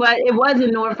 but it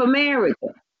wasn't North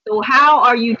America. So how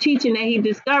are you teaching that he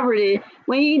discovered it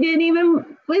when he didn't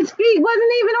even, his feet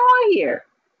wasn't even on here?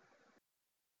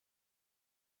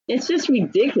 It's just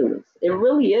ridiculous. It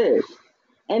really is.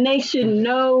 And they should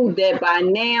know that by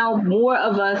now, more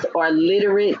of us are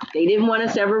literate. They didn't want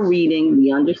us ever reading.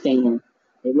 We understand.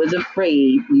 They was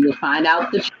afraid we would find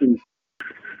out the truth.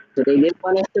 So they didn't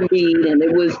want us to read. And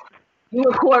you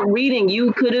were caught reading,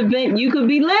 you could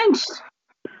be lynched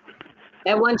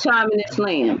at one time in this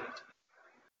land.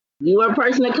 You were a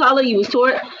person of color, you was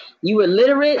taught, you were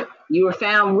literate, you were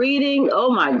found reading.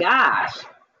 Oh my gosh.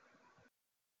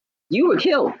 You were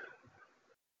killed.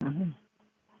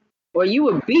 Or you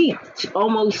were beat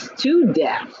almost to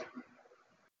death.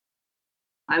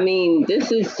 I mean,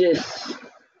 this is just,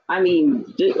 I'm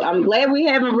glad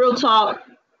we're having real talk.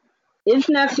 It's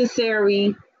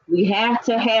necessary. We have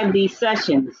to have these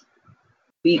sessions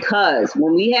because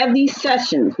when we have these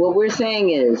sessions, what we're saying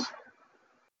is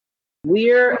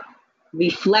we're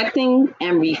reflecting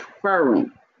and referring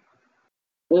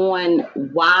on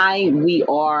why we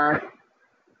are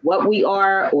what we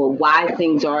are or why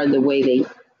things are the way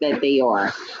that they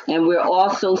are. And we're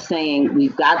also saying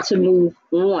we've got to move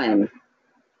on.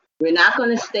 We're not going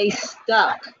to stay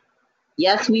stuck.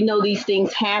 Yes, we know these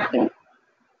things happen.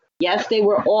 Yes, they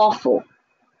were awful.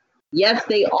 Yes,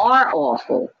 they are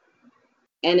awful.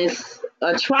 And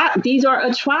these are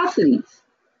atrocities.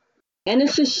 And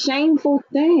it's a shameful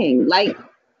thing. Like,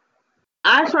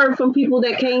 I've heard from people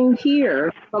that came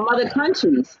here from other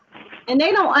countries, and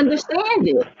they don't understand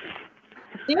it.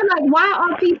 They're like, why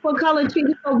are people of color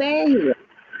treated so bad here?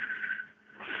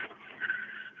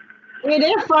 Where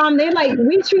they're from, they're like,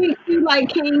 we treat you like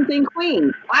kings and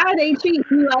queens. Why are they treating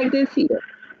you like this here?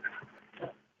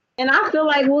 And I feel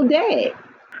like, well, Dad,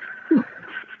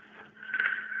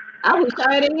 I wish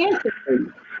I had an answer for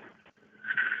you.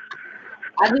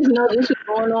 I just know this was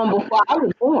going on before I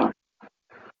was born.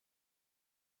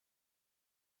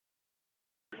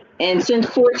 And since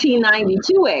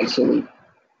 1492, actually.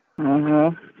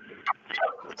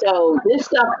 So this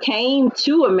stuff came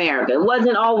to America. It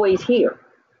wasn't always here.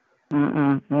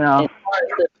 No. As far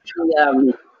as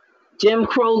the Jim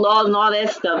Crow laws and all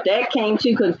that stuff, that came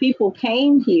too because people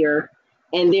came here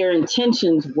and their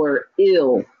intentions were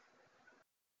ill.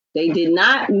 They did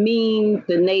not mean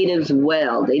the natives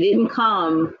well. They didn't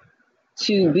come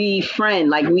to be friend.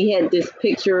 Like we had this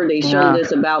picture they showed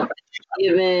us about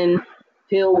Thanksgiving,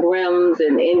 pilgrims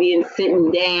and Indians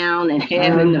sitting down and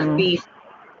having the feast.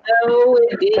 No,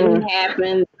 it didn't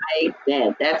happen like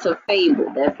that. That's a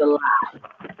fable. That's a lie.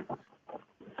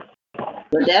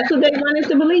 But that's what they want us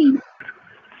to believe.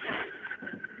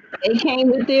 They came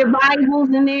with their Bibles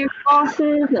and their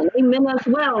crosses, and they meant us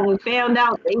well. We found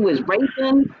out they was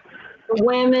raping the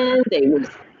women.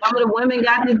 Some of the women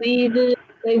got diseases.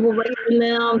 They were raping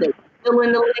them. They were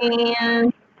stealing the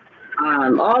land.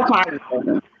 All kinds of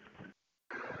them.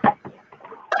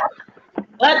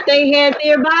 But they had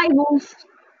their Bibles.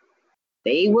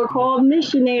 They were called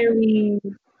missionaries.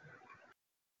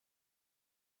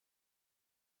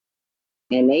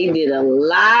 And they did a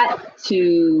lot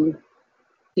to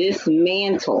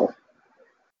dismantle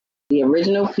the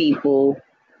original people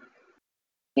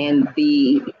and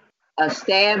the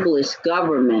established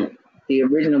government the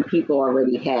original people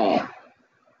already had.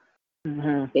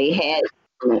 They had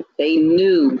government. They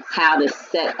knew how to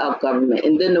set up government.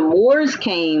 And then the Moors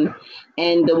came,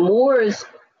 and the Moors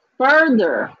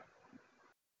further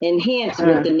enhanced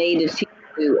what the natives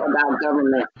knew about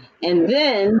government. And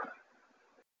then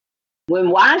when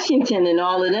Washington and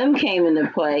all of them came into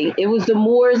play, it was the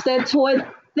Moors that taught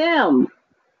them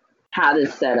how to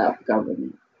set up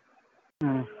government.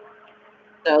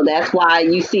 So that's why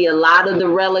you see a lot of the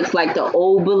relics like the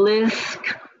obelisk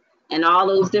and all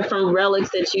those different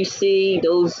relics that you see,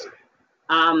 those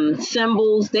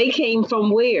symbols, they came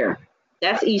from where?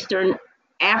 That's Eastern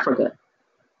Africa.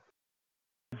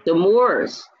 The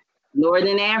Moors,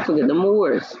 Northern Africa, the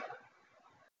Moors.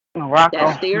 Morocco.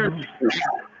 That's their influence.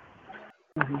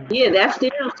 Yeah, that's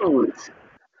their influence.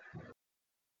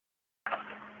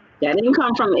 That didn't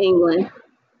come from England.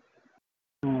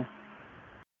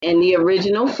 And the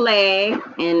original flag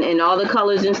and all the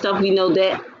colors and stuff, we know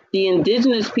that the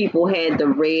indigenous people had the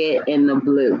red and the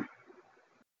blue.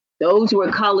 Those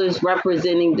were colors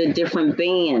representing the different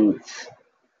bands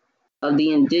of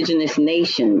the indigenous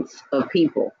nations of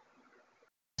people.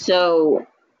 So,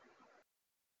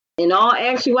 in all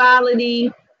actuality,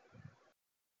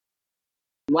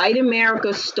 white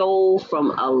America stole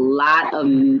from a lot of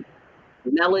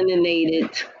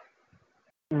melaninated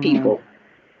people.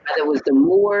 Whether it was the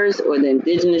Moors or the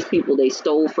indigenous people, they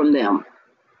stole from them.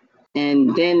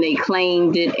 And then they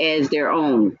claimed it as their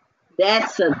own.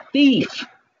 That's a thief.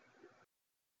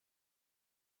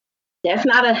 That's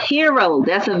not a hero.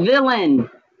 That's a villain.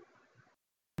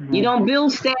 You don't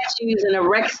build statues and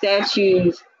erect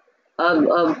statues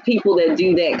of people that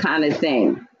do that kind of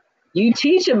thing. You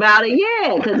teach about it,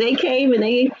 yeah, because they came and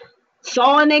they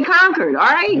saw and they conquered. All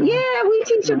right, yeah, we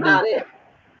teach about it.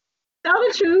 Tell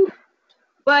the truth.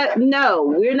 But no,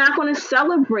 we're not going to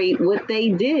celebrate what they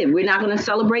did. We're not going to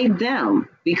celebrate them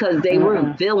because they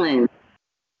were villains,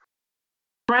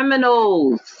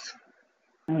 criminals.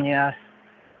 Yes.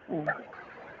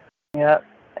 Yep.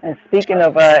 And speaking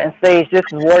of, and stage, this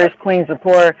is Warriors, Queens of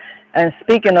Poor. And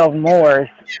speaking of Moors,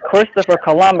 Christopher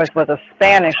Columbus was a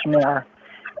Spanish Moor,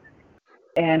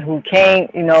 and who came,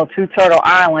 to Turtle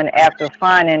Island after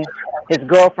finding his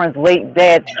girlfriend's late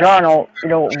dad's journal,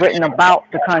 written about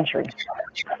the country.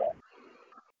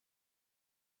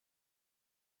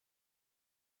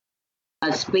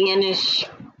 A Spanish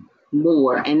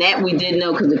Moor, and that we did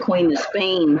know because the Queen of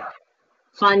Spain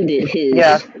funded his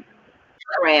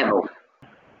travel.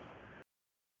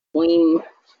 Queen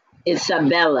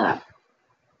Isabella.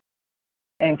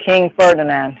 And King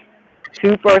Ferdinand,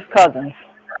 two first cousins.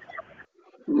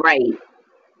 Right.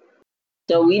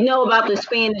 So we know about the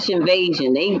Spanish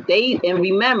invasion. They and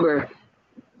remember,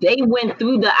 they went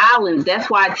through the islands. That's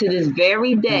why to this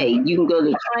very day, you can go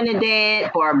to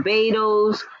Trinidad,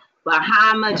 Barbados,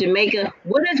 Bahama, Jamaica.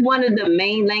 What is one of the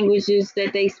main languages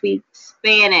that they speak?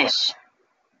 Spanish.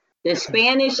 The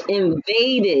Spanish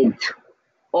invaded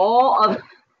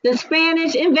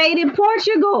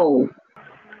Portugal.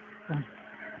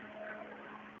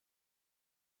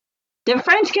 The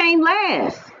French came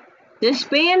last. The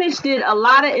Spanish did a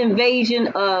lot of invasion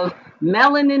of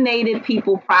melaninated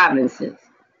people provinces.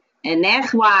 And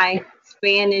that's why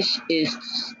Spanish is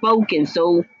spoken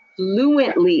so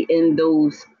fluently in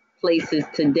those places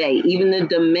today, even the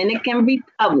Dominican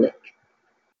Republic.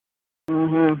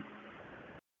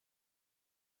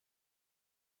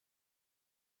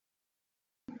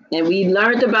 And we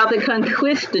learned about the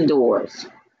conquistadors.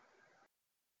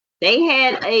 They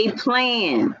had a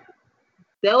plan.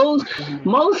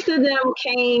 Most of them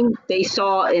came, they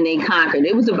saw, and they conquered.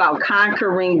 It was about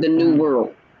conquering the New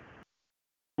World.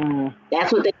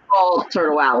 That's what they called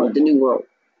Turtle Island, the New World.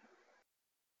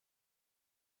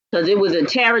 Because it was a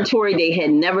territory they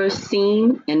had never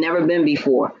seen and never been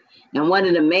before. And one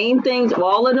of the main things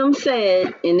all of them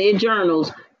said in their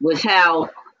journals was how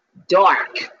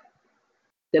dark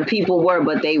the people were,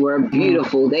 but they were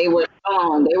beautiful. They were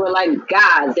strong. They were like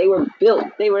gods. They were built.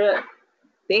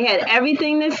 They had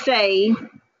everything to say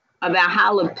about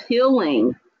how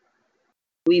appealing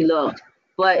we looked,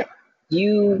 but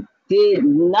you did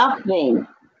nothing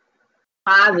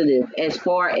positive as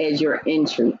far as your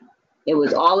entry. It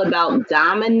was all about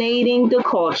dominating the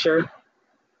culture,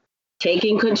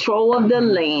 taking control of the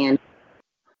land,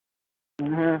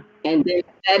 and then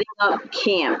setting up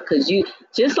camp. Because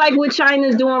just like what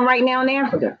China's doing right now in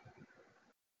Africa.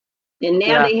 And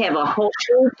now they have a whole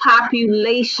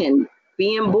population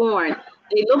being born.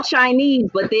 They look Chinese,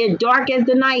 but they're dark as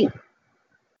the night.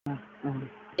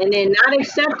 And they're not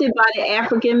accepted by the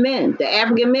African men. The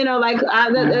African men are like,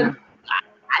 I'm not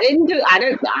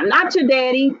your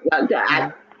daddy. I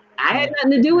had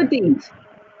nothing to do with these.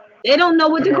 They don't know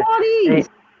what to call these.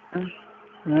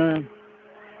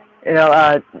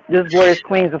 This boy is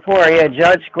Queen Zipporah. Yeah,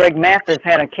 Judge Greg Mathis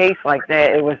had a case like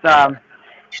that. It was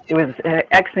an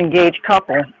ex-engaged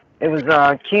couple. It was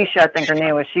Keisha, I think her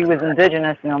name was. She was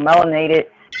indigenous, melanated,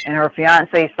 and her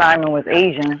fiance Simon was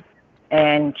Asian.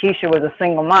 And Keisha was a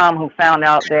single mom who found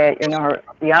out that her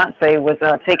fiance was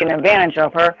taking advantage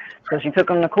of her, so she took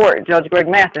him to court, Judge Greg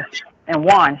Mathis, and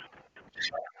won.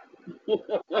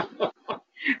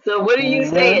 So what are you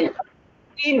saying?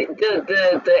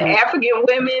 The African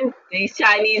women, these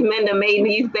Chinese men that made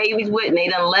these babies with, and they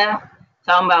done left,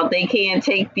 talking about they can't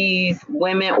take these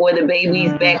women or the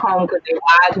babies back home because their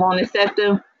wives won't accept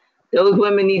them. Those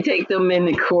women need to take them in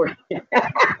the court.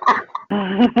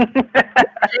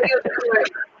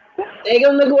 Take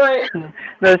them to court.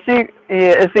 No,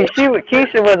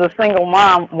 Keisha was a single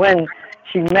mom when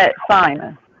she met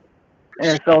Simon,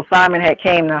 and so Simon had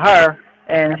came to her,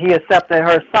 and he accepted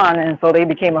her son, and so they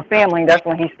became a family. That's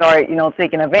when he started,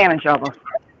 taking advantage of her.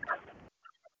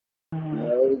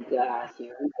 Oh gosh,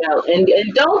 here we go. And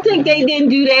don't think they didn't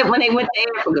do that when they went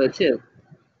to Africa too.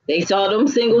 They saw them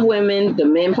single women. The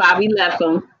men probably left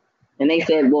them, and they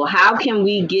said, "Well, how can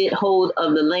we get hold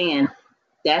of the land?"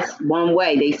 That's one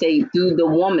way. They say through the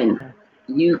woman,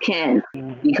 you can,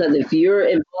 because if you're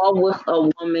involved with a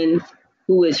woman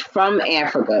who is from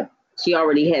Africa, she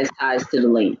already has ties to the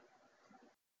land.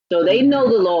 So they know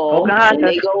the law, and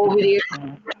they go over there.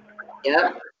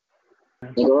 Yep,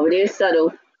 they go over there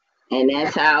subtle, and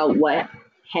that's how what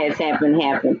has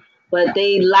happened. But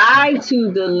they lied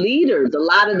to the leaders. A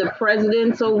lot of the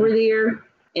presidents over there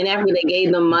in Africa, they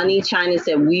gave them money. China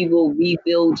said, "We will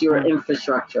rebuild your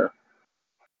infrastructure.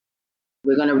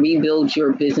 We're going to rebuild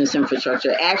your business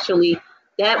infrastructure." Actually,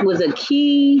 that was a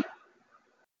key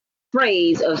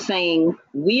phrase of saying,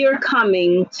 "We are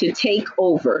coming to take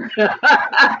over."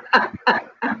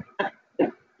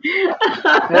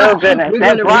 No goodness,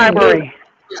 that's bribery.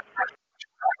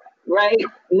 Right?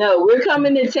 No, we're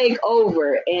coming to take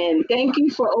over, and thank you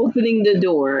for opening the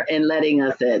door and letting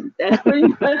us in. That's pretty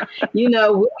much, we'll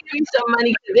give you some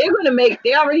money because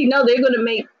they already know they're going to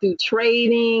make through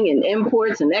trading and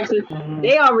imports and exports.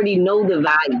 They already know the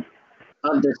value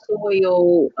of the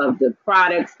soil, of the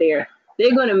products there.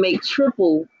 They're going to make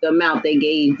triple the amount they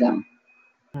gave them.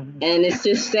 And it's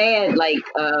just sad, like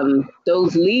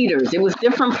those leaders, it was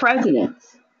different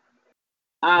presidents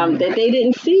that they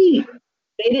didn't see.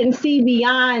 They didn't see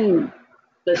beyond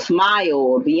the smile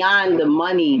or beyond the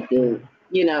money.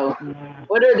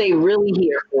 What are they really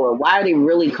here for? Why are they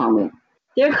really coming?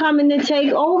 They're coming to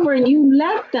take over, and you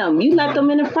let them. You let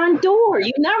them in the front door.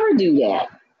 You never do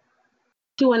that.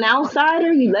 To an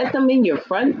outsider, you let them in your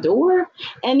front door.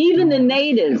 And even the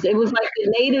natives, it was like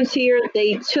the natives here,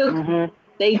 they took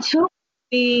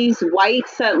these white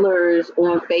settlers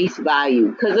on face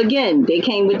value. Because again, they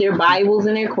came with their Bibles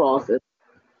and their crosses.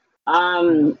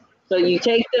 So you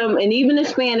take them, and even the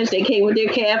Spanish, they came with their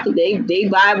Catholic, they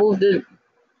Bibles, the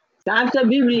Santa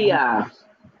Biblia,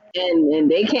 and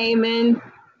they came in,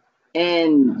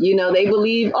 and they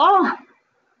believe, oh,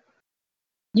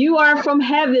 you are from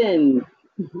heaven,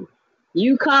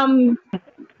 you come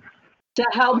to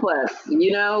help us,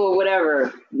 or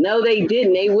whatever. No, they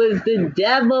didn't. They was the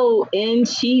devil in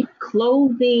sheep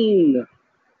clothing.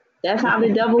 That's how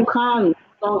the devil comes.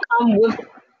 Gonna come with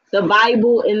the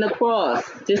Bible and the cross.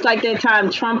 Just like that time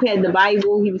Trump had the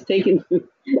Bible, he was taking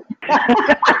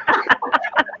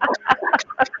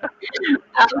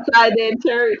outside that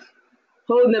church,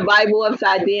 holding the Bible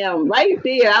upside down. Right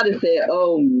there, I'd have said,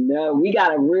 "Oh no, we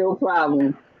got a real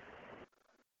problem."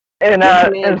 And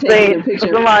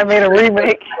somebody made a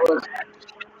remake.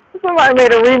 Somebody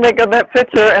made a remake of that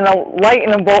picture, and a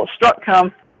lightning bolt struck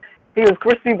him. He was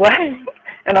Christy Black,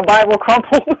 and the Bible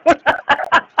crumpled.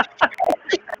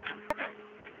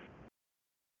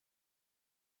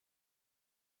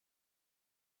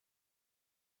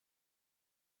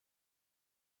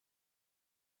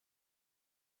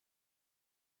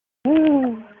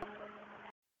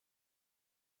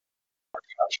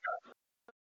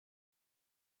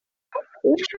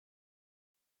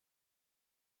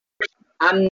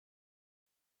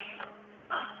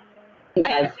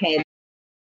 I've had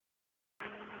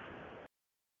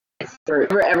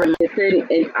ever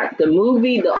listened in the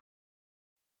movie.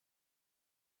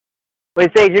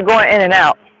 Wait, Sage, you're going in and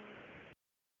out.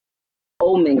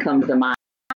 Omen comes to mind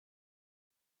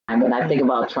when I think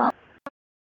about Trump.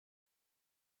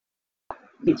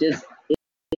 It's just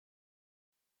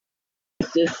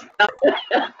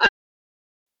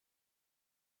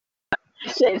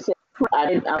shit,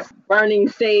 burning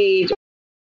sage,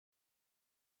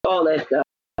 all that stuff.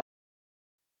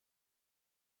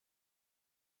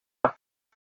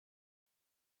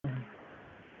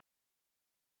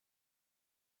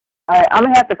 All right, I'm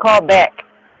gonna have to call back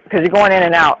because you're going in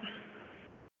and out.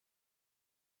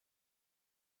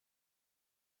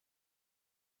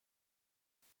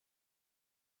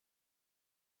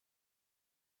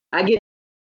 I get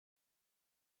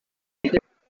the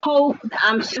hope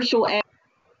I'm social.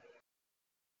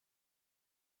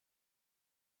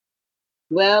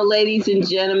 Well, ladies and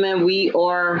gentlemen, we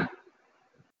are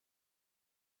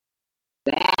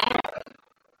back.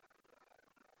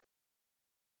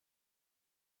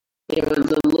 There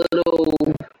was a little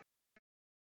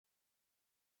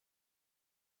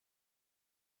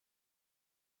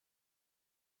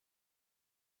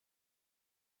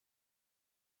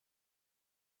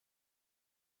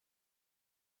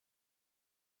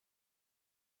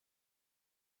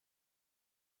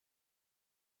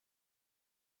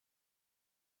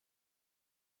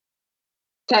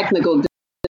technical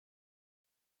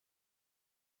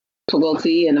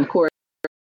difficulty, and of course,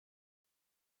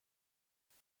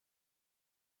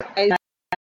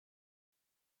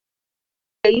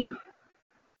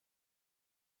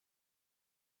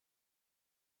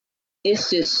 it's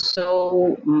just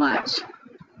so much.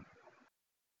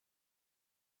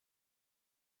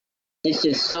 It's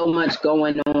just so much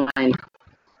going on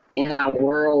in our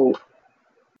world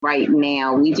right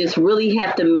now. We just really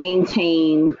have to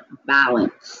maintain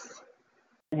balance.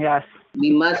 Yes.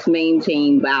 We must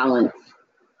maintain balance.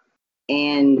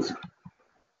 And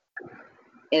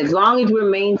as long as we're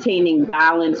maintaining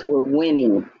balance, we're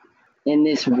winning in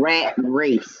this rat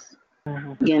race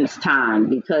against time.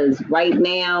 Because right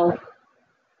now,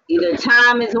 either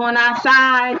time is on our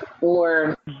side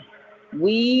or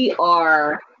we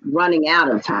are running out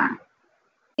of time.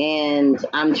 And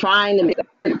I'm trying to make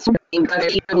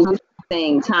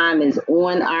saying time is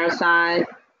on our side.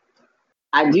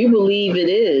 I do believe it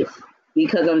is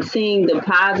because I'm seeing the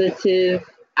positive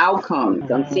outcomes.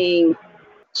 I'm seeing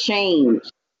change,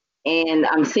 and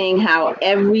I'm seeing how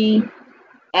every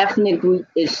ethnic group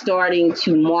is starting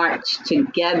to march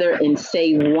together and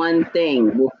say one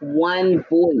thing with one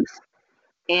voice.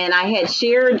 And I had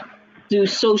shared through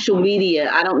social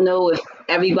media, I don't know if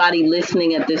everybody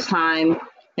listening at this time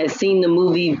has seen the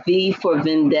movie V for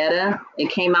Vendetta. It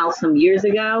came out some years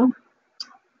ago.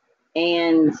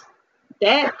 And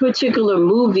that particular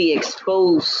movie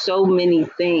exposed so many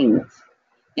things.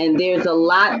 And there's a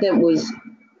lot that was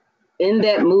in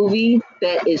that movie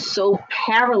that is so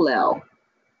parallel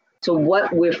to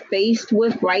what we're faced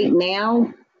with right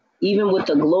now, even with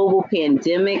the global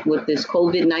pandemic, with this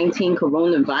COVID-19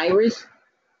 coronavirus.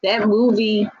 That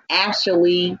movie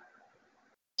actually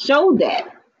showed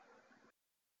that.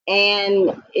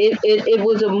 And it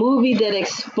was a movie that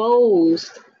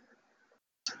exposed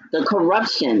the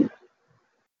corruption,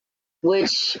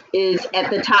 which is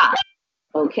at the top,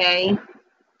 okay?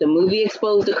 The movie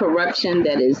exposed the corruption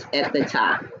that is at the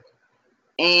top.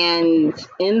 And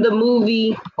in the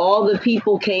movie, all the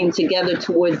people came together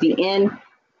towards the end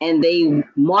and they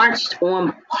marched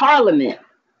on Parliament,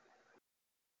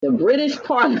 the British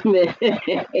Parliament.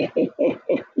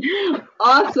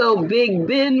 Also, Big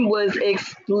Ben was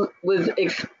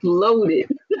exploded.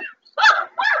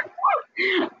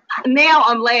 Now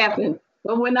I'm laughing.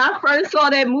 But when I first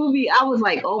saw that movie, I was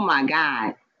like, oh my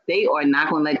God, they are not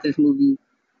going to let this movie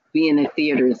be in the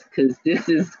theaters because this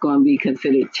is going to be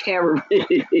considered terrorism.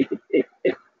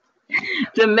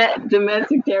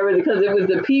 Domestic terrorism, because it was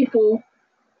the people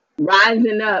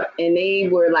rising up and they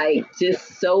were like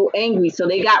just so angry. So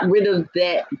they got rid of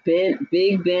that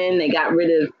Big Ben. They got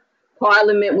rid of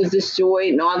Parliament was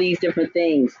destroyed and all these different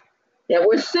things that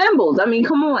were symbols. I mean,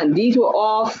 come on. These were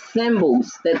all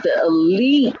symbols that the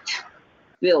elite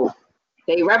built.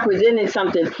 They represented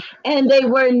something and they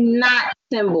were not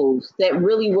symbols that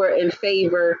really were in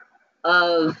favor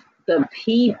of the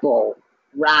people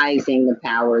rising to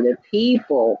power, the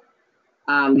people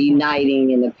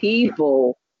uniting and the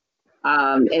people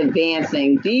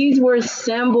advancing. These were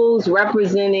symbols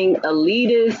representing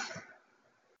elitists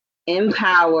in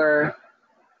power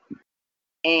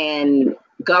and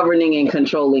governing and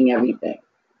controlling everything.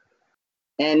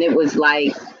 And it was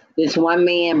like this one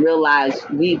man realized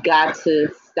we've got to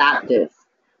stop this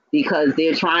because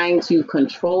they're trying to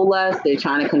control us. They're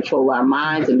trying to control our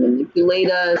minds and manipulate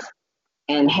us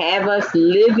and have us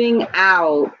living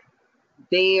out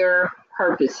their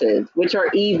purposes, which are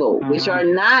evil, which are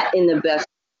not in the best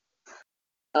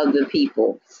of the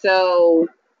people. So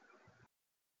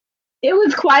it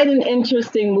was quite an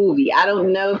interesting movie. I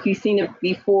don't know if you've seen it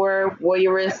before,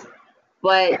 Warrioress,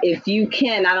 but if you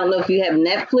can, I don't know if you have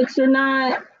Netflix or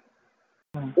not,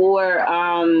 or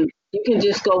you can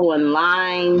just go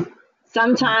online.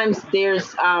 Sometimes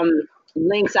there's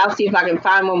links. I'll see if I can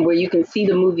find one where you can see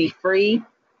the movie free.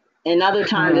 and other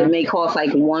times it may cost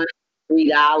like $1-3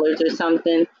 or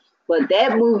something. But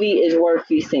that movie is worth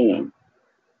you seeing.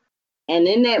 And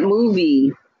in that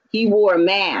movie, he wore a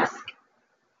mask.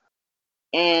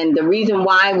 And the reason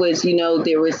why was,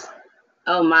 there was,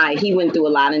 oh my, he went through a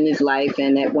lot in his life.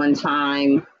 And at one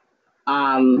time,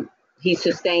 he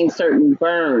sustained certain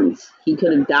burns. He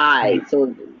could have died. So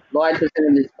a large percent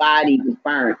of his body was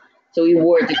burned. So he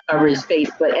wore it to cover his face.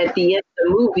 But at the end of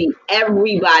the movie,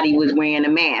 everybody was wearing a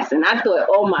mask. And I thought,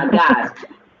 oh my gosh,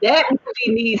 that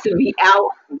movie needs to be out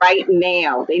right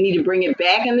now. They need to bring it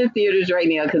back in the theaters right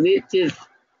now because it just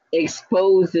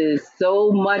exposes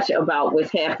so much about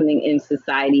what's happening in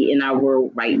society in our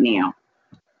world right now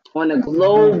on a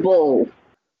global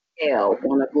scale.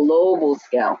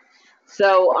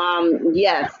 So,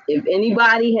 yes, if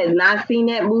anybody has not seen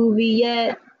that movie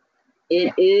yet,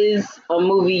 it is a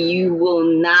movie you will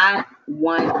not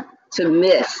want to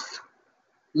miss.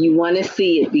 You want to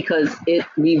see it because it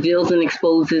reveals and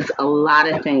exposes a lot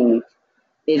of things.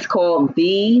 It's called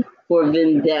V for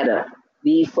Vendetta.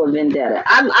 V for Vendetta.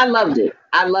 I loved it.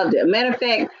 I loved it. A matter of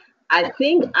fact, I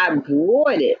think I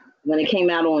bought it when it came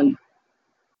out on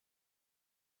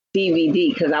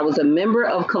DVD because I was a member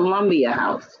of Columbia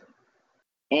House.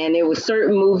 And there were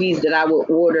certain movies that I would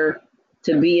order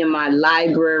to be in my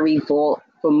library vault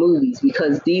for movies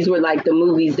because these were like the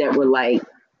movies that were like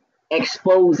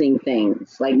exposing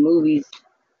things, like movies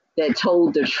that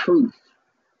told the truth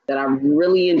that I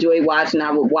really enjoyed watching.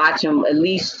 I would watch them at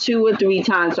least 2 or 3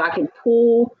 times so I could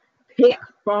pick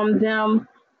from them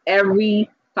every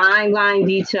fine line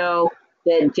detail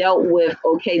that dealt with,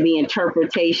 the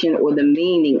interpretation or the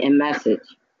meaning and message.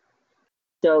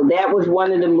 So that was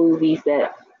one of the movies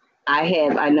that I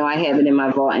have. I know I have it in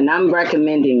my vault, and I'm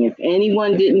recommending if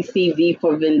anyone didn't see V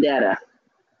for Vendetta,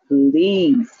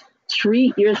 please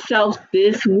treat yourself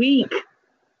this week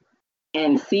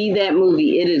and see that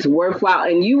movie. It is worthwhile,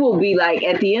 and you will be like,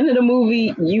 at the end of the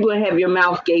movie, you will have your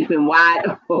mouth gaping wide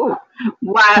open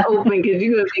because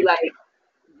you're going to be like,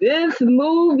 this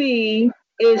movie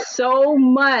is so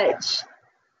much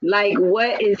like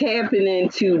what is happening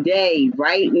today,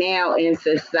 right now in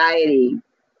society.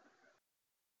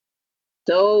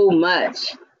 So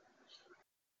much.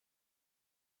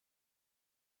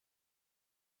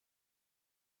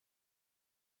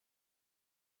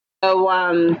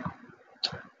 So,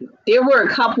 there were a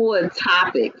couple of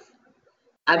topics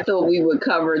I thought we would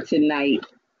cover tonight.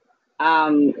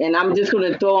 And I'm just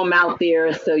going to throw them out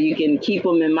there so you can keep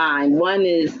them in mind. One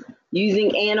is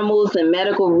using animals in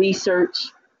medical research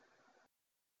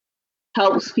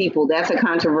helps people. That's a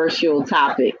controversial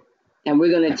topic. And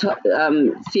we're going to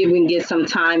see if we can get some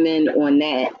time in on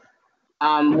that.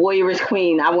 Warrior's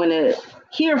Queen, I want to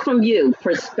hear from you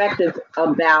perspective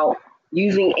about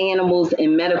using animals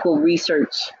in medical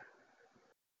research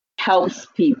helps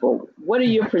people. What are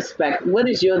your perspective? What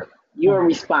is your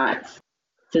response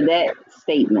to that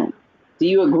statement? Do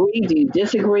you agree? Do you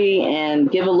disagree? And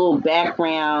give a little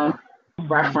background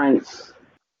reference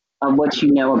of what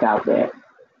you know about that.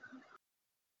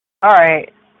 All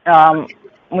right.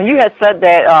 When you had said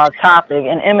that topic,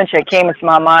 an image that came into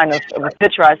my mind of a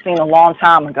picture I'd seen a long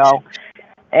time ago,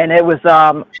 and it was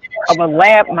of a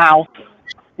lab mouse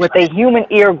with a human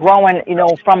ear growing,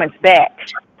 from its back.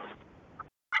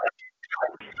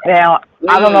 Now,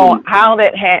 I don't know how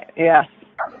that yes.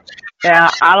 Now,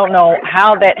 I don't know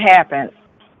how that happened.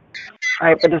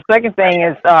 Right, but the second thing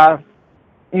is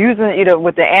using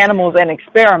with the animals and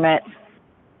experiments.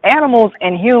 Animals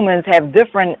and humans have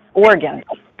different organs.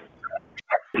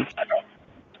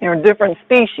 They're different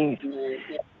species.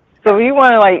 So if you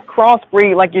want to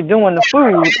crossbreed like you're doing the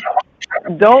food,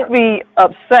 don't be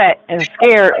upset and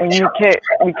scared when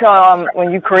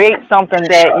when you create something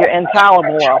that you're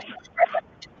intolerable of.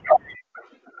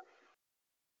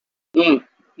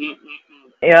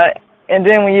 Yeah, and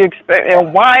then when you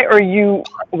why are you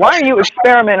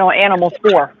experimenting on animals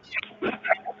for?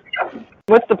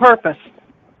 What's the purpose?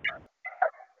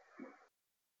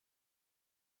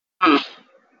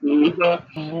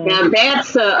 Now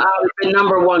that's the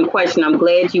number one question. I'm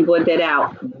glad you put that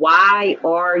out. Why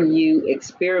are you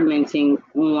experimenting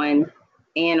on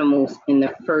animals in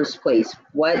the first place?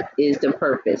 What is the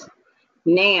purpose?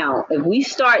 Now, if we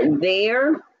start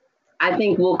there, I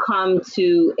think we'll come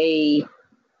to a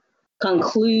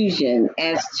conclusion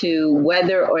as to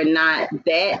whether or not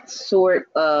that sort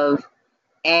of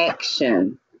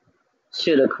action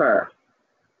should occur.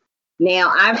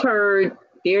 Now, I've heard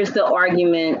there's the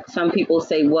argument, some people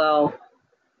say, well,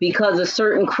 because of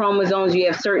certain chromosomes, you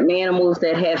have certain animals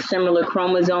that have similar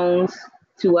chromosomes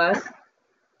to us.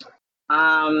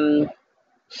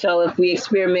 So if we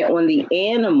experiment on the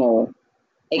animal,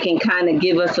 it can kind of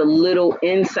give us a little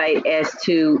insight as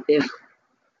to if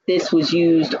this was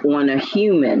used on a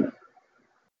human.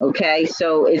 Okay,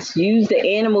 so it's used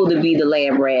the animal to be the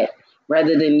lab rat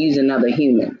rather than use another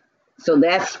human. So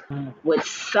that's what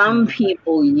some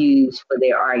people use for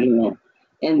their argument.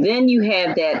 And then you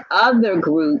have that other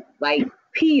group like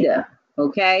PETA,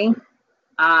 okay,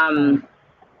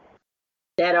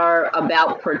 that are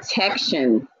about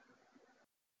protection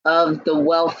of the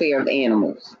welfare of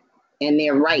animals and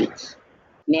their rights.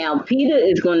 Now, PETA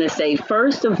is going to say,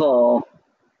 first of all,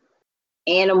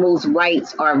 animals'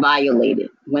 rights are violated.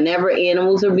 Whenever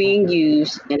animals are being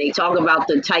used, and they talk about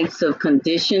the types of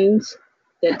conditions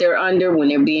that they're under when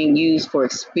they're being used for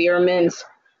experiments,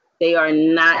 they are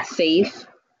not safe.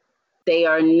 They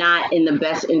are not in the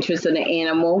best interest of the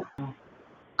animal.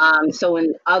 So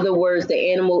in other words,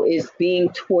 the animal is being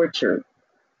tortured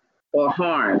or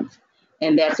harmed,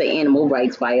 and that's an animal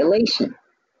rights violation.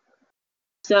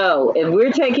 So if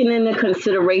we're taking into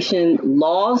consideration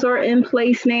laws are in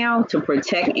place now to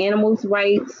protect animals'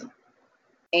 rights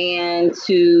and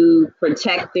to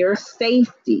protect their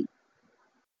safety,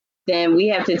 then we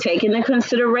have to take into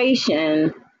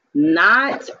consideration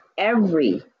not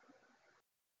everything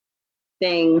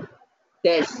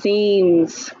that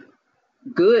seems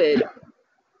good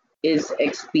is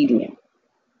expedient.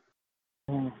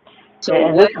 So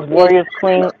and this is Warriors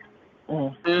Queen.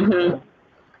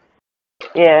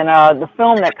 Yeah, and the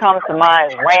film that comes to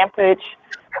mind is Rampage,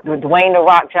 with Dwayne "The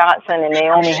Rock" Johnson and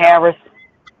Naomi Harris,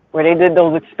 where they did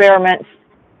those experiments,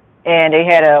 and they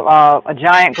had a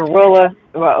giant gorilla,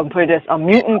 a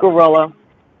mutant gorilla,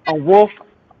 a wolf,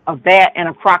 a bat, and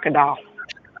a crocodile.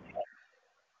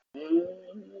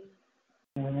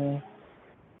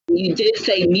 You did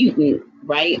say mutant,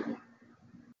 right?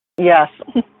 Yes.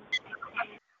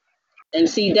 And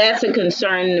see, that's a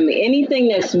concern to me. Anything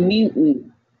that's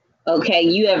mutant, okay,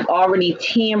 you have already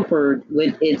tampered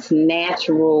with its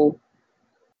natural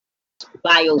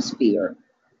biosphere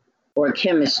or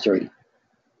chemistry.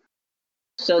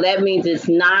 So that means it's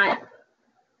not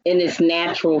in its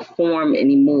natural form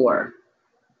anymore.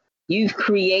 You've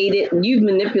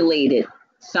manipulated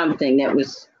something that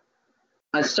was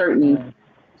a certain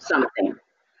something.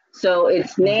 So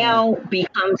it's now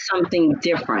become something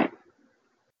different.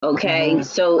 Okay,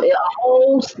 so a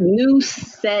whole new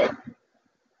set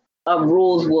of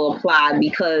rules will apply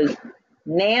because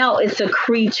now it's a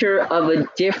creature of a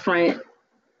different,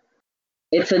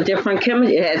 it has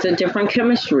a different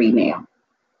chemistry now.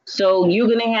 So you're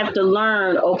going to have to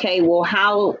learn, okay, well,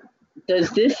 how does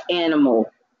this animal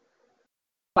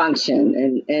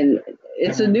function? And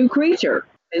it's a new creature.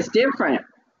 It's different.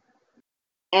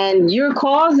 And you're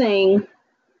causing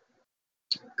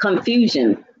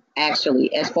confusion,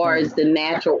 actually, as far as the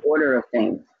natural order of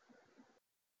things.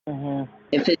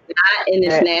 If it's not in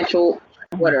its natural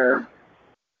order,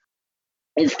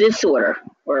 it's disorder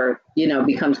or,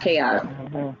 becomes chaotic.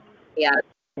 Yeah.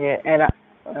 Yeah, and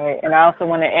I also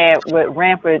want to add with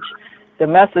Rampage, the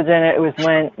message in it was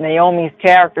when Naomi's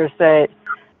character said,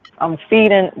 "I'm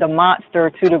feeding the monster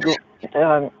to the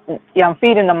I'm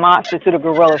feeding the monster to the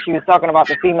gorilla." She was talking about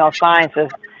the female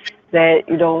scientist that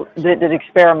did the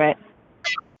experiment.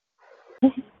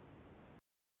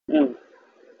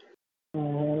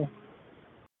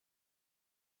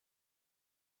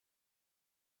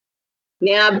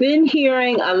 Now, I've been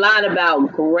hearing a lot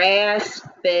about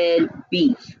grass-fed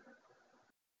beef.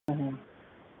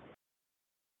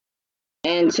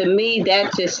 And to me,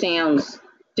 that just sounds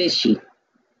fishy.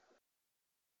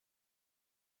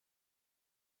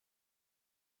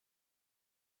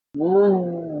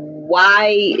 Why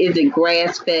is it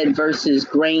grass-fed versus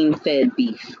grain-fed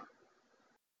beef?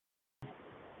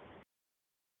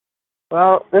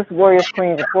 Well, this Warriors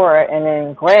Queen Zipporah, and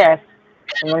then grass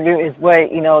is what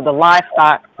the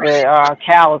livestock, the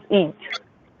cows eat.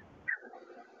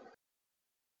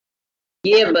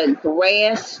 Yeah, but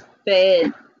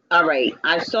grass-fed. All right,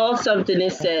 I saw something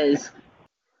that says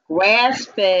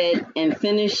grass-fed and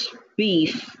finished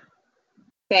beef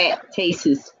fat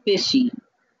tastes fishy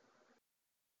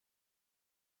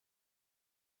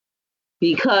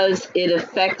because it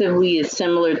effectively is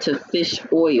similar to fish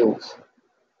oils.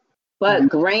 But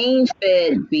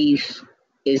grain-fed beef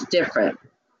is different.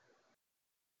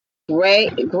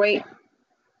 Wait a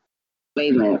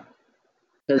minute,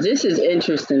 because this is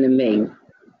interesting to me.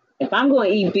 If I'm going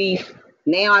to eat beef,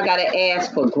 now I got to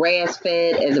ask for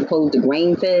grass-fed as opposed to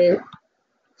grain-fed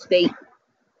steak.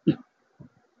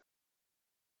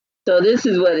 So this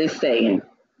is what it's saying.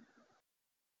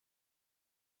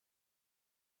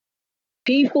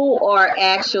 People are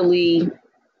actually,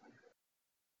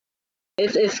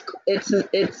 it's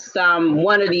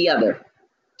one or the other.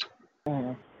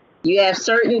 Mhm. You have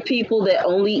certain people that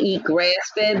only eat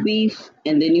grass-fed beef,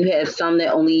 and then you have some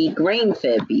that only eat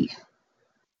grain-fed beef.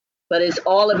 But it's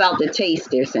all about the taste,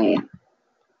 they're saying.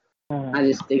 Mhm. I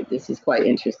just think this is quite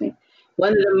interesting.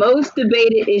 One of the most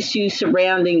debated issues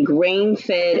surrounding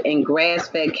grain-fed and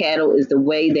grass-fed cattle is the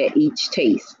way that each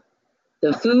tastes.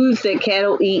 The foods that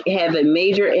cattle eat have a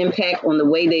major impact on the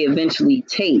way they eventually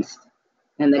taste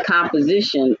and the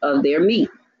composition of their meat.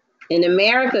 In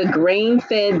America,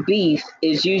 grain-fed beef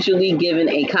is usually given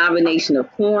a combination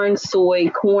of corn, soy,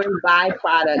 corn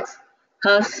byproducts,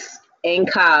 husks,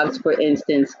 and cobs, for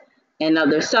instance, and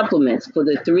other supplements for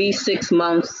the 3-6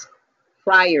 months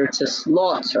prior to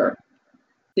slaughter.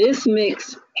 This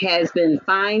mix has been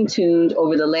fine-tuned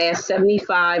over the last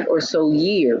 75 or so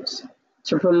years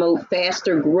to promote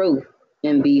faster growth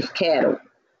in beef cattle.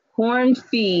 Corn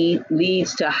feed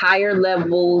leads to higher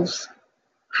levels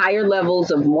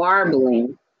of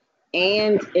marbling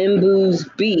and imbues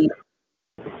beef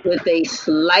with a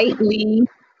slightly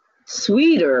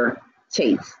sweeter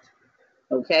taste.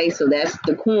 Okay, so that's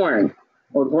the corn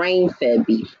or grain-fed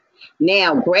beef.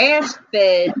 Now,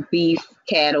 grass-fed beef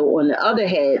cattle, on the other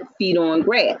hand, feed on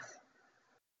grass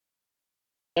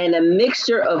and a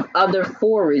mixture of other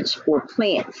forage or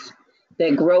plants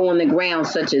that grow on the ground,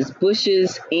 such as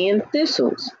bushes and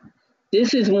thistles.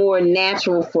 This is more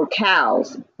natural for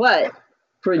cows, but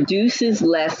produces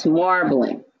less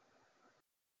marbling.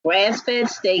 Grass-fed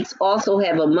steaks also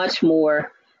have a much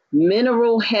more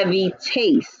mineral-heavy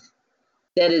taste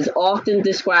that is often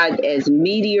described as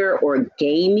meatier or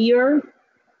gamier,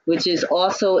 which is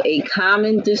also a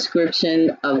common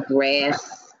description of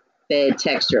grass-fed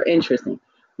texture. Interesting.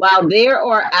 While there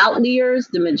are outliers,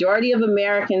 the majority of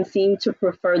Americans seem to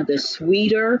prefer the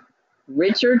sweeter,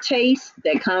 richer taste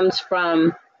that comes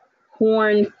from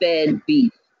corn-fed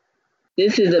beef.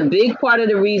 This is a big part of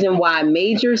the reason why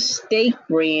major steak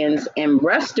brands and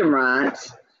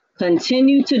restaurants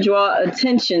continue to draw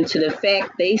attention to the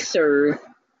fact they serve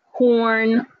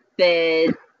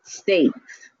corn-fed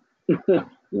steaks.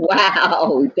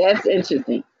 Wow, that's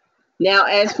interesting. Now,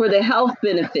 as for the health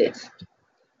benefits,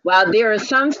 while there are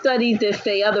some studies that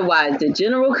say otherwise, the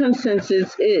general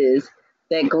consensus is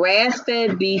that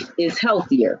grass-fed beef is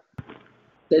healthier.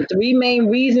 The three main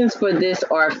reasons for this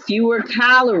are fewer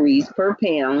calories per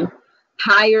pound,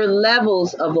 higher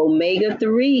levels of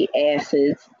omega-3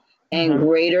 acids, and Mhm.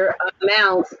 greater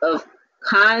amounts of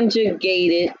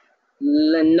conjugated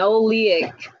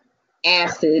linoleic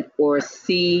acid, or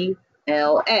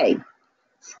CLA.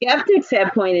 Skeptics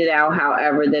have pointed out,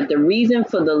 however, that the reason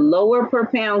for the lower per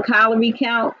pound calorie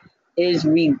count is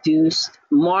reduced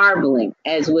marbling,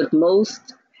 as with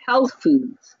most health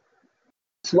foods.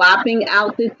 Swapping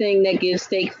out the thing that gives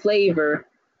steak flavor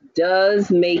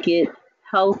does make it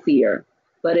healthier,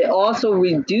 but it also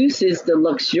reduces the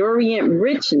luxuriant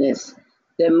richness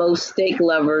that most steak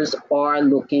lovers are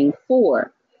looking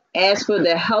for. As for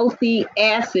the healthy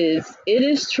acids, it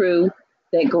is true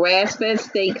that grass-fed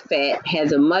steak fat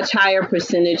has a much higher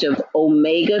percentage of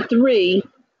omega-3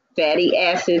 fatty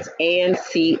acids and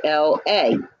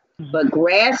CLA. But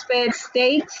grass-fed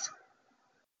steaks,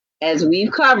 as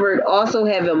we've covered, also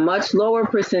have a much lower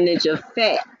percentage of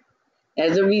fat.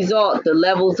 As a result, the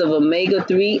levels of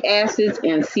omega-3 acids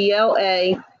and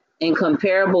CLA in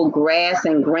comparable grass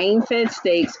and grain-fed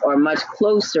steaks are much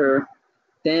closer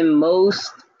than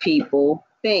most people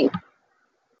think.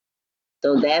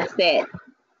 So that's that.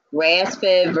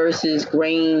 Grass-fed versus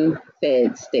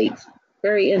grain-fed steaks.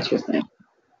 Very interesting.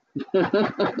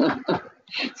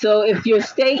 So if your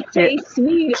steak Yeah. tastes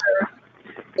sweeter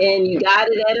and you got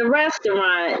it at a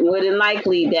restaurant, more than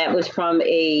likely that was from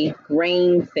a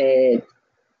grain-fed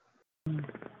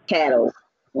cattle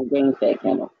or grain-fed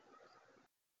cattle.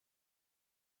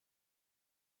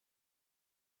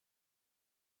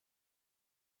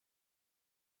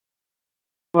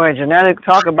 Boy,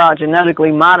 talk about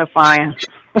genetically modifying.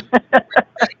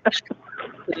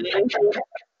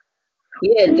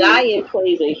 Yeah, diet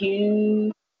plays a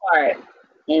huge part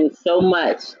in so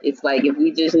much. It's like if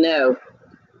we just know,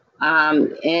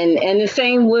 and the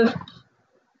same with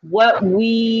what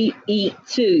we eat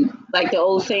too. Like the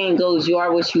old saying goes, "You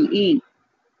are what you eat."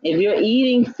 If you're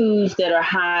eating foods that are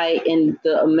high in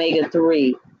the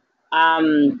omega-3,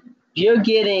 you're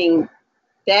getting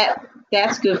that.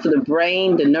 That's good for the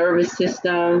brain, the nervous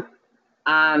system,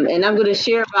 and I'm going to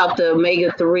share about the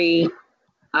omega-3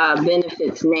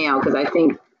 benefits now because I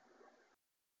think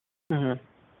Mhm.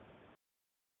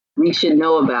 we should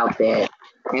know about that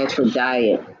as for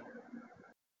diet.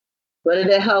 What are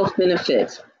the health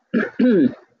benefits?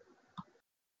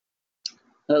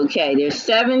 Okay, there's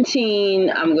 17.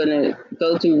 I'm going to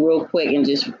go through real quick and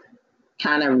just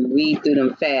kind of read through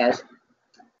them fast.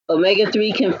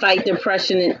 Omega-3 can fight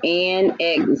depression and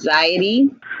anxiety.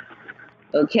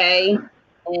 Okay,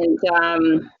 and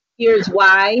here's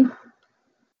why.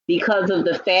 Because of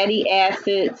the fatty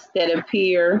acids that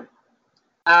appear,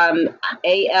 ALA,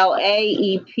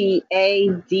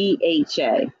 EPA,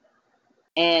 DHA.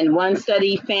 And one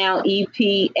study found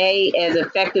EPA as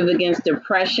effective against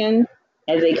depression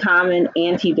as a common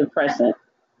antidepressant.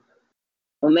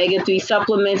 Omega-3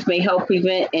 supplements may help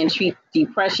prevent and treat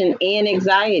depression and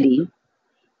anxiety,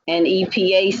 and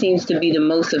EPA seems to be the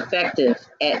most effective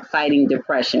at fighting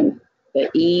depression.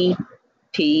 The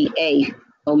EPA,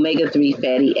 omega-3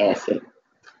 fatty acid.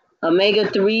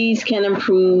 Omega-3s can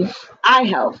improve eye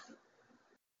health.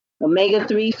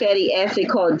 Omega-3 fatty acid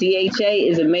called DHA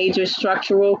is a major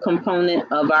structural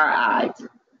component of our eyes.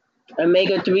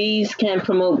 Omega-3s can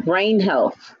promote brain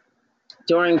health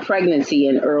during pregnancy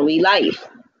and early life,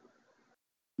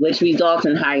 which results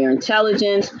in higher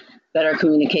intelligence, better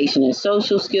communication and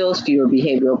social skills, fewer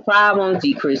behavioral problems,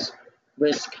 decreased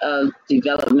risk of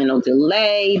developmental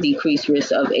delay, decreased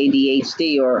risk of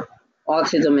ADHD or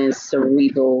autism and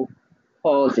cerebral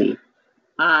palsy.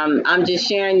 I'm just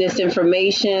sharing this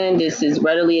information. This is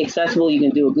readily accessible. You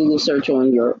can do a Google search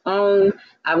on your own.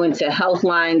 I went to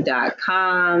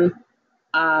healthline.com.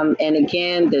 And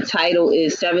again, the title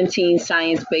is 17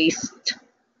 Science-Based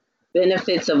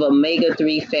Benefits of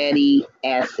Omega-3 Fatty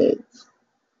Acids.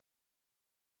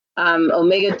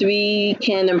 Omega-3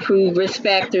 can improve risk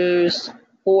factors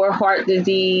for heart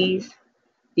disease.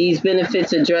 These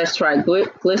benefits address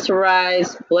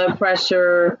triglycerides, blood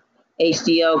pressure,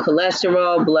 HDL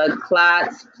cholesterol, blood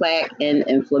clots, plaque, and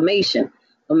inflammation.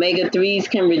 Omega-3s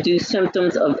can reduce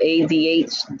symptoms of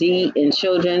ADHD in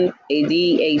children.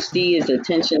 ADHD is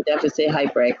attention deficit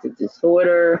hyperactive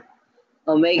disorder.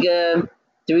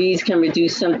 Omega-3s can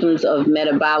reduce symptoms of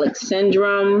metabolic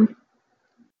syndrome,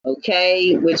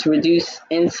 which reduce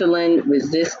insulin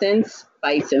resistance,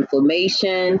 fights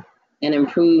inflammation, and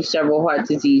improves several heart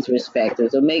disease risk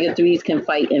factors. Omega-3s can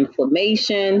fight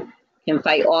inflammation, can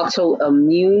fight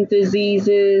autoimmune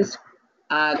diseases,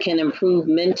 can improve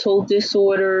mental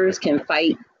disorders, can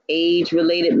fight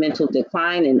age-related mental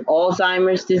decline and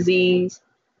Alzheimer's disease,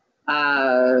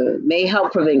 may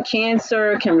help prevent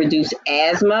cancer, can reduce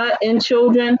asthma in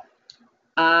children.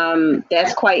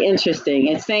 That's quite interesting.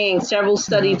 It's saying several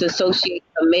studies associate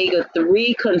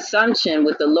omega-3 consumption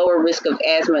with the lower risk of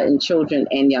asthma in children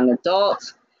and young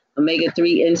adults.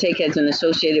 Omega-3 intake has been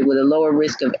associated with a lower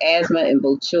risk of asthma in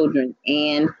both children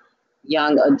and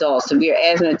young adults. Severe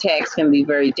asthma attacks can be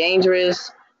very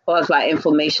dangerous, caused by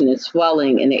inflammation and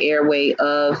swelling in the airway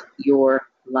of your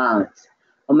lungs.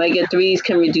 Omega-3s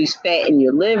can reduce fat in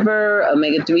your liver.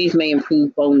 Omega-3s may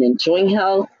improve bone and joint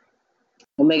health.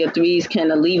 Omega-3s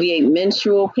can alleviate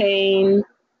menstrual pain.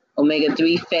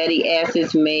 Omega-3 fatty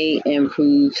acids may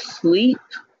improve sleep.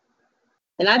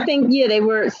 And I think, they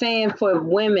were saying for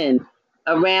women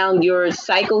around your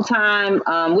cycle time,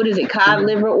 what is it, cod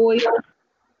liver oil?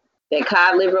 That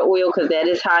cod liver oil, because that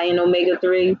is high in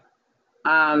omega-3,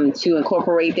 to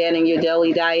incorporate that in your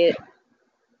daily diet.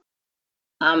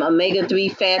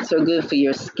 Omega-3 fats are good for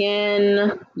your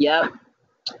skin. Yep.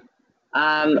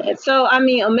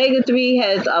 Omega-3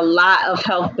 has a lot of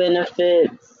health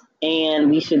benefits, and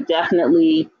we should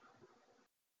definitely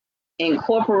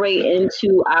incorporate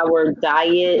into our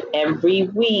diet every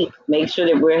week. Make sure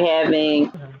that we're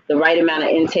having the right amount of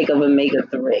intake of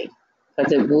omega-3,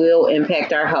 because it will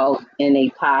impact our health in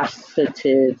a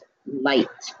positive light.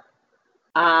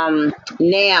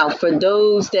 Now, for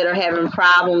those that are having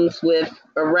problems with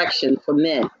erection for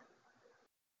men,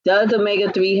 does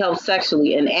omega-3 help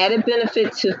sexually? An added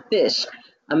benefit to fish,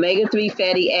 omega-3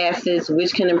 fatty acids,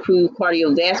 which can improve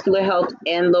cardiovascular health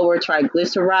and lower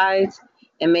triglycerides,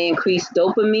 and may increase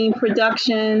dopamine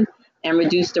production and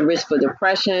reduce the risk for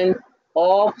depression.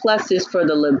 All pluses for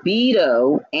the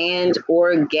libido and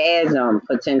orgasm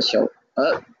potential.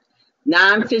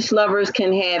 Non-fish lovers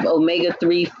can have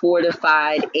omega-3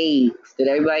 fortified eggs. Did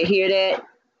everybody hear that?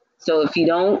 So if you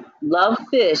don't love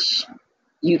fish,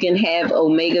 you can have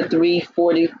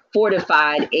omega-3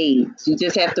 fortified eggs. You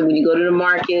just have to, when you go to the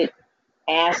market,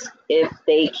 ask if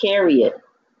they carry it.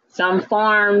 Some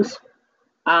farms,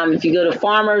 if you go to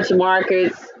farmers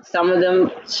markets, some of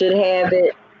them should have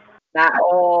it. Not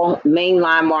all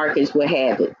mainline markets will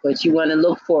have it, but you want to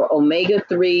look for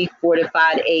omega-3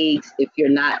 fortified eggs if you're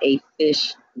not a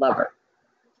fish lover.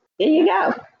 There you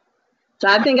go. So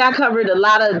I think I covered a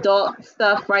lot of adult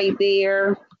stuff right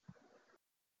there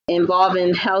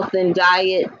involving health and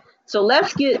diet. So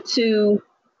let's get to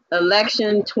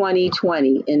election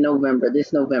 2020 in November,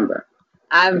 this November.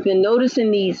 I've been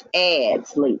noticing these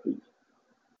ads lately.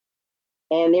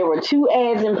 And there were two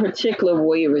ads in particular,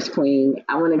 Warriors Queen.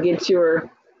 I want to get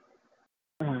your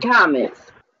comments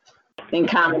and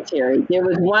commentary. There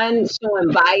was one showing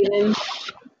Biden,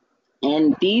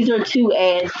 and these are two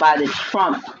ads by the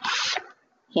Trump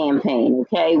campaign,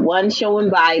 okay? One showing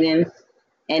Biden,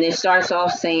 and it starts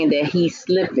off saying that he's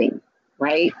slipping,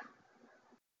 right?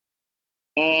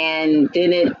 And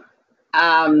then it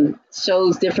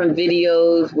shows different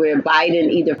videos where Biden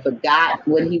either forgot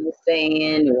what he was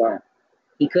saying, or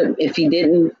he couldn't, if he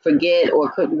didn't forget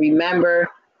or couldn't remember,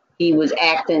 he was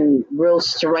acting real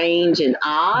strange and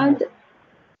odd,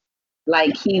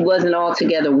 like he wasn't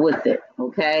altogether with it,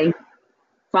 okay?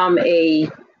 From a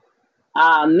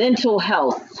mental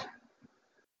health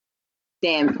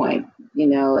standpoint,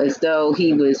 as though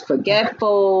he was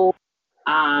forgetful,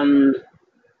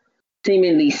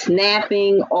 seemingly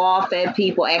snapping off at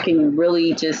people, acting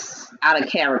really just out of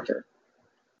character.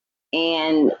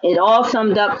 And it all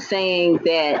summed up saying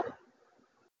that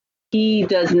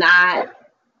he's not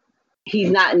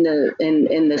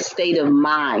in the state of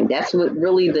mind. That's what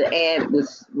really the ad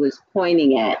was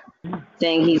pointing at,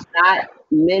 saying he's not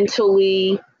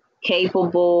mentally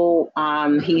capable,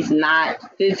 he's not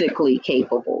physically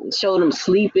capable. It showed him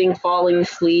sleeping, falling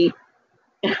asleep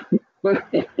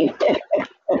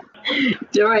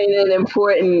during an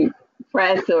important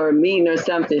press or meeting or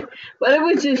something. But it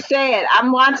was just sad.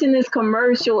 I'm watching this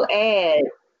commercial ad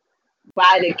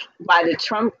by the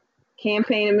Trump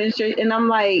campaign administration, and I'm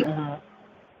like,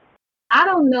 I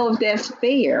don't know if that's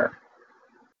fair.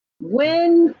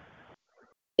 When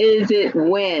is it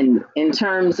when in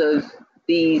terms of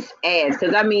these ads?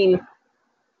 Because I mean,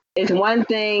 it's one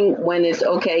thing when it's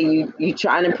okay, you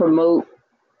trying to promote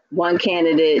one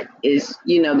candidate is,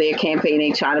 their campaign,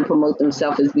 they trying to promote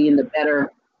themselves as being the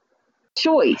better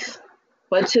choice.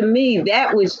 But to me,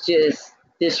 that was just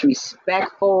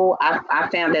disrespectful. I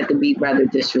found that to be rather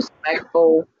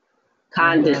disrespectful,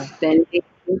 condescending.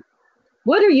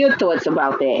 What are your thoughts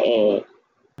about that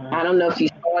ad? I don't know if you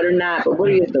saw it or not, but what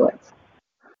are your thoughts?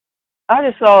 I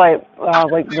just saw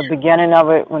like the beginning of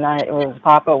it when it was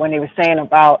pop up when they were saying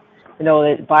about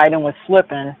that Biden was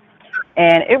slipping,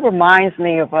 and it reminds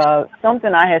me of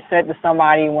something I had said to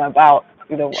somebody about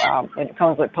when it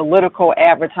comes with political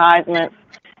advertisements,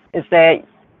 is that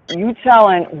you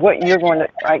telling what you're going to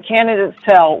candidates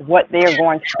tell what they're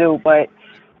going to do, but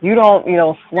you don't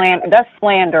slander. That's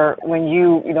slander when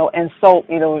you insult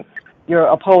your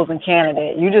opposing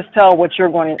candidate. You just tell what you're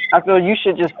going to. I feel you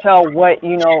should just tell what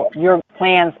your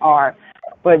plans are,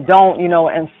 but don't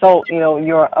insult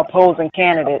your opposing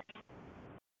candidate.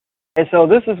 And so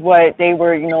this is what they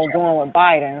were doing with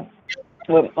Biden,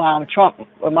 with Trump,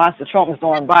 what Master Trump was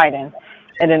doing with Biden.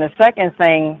 And then the second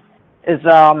thing is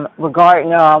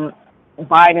regarding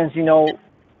Biden's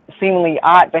seemingly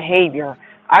odd behavior.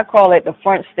 I call it the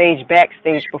front stage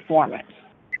backstage performance.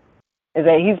 Is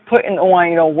that he's putting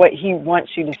on what he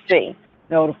wants you to see.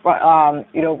 The front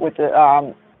with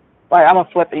the like I'm gonna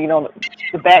flip it.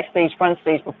 The backstage front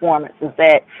stage performance is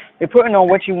that they're putting on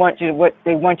what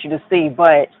they want you to see.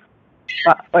 But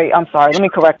wait, I'm sorry. Let me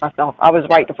correct myself. I was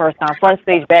right the first time. Front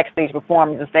stage backstage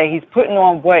performance is that he's putting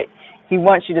on what he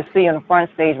wants you to see on the front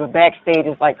stage, but backstage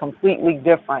is like completely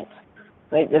different.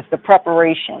 It's the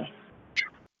preparation.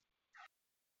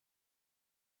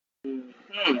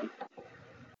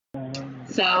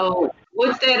 So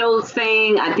what's that old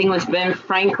saying? I think it was Ben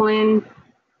Franklin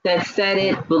that said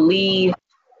it. Believe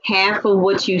half of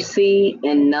what you see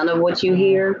and none of what you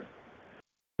hear.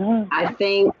 I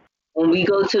think when we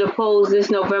go to the polls this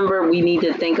November, we need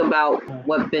to think about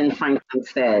what Ben Franklin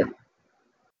said.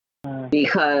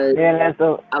 Because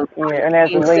go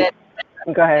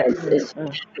ahead. It's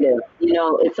negative.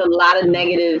 It's a lot of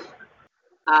negative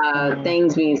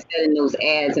things being said in those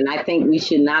ads, and I think we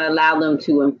should not allow them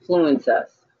to influence us.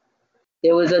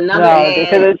 There was another ad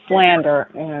because it's slander.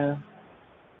 There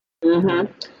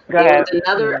was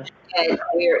another ad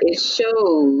where it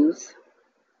shows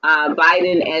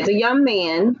Biden as a young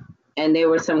man, and there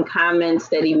were some comments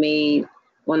that he made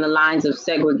on the lines of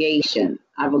segregation.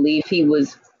 I believe he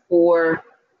was for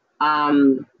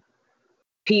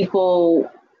people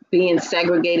being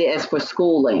segregated as for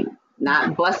schooling,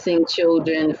 not busing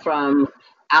children from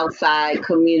outside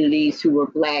communities who were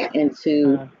Black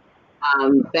into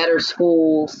better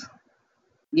schools,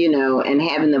 and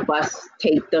having the bus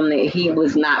take them there. He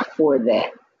was not for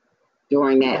that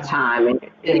during that time. And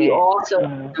he also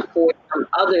for some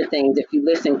other things, if you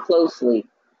listen closely.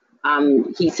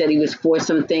 He said he was for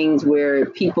some things where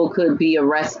people could be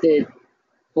arrested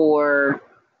for,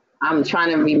 I'm trying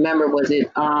to remember, was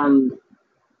it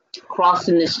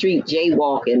crossing the street,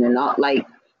 jaywalking, and all, like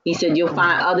he said, you'll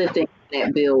find other things in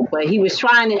that bill. But he was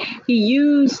he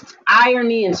used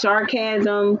irony and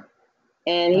sarcasm,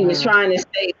 and he was trying to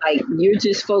say, like, you're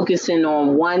just focusing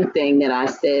on one thing that I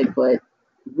said, but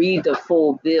read the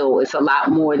full bill. It's a lot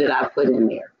more that I put in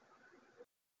there.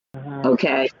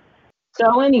 Okay.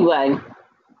 So anyway,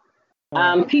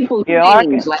 people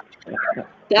change. Like,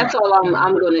 that's all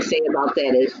I'm going to say about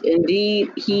that. If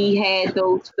indeed he had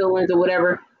those feelings or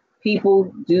whatever,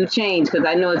 people do change. Because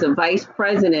I know as a vice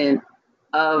president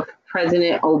of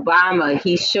President Obama,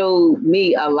 he showed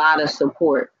me a lot of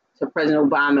support to President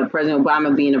Obama. President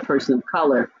Obama being a person of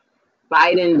color,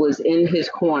 Biden was in his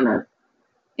corner,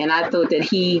 and I thought that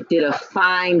he did a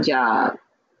fine job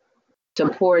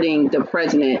supporting the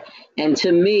president. And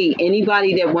to me,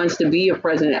 anybody that wants to be a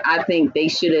president, I think they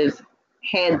should have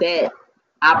had that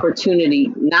opportunity.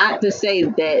 Not to say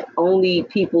that only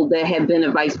people that have been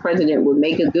a vice president would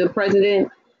make a good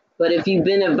president, but if you've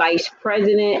been a vice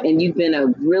president and you've been a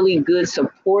really good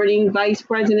supporting vice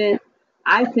president,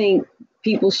 I think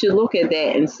people should look at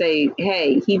that and say,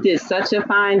 hey, he did such a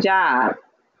fine job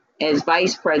as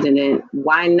vice president.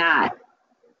 Why not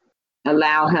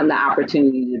allow him the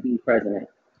opportunity to be president?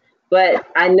 But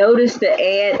I noticed the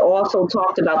ad also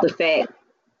talked about the fact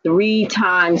 3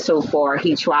 times so far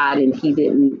he tried and he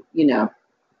didn't,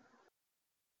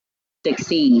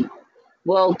 succeed.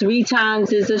 Well, 3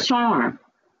 times is a charm.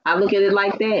 I look at it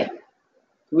like that.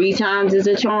 3 times is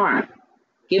a charm.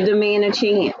 Give the man a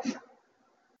chance.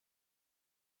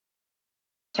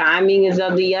 Timing is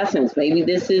of the essence. Maybe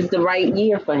this is the right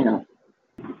year for him.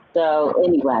 So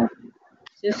anyway,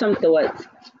 just some thoughts.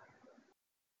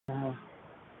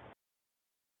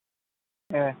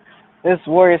 Yeah. This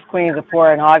Warriors Queens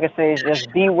report in August says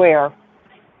just beware.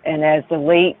 And as the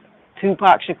late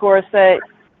Tupac Shakur said,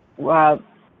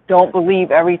 don't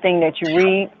believe everything that you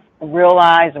read.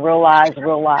 Realize.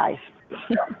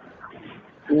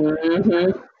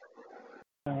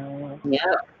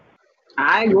 Yep,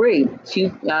 I agree.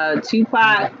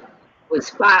 Tupac was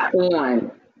spot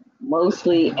on.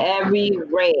 Mostly every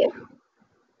rap.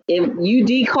 If you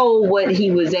decode what he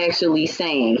was actually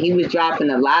saying, he was dropping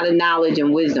a lot of knowledge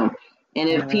and wisdom. And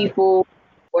if people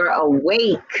were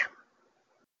awake,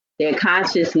 their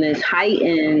consciousness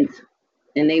heightened,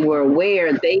 and they were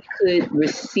aware, they could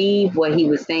receive what he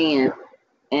was saying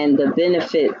and the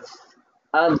benefits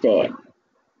of that.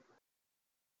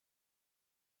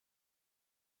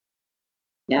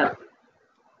 Yep.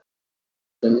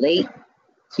 The late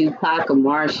Tupac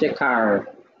Amar Shakur.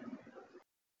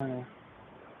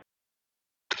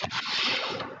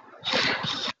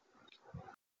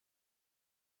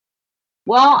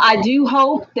 Well, I do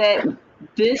hope that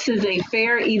this is a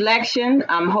fair election.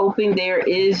 I'm hoping there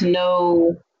is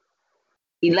no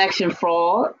election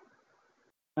fraud.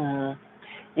 Yes,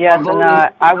 and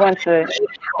I went to.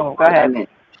 Oh, go ahead.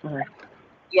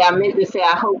 Yeah, I meant to say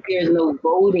I hope there's no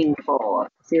voting fraud.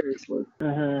 Seriously.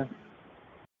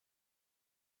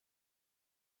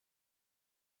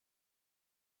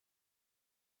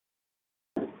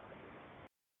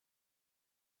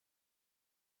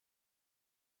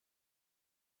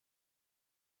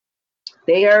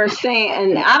 They are saying,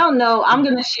 and I don't know, I'm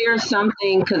going to share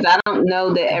something because I don't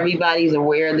know that everybody's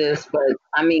aware of this, but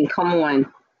I mean, come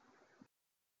on.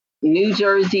 New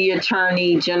Jersey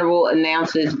Attorney General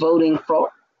announces voting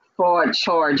fraud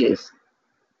charges.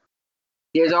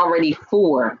 There's already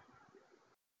 4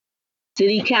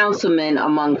 city councilmen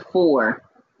among 4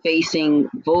 facing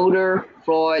voter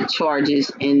fraud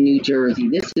charges in New Jersey.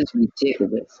 This is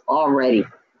ridiculous already.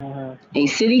 A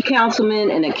city councilman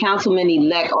and a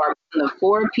councilman-elect are among the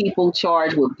 4 people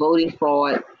charged with voting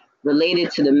fraud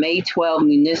related to the May 12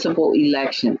 municipal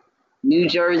election. New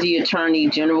Jersey Attorney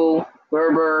General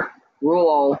Berber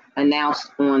Rule announced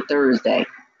on Thursday.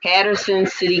 Patterson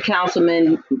City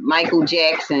Councilman Michael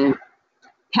Jackson,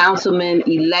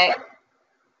 Councilman-elect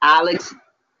Alex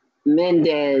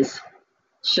Mendez,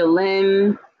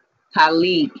 Shalem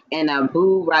Khalik, and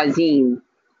Abu Razim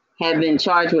have been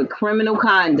charged with criminal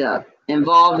conduct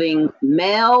involving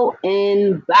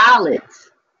mail-in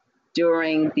ballots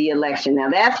during the election. Now,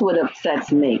 that's what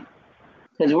upsets me.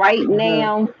 Because right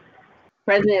now,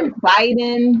 President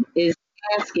Biden is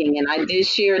asking, and I did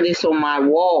share this on my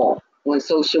wall on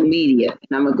social media,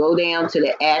 and I'm going to go down to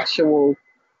the actual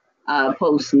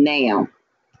post now.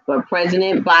 But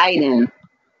President Biden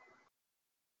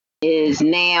is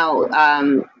now,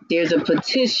 there's a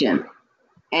petition,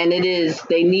 and it is,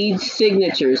 they need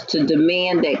signatures to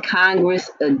demand that Congress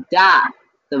adopt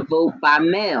the vote by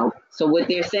mail. So what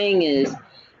they're saying is,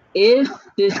 if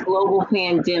this global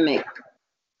pandemic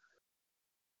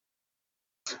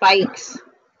spikes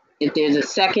if there's a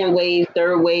second wave,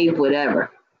 third wave,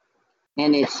 whatever,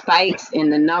 and it spikes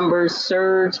and the numbers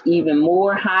surge even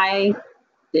more high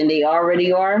than they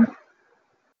already are,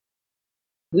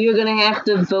 we are going to have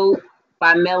to vote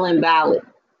by mail-in ballot.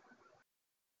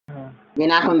 We're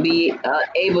not going to be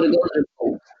able to go to the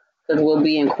polls because we'll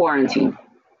be in quarantine.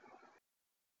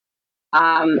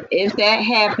 If that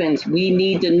happens, we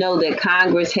need to know that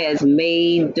Congress has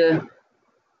made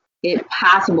it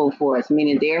possible for us,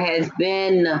 meaning there has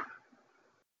been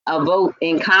a vote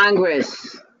in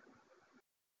Congress,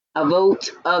 a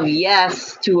vote of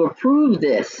yes to approve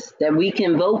this, that we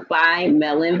can vote by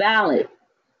mail-in ballot.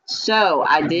 So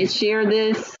I did share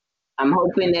this. I'm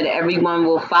hoping that everyone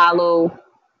will follow,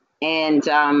 and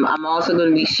I'm also going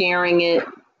to be sharing it.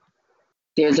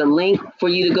 There's a link for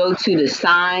you to go to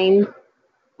sign.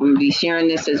 I'm going to be sharing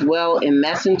this as well in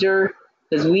Messenger,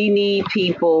 because we need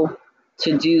people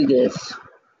to do this.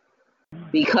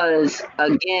 Because,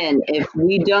 again, if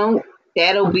we don't,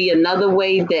 that'll be another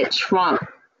way that Trump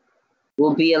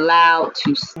will be allowed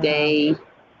to stay in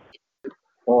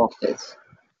office.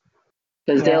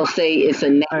 Because they'll say it's a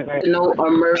national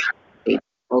emergency,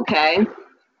 okay?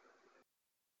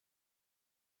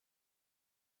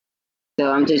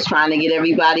 So I'm just trying to get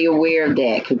everybody aware of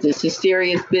that, because this is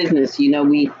serious business. You know,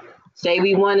 we say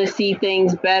we want to see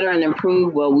things better and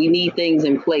improve. Well, we need things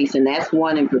in place, and that's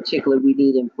one in particular we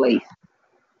need in place.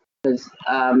 Because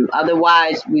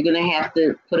otherwise, we're going to have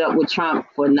to put up with Trump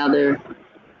for another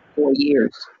 4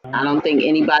 years. I don't think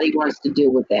anybody wants to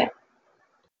deal with that.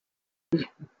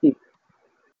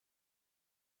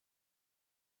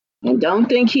 And don't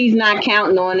think he's not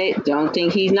counting on it. Don't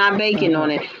think he's not banking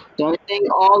on it. Don't think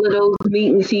all of those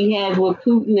meetings he has with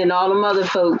Putin and all them other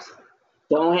folks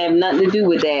don't have nothing to do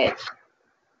with that.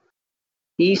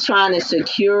 He's trying to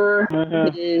secure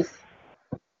his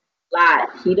plot.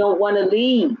 He don't want to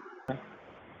leave.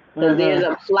 Because there's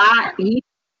a plot. He's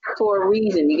for a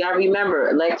reason. You got to remember,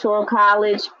 Electoral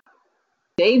College,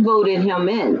 they voted him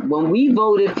in. When we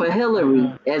voted for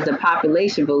Hillary as the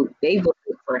population vote, they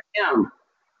voted for him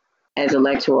as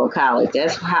Electoral College.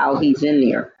 That's how he's in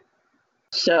there.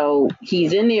 So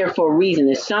he's in there for a reason.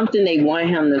 It's something they want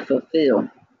him to fulfill.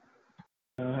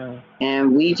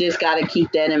 And we just got to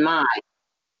keep that in mind.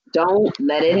 Don't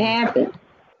let it happen.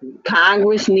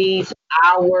 Congress needs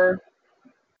our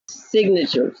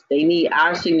signatures. They need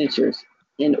our signatures.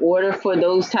 In order for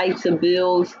those types of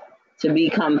bills to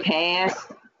become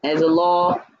passed as a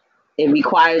law, it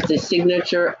requires the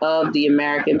signature of the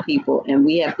American people. And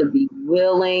we have to be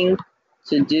willing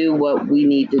to do what we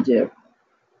need to do.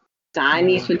 Sign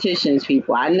these petitions,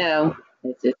 people. I know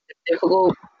it's a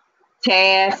difficult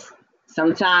task.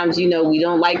 Sometimes, you know, we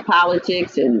don't like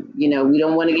politics and, you know, we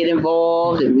don't want to get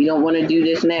involved and we don't want to do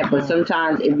this and that. But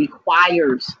sometimes it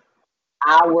requires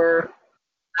our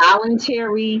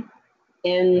voluntary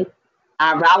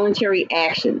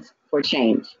actions for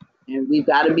change. And we've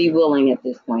got to be willing at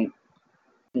this point.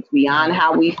 It's beyond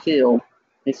how we feel.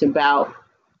 It's about,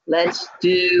 let's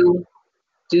do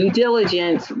due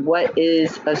diligence, what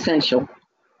is essential.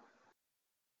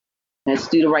 Let's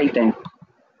do the right thing.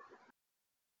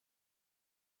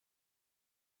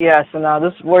 Yes, and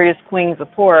this is Warriors Queens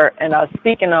report. And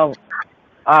speaking of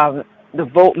the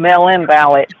vote mail-in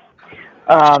ballot,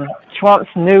 Trump's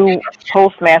new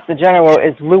Postmaster General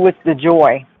is Louis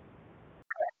DeJoy.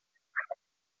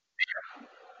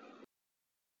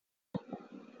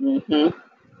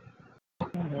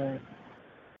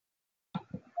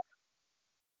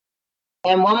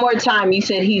 And one more time, you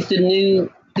said he's the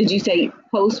new, did you say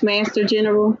Postmaster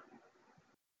General?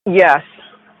 Yes.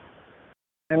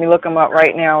 Let me look him up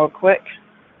right now real quick.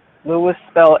 Louis,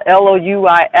 spelled Louis,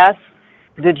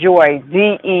 DeJoy,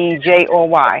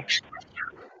 DeJoy.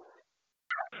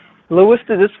 Louis,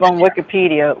 this is from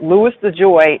Wikipedia. Louis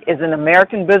DeJoy is an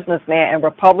American businessman and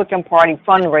Republican Party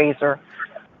fundraiser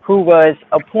who was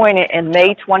appointed in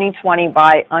May 2020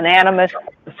 by unanimous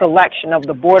selection of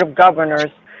the Board of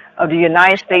Governors of the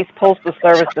United States Postal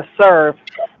Service to serve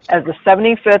as the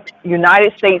 75th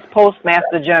United States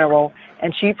Postmaster General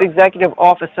and Chief Executive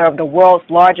Officer of the world's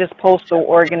largest postal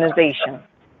organization.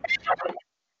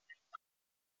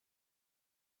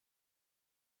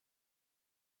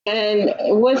 And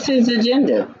what's his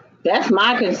agenda? That's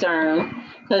my concern,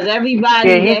 because everybody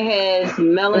that has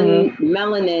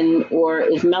melanin or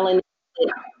is melanin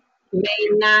may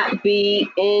not be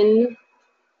in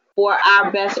for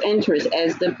our best interest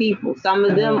as the people. Some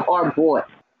of them are bought.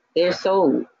 They're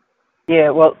sold.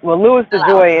 Yeah, well, Louis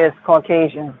DeJoy is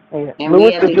Caucasian. Yeah.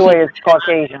 Louis DeJoy is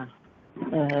Caucasian.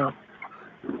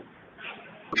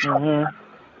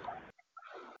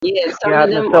 Yeah, some of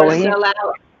them are sell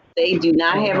out. They do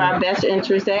not have our best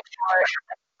interest at heart.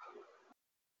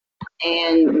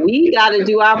 And we got to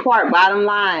do our part, bottom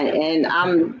line. And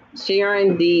I'm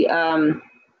sharing the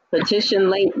petition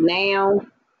link now,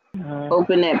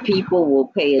 hoping that people will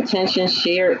pay attention,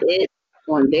 share it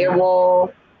on their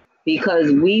wall,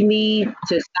 because we need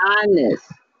to sign this,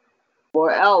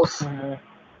 or else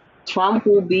Trump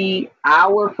will be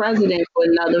our president for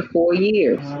another 4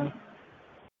 years.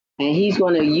 And he's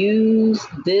going to use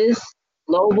this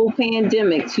global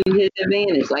pandemic to his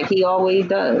advantage, like he always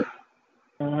does.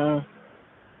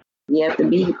 You have to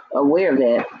be aware of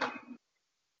that.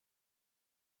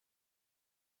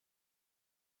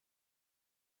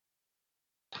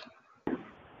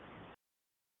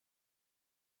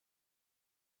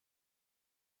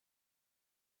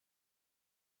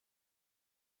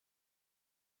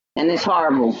 And it's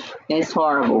horrible. It's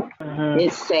horrible.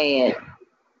 It's sad.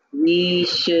 We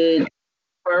should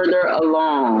further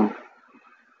along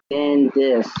than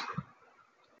this.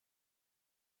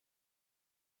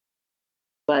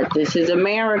 But this is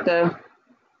America.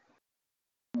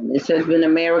 This has been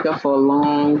America for a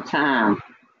long time.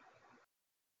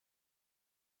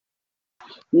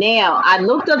 Now, I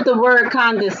looked up the word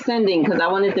condescending because I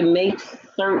wanted to make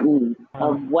certain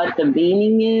of what the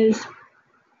meaning is.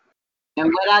 And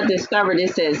what I discovered,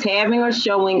 it says having or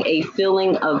showing a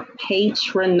feeling of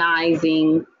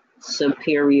patronizing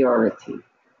superiority.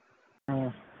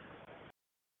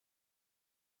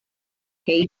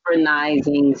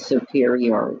 Patronizing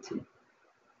superiority.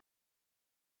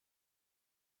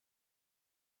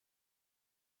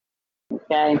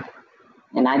 Okay?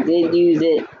 And I did use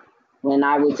it when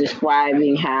I was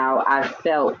describing how I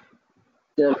felt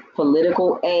the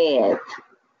political ad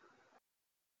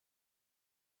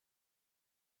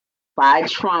by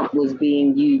Trump was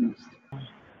being used.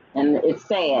 And it's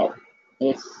sad.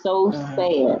 It's so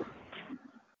sad.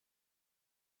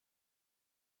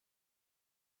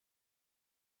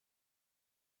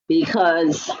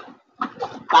 Because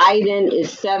Biden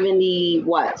is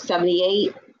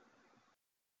 78?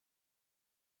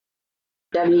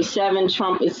 77,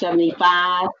 Trump is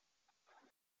 75.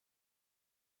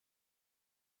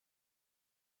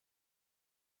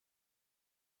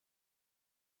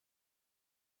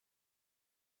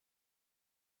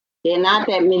 They're not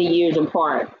that many years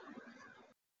apart.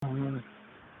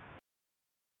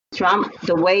 Trump,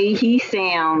 the way he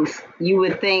sounds, you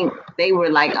would think they were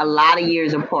like a lot of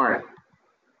years apart.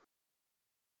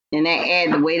 And that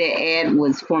ad, the way that ad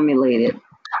was formulated.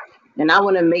 And I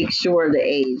want to make sure of the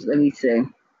age. Let me see.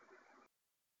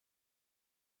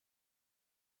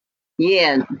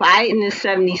 Yeah, Biden is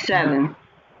 77.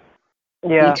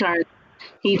 Yeah.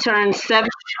 He turned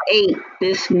 78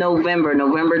 this November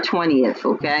 20th,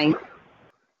 okay?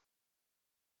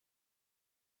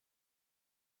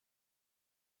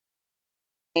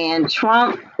 And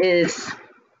Trump is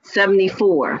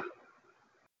 74.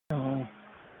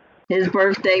 His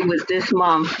birthday was this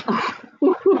month.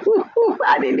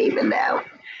 I didn't even know.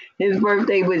 His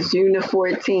birthday was June the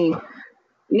 14th.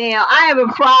 Now, I have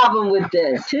a problem with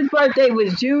this. His birthday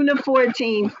was June the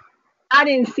 14th. I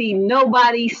didn't see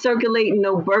nobody circulating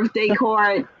no birthday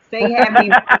card. Say happy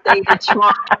birthday to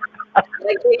Trump.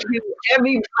 Like they do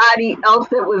everybody else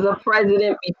that was a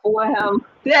president before him.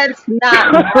 That's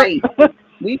not right.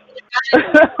 We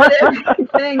got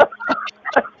everything.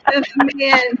 This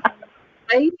man,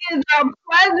 he is our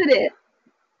president.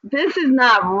 This is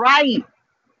not right.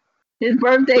 His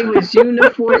birthday was June the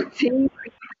 14th.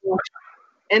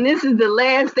 And this is the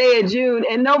last day of June,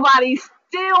 and nobody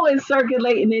still is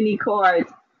circulating any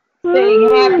cards saying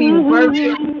happy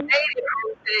birthday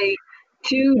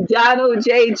to Donald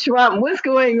J. Trump. What's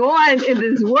going on in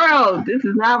this world? This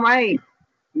is not right.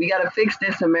 We got to fix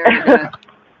this, America.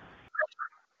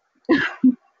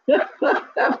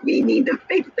 We need to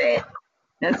fix that.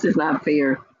 That's just not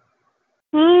fair.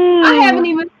 I didn't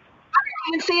even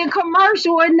see a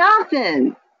commercial or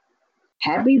nothing.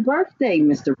 Happy birthday,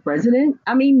 Mr. President.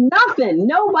 I mean, nothing.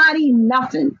 Nobody,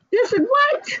 nothing. This is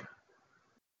what?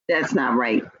 That's not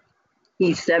right.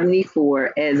 He's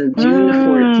 74 as of June the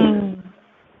 14th.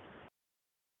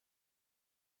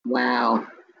 Wow.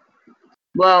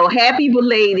 Well, happy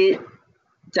belated,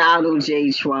 Donald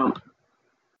J. Trump.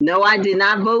 No, I did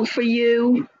not vote for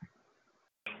you.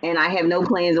 And I have no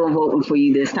plans on voting for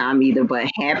you this time either. But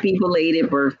happy belated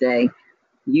birthday.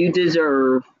 You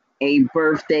deserve a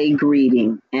birthday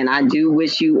greeting. And I do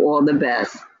wish you all the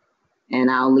best.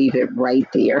 And I'll leave it right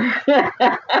there.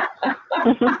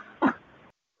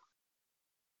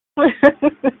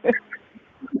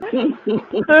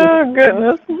 Oh,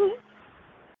 goodness.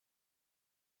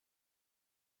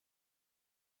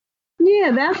 Yeah.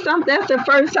 Yeah, that's the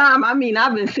first time. I mean,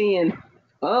 I've been seeing,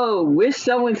 oh, wish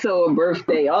so and so a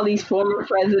birthday. All these former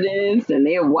presidents and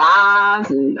their wives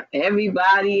and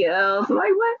everybody else.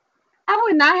 Like what? I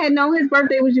would not have known his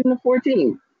birthday was June the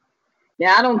 14th.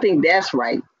 Now I don't think that's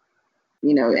right.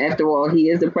 You know, after all, he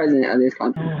is the president of this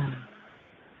country.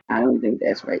 I don't think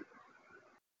that's right.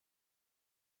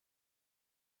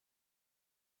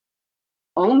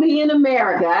 Only in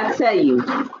America, I tell you,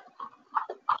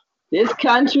 this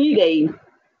country they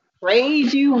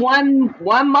praise you one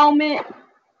moment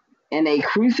and they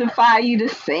crucify you the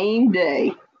same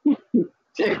day.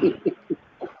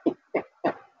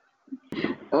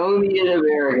 Only in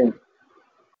America.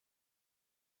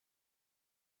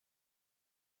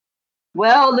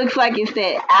 Well, looks like it's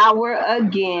that hour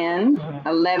again,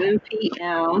 11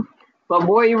 p.m. But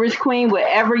Warriors Queen,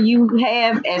 whatever you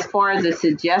have as far as a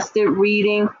suggested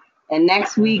reading, and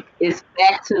next week is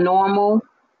back to normal.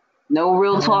 No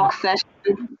real talk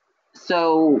session.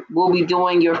 So we'll be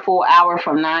doing your full hour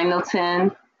from 9 to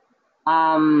 10.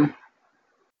 Um,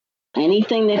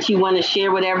 Anything that you want to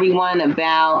share with everyone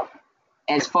about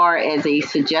as far as a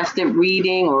suggested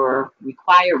reading or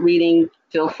required reading,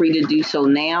 feel free to do so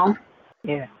now.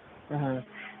 Yeah.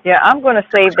 Yeah, I'm going to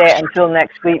save that until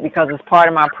next week because it's part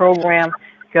of my program.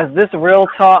 Because this real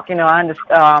talk, I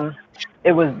understand,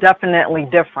 it was definitely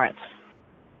different.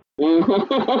 Yeah.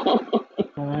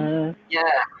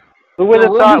 Who would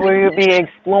have thought we would be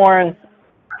exploring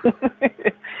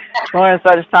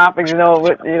such topics,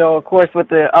 of course, with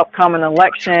the upcoming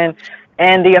election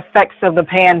and the effects of the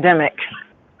pandemic.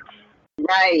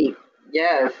 Right.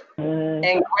 Yes. And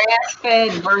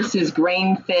grass-fed versus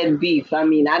grain-fed beef. I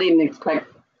mean, I didn't expect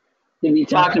to be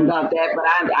talking about that, but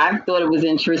I thought it was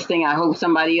interesting. I hope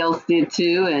somebody else did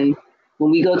too. And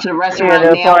when we go to the restaurant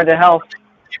that's now, part of the health.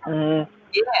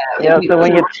 Yeah.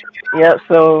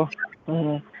 So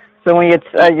when so when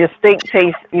your steak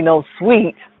tastes,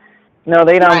 sweet,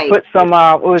 they don't Right. put some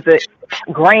what was it,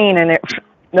 grain in it.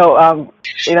 No,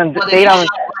 they don't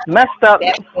messed up.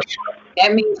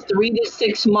 That means 3 to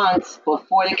 6 months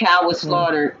before the cow was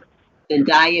slaughtered, the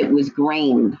diet was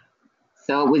grained.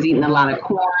 So it was eating a lot of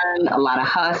corn, a lot of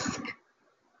husk,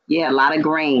 a lot of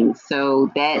grain.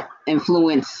 So that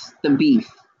influenced the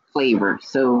beef flavor.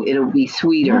 So it'll be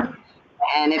sweeter.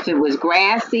 And if it was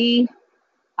grassy,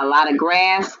 a lot of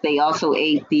grass, they also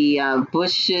ate the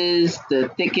bushes, the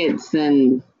thickets,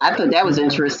 and I thought that was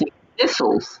interesting,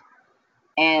 thistles.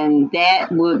 And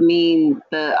that would mean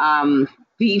the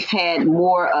beef had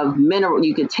more of mineral.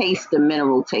 You could taste the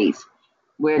mineral taste,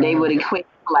 where they would equate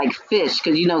like fish,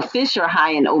 because fish are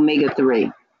high in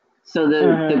omega-3. So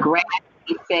the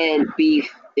grass-fed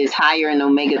beef is higher in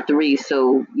omega-3,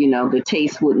 so the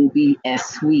taste wouldn't be as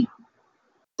sweet.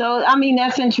 So I mean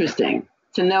that's interesting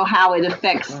to know how it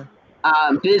affects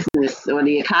business or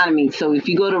the economy. So if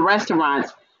you go to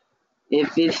restaurants,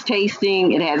 if it's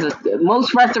tasting,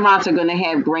 most restaurants are going to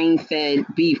have grain-fed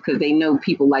beef because they know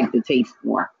people like the taste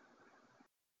more.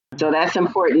 So that's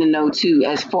important to know too,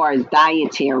 as far as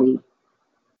dietary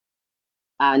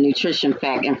nutrition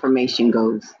fact information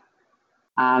goes.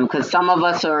 Because some of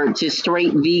us are just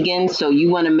straight vegan, so you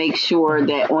want to make sure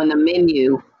that on the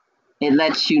menu it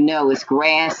lets you know it's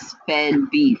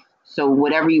grass-fed beef. So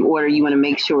whatever you order, you want to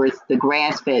make sure it's the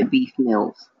grass-fed beef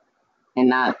meals and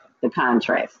not the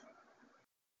contrast.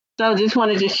 So just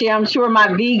wanted to share. I'm sure my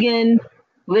vegan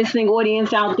listening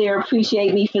audience out there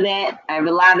appreciate me for that. I have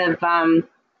a lot of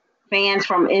fans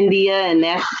from India, and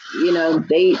that's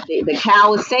the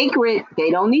cow is sacred. They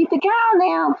don't eat the cow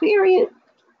now. Period.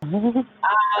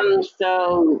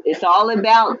 So it's all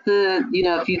about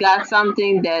if you got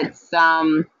something that's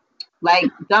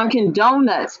like Dunkin'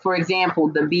 Donuts, for example,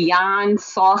 the Beyond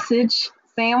Sausage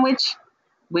sandwich,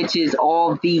 which is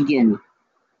all vegan.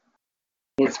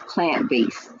 It's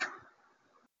plant-based.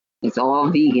 It's all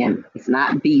vegan. It's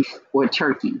not beef or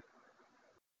turkey.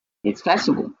 It's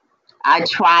vegetable. I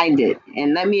tried it,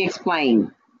 and let me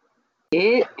explain.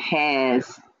 It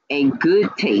has a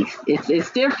good taste.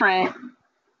 It's different,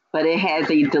 but it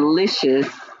has a delicious,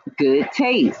 good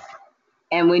taste.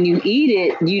 And when you eat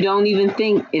it, you don't even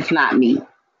think it's not meat.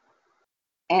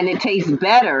 And it tastes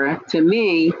better to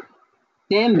me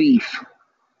than beef.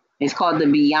 It's called the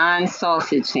Beyond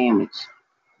Sausage Sandwich.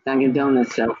 Dunkin'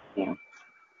 Donuts sells it.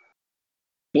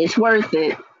 It's worth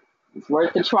it. It's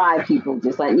worth the try, people.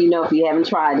 Just letting you know if you haven't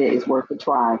tried it, it's worth the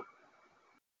try.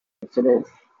 Yes, it is.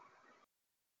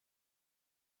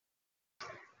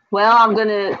 Well, I'm going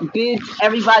to bid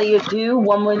everybody adieu.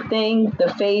 One more thing,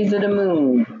 the phase of the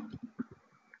moon.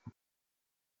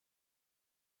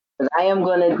 Because I am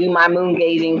going to do my moon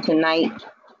gazing tonight.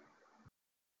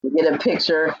 Get a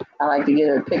picture. I like to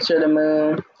get a picture of the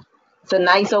moon. It's a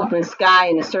nice open sky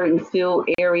in a certain field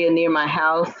area near my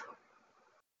house.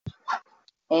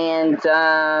 And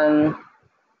I'm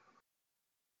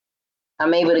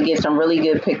able to get some really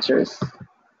good pictures.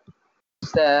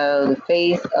 So the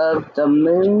phase of the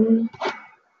moon,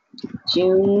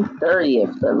 June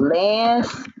 30th, the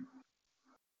last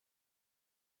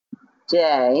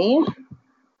day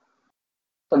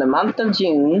for the month of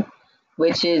June,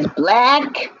 which is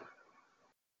Black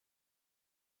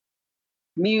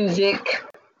Music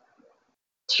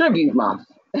Tribute Month.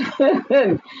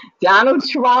 Donald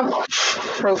Trump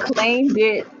proclaimed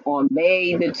it on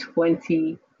May the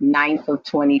 29th of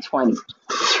 2020.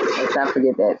 Let's not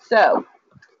forget that. So,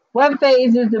 what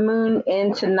phase is the moon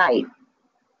in tonight?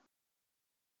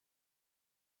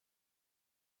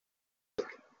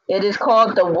 It is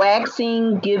called the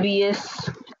waxing gibbous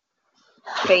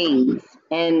phase,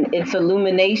 and its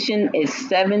illumination is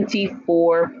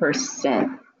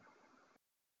 74%.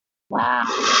 Wow.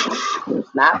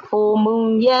 It's not full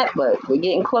moon yet, but we're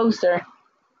getting closer.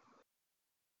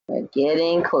 We're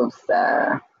getting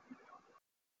closer.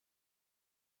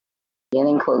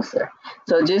 Getting closer.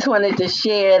 So just wanted to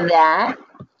share that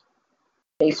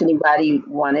in case anybody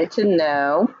wanted to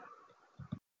know.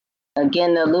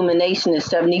 Again, the illumination is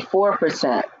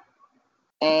 74%.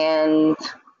 And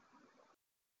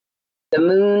the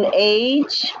moon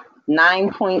age,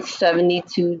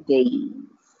 9.72 days.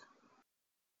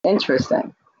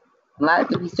 Interesting. A lot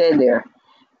to be said there.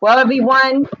 Well,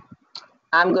 everyone,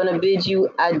 I'm going to bid you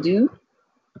adieu.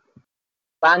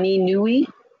 Bani Nui,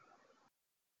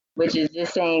 which is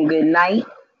just saying good night.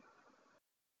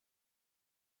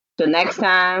 Till next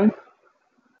time,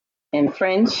 in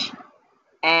French.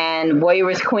 And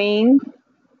Warrior's Queen,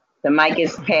 the mic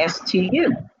is passed to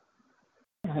you.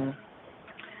 Mm-hmm.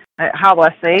 How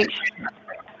about Sage?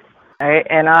 All right,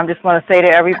 and I'm just going to say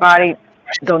to everybody,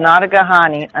 Donata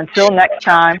Gahani, until next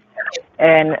time,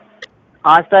 and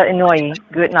Asta Inouye,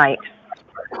 good night.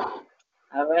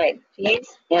 All right,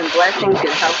 peace and blessings and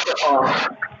health to all.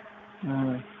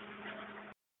 Mm.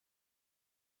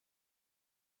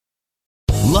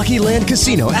 Lucky Land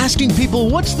Casino, asking people,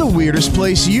 what's the weirdest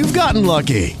place you've gotten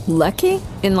lucky? Lucky?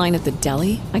 In line at the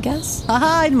deli, I guess?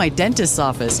 Aha, in my dentist's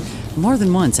office. More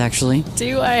than once, actually.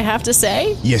 Do I have to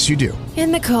say? Yes, you do.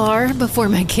 In the car before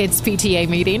my kids' PTA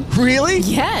meeting. Really?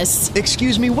 Yes.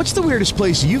 Excuse me, what's the weirdest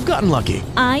place you've gotten lucky?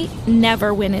 I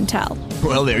never win and tell.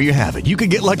 Well, there you have it. You can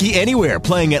get lucky anywhere,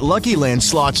 playing at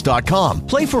LuckyLandSlots.com.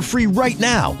 Play for free right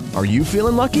now. Are you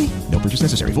feeling lucky? No purchase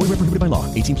necessary. Void where prohibited by law.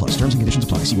 18+. Terms and conditions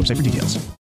apply. See website for details.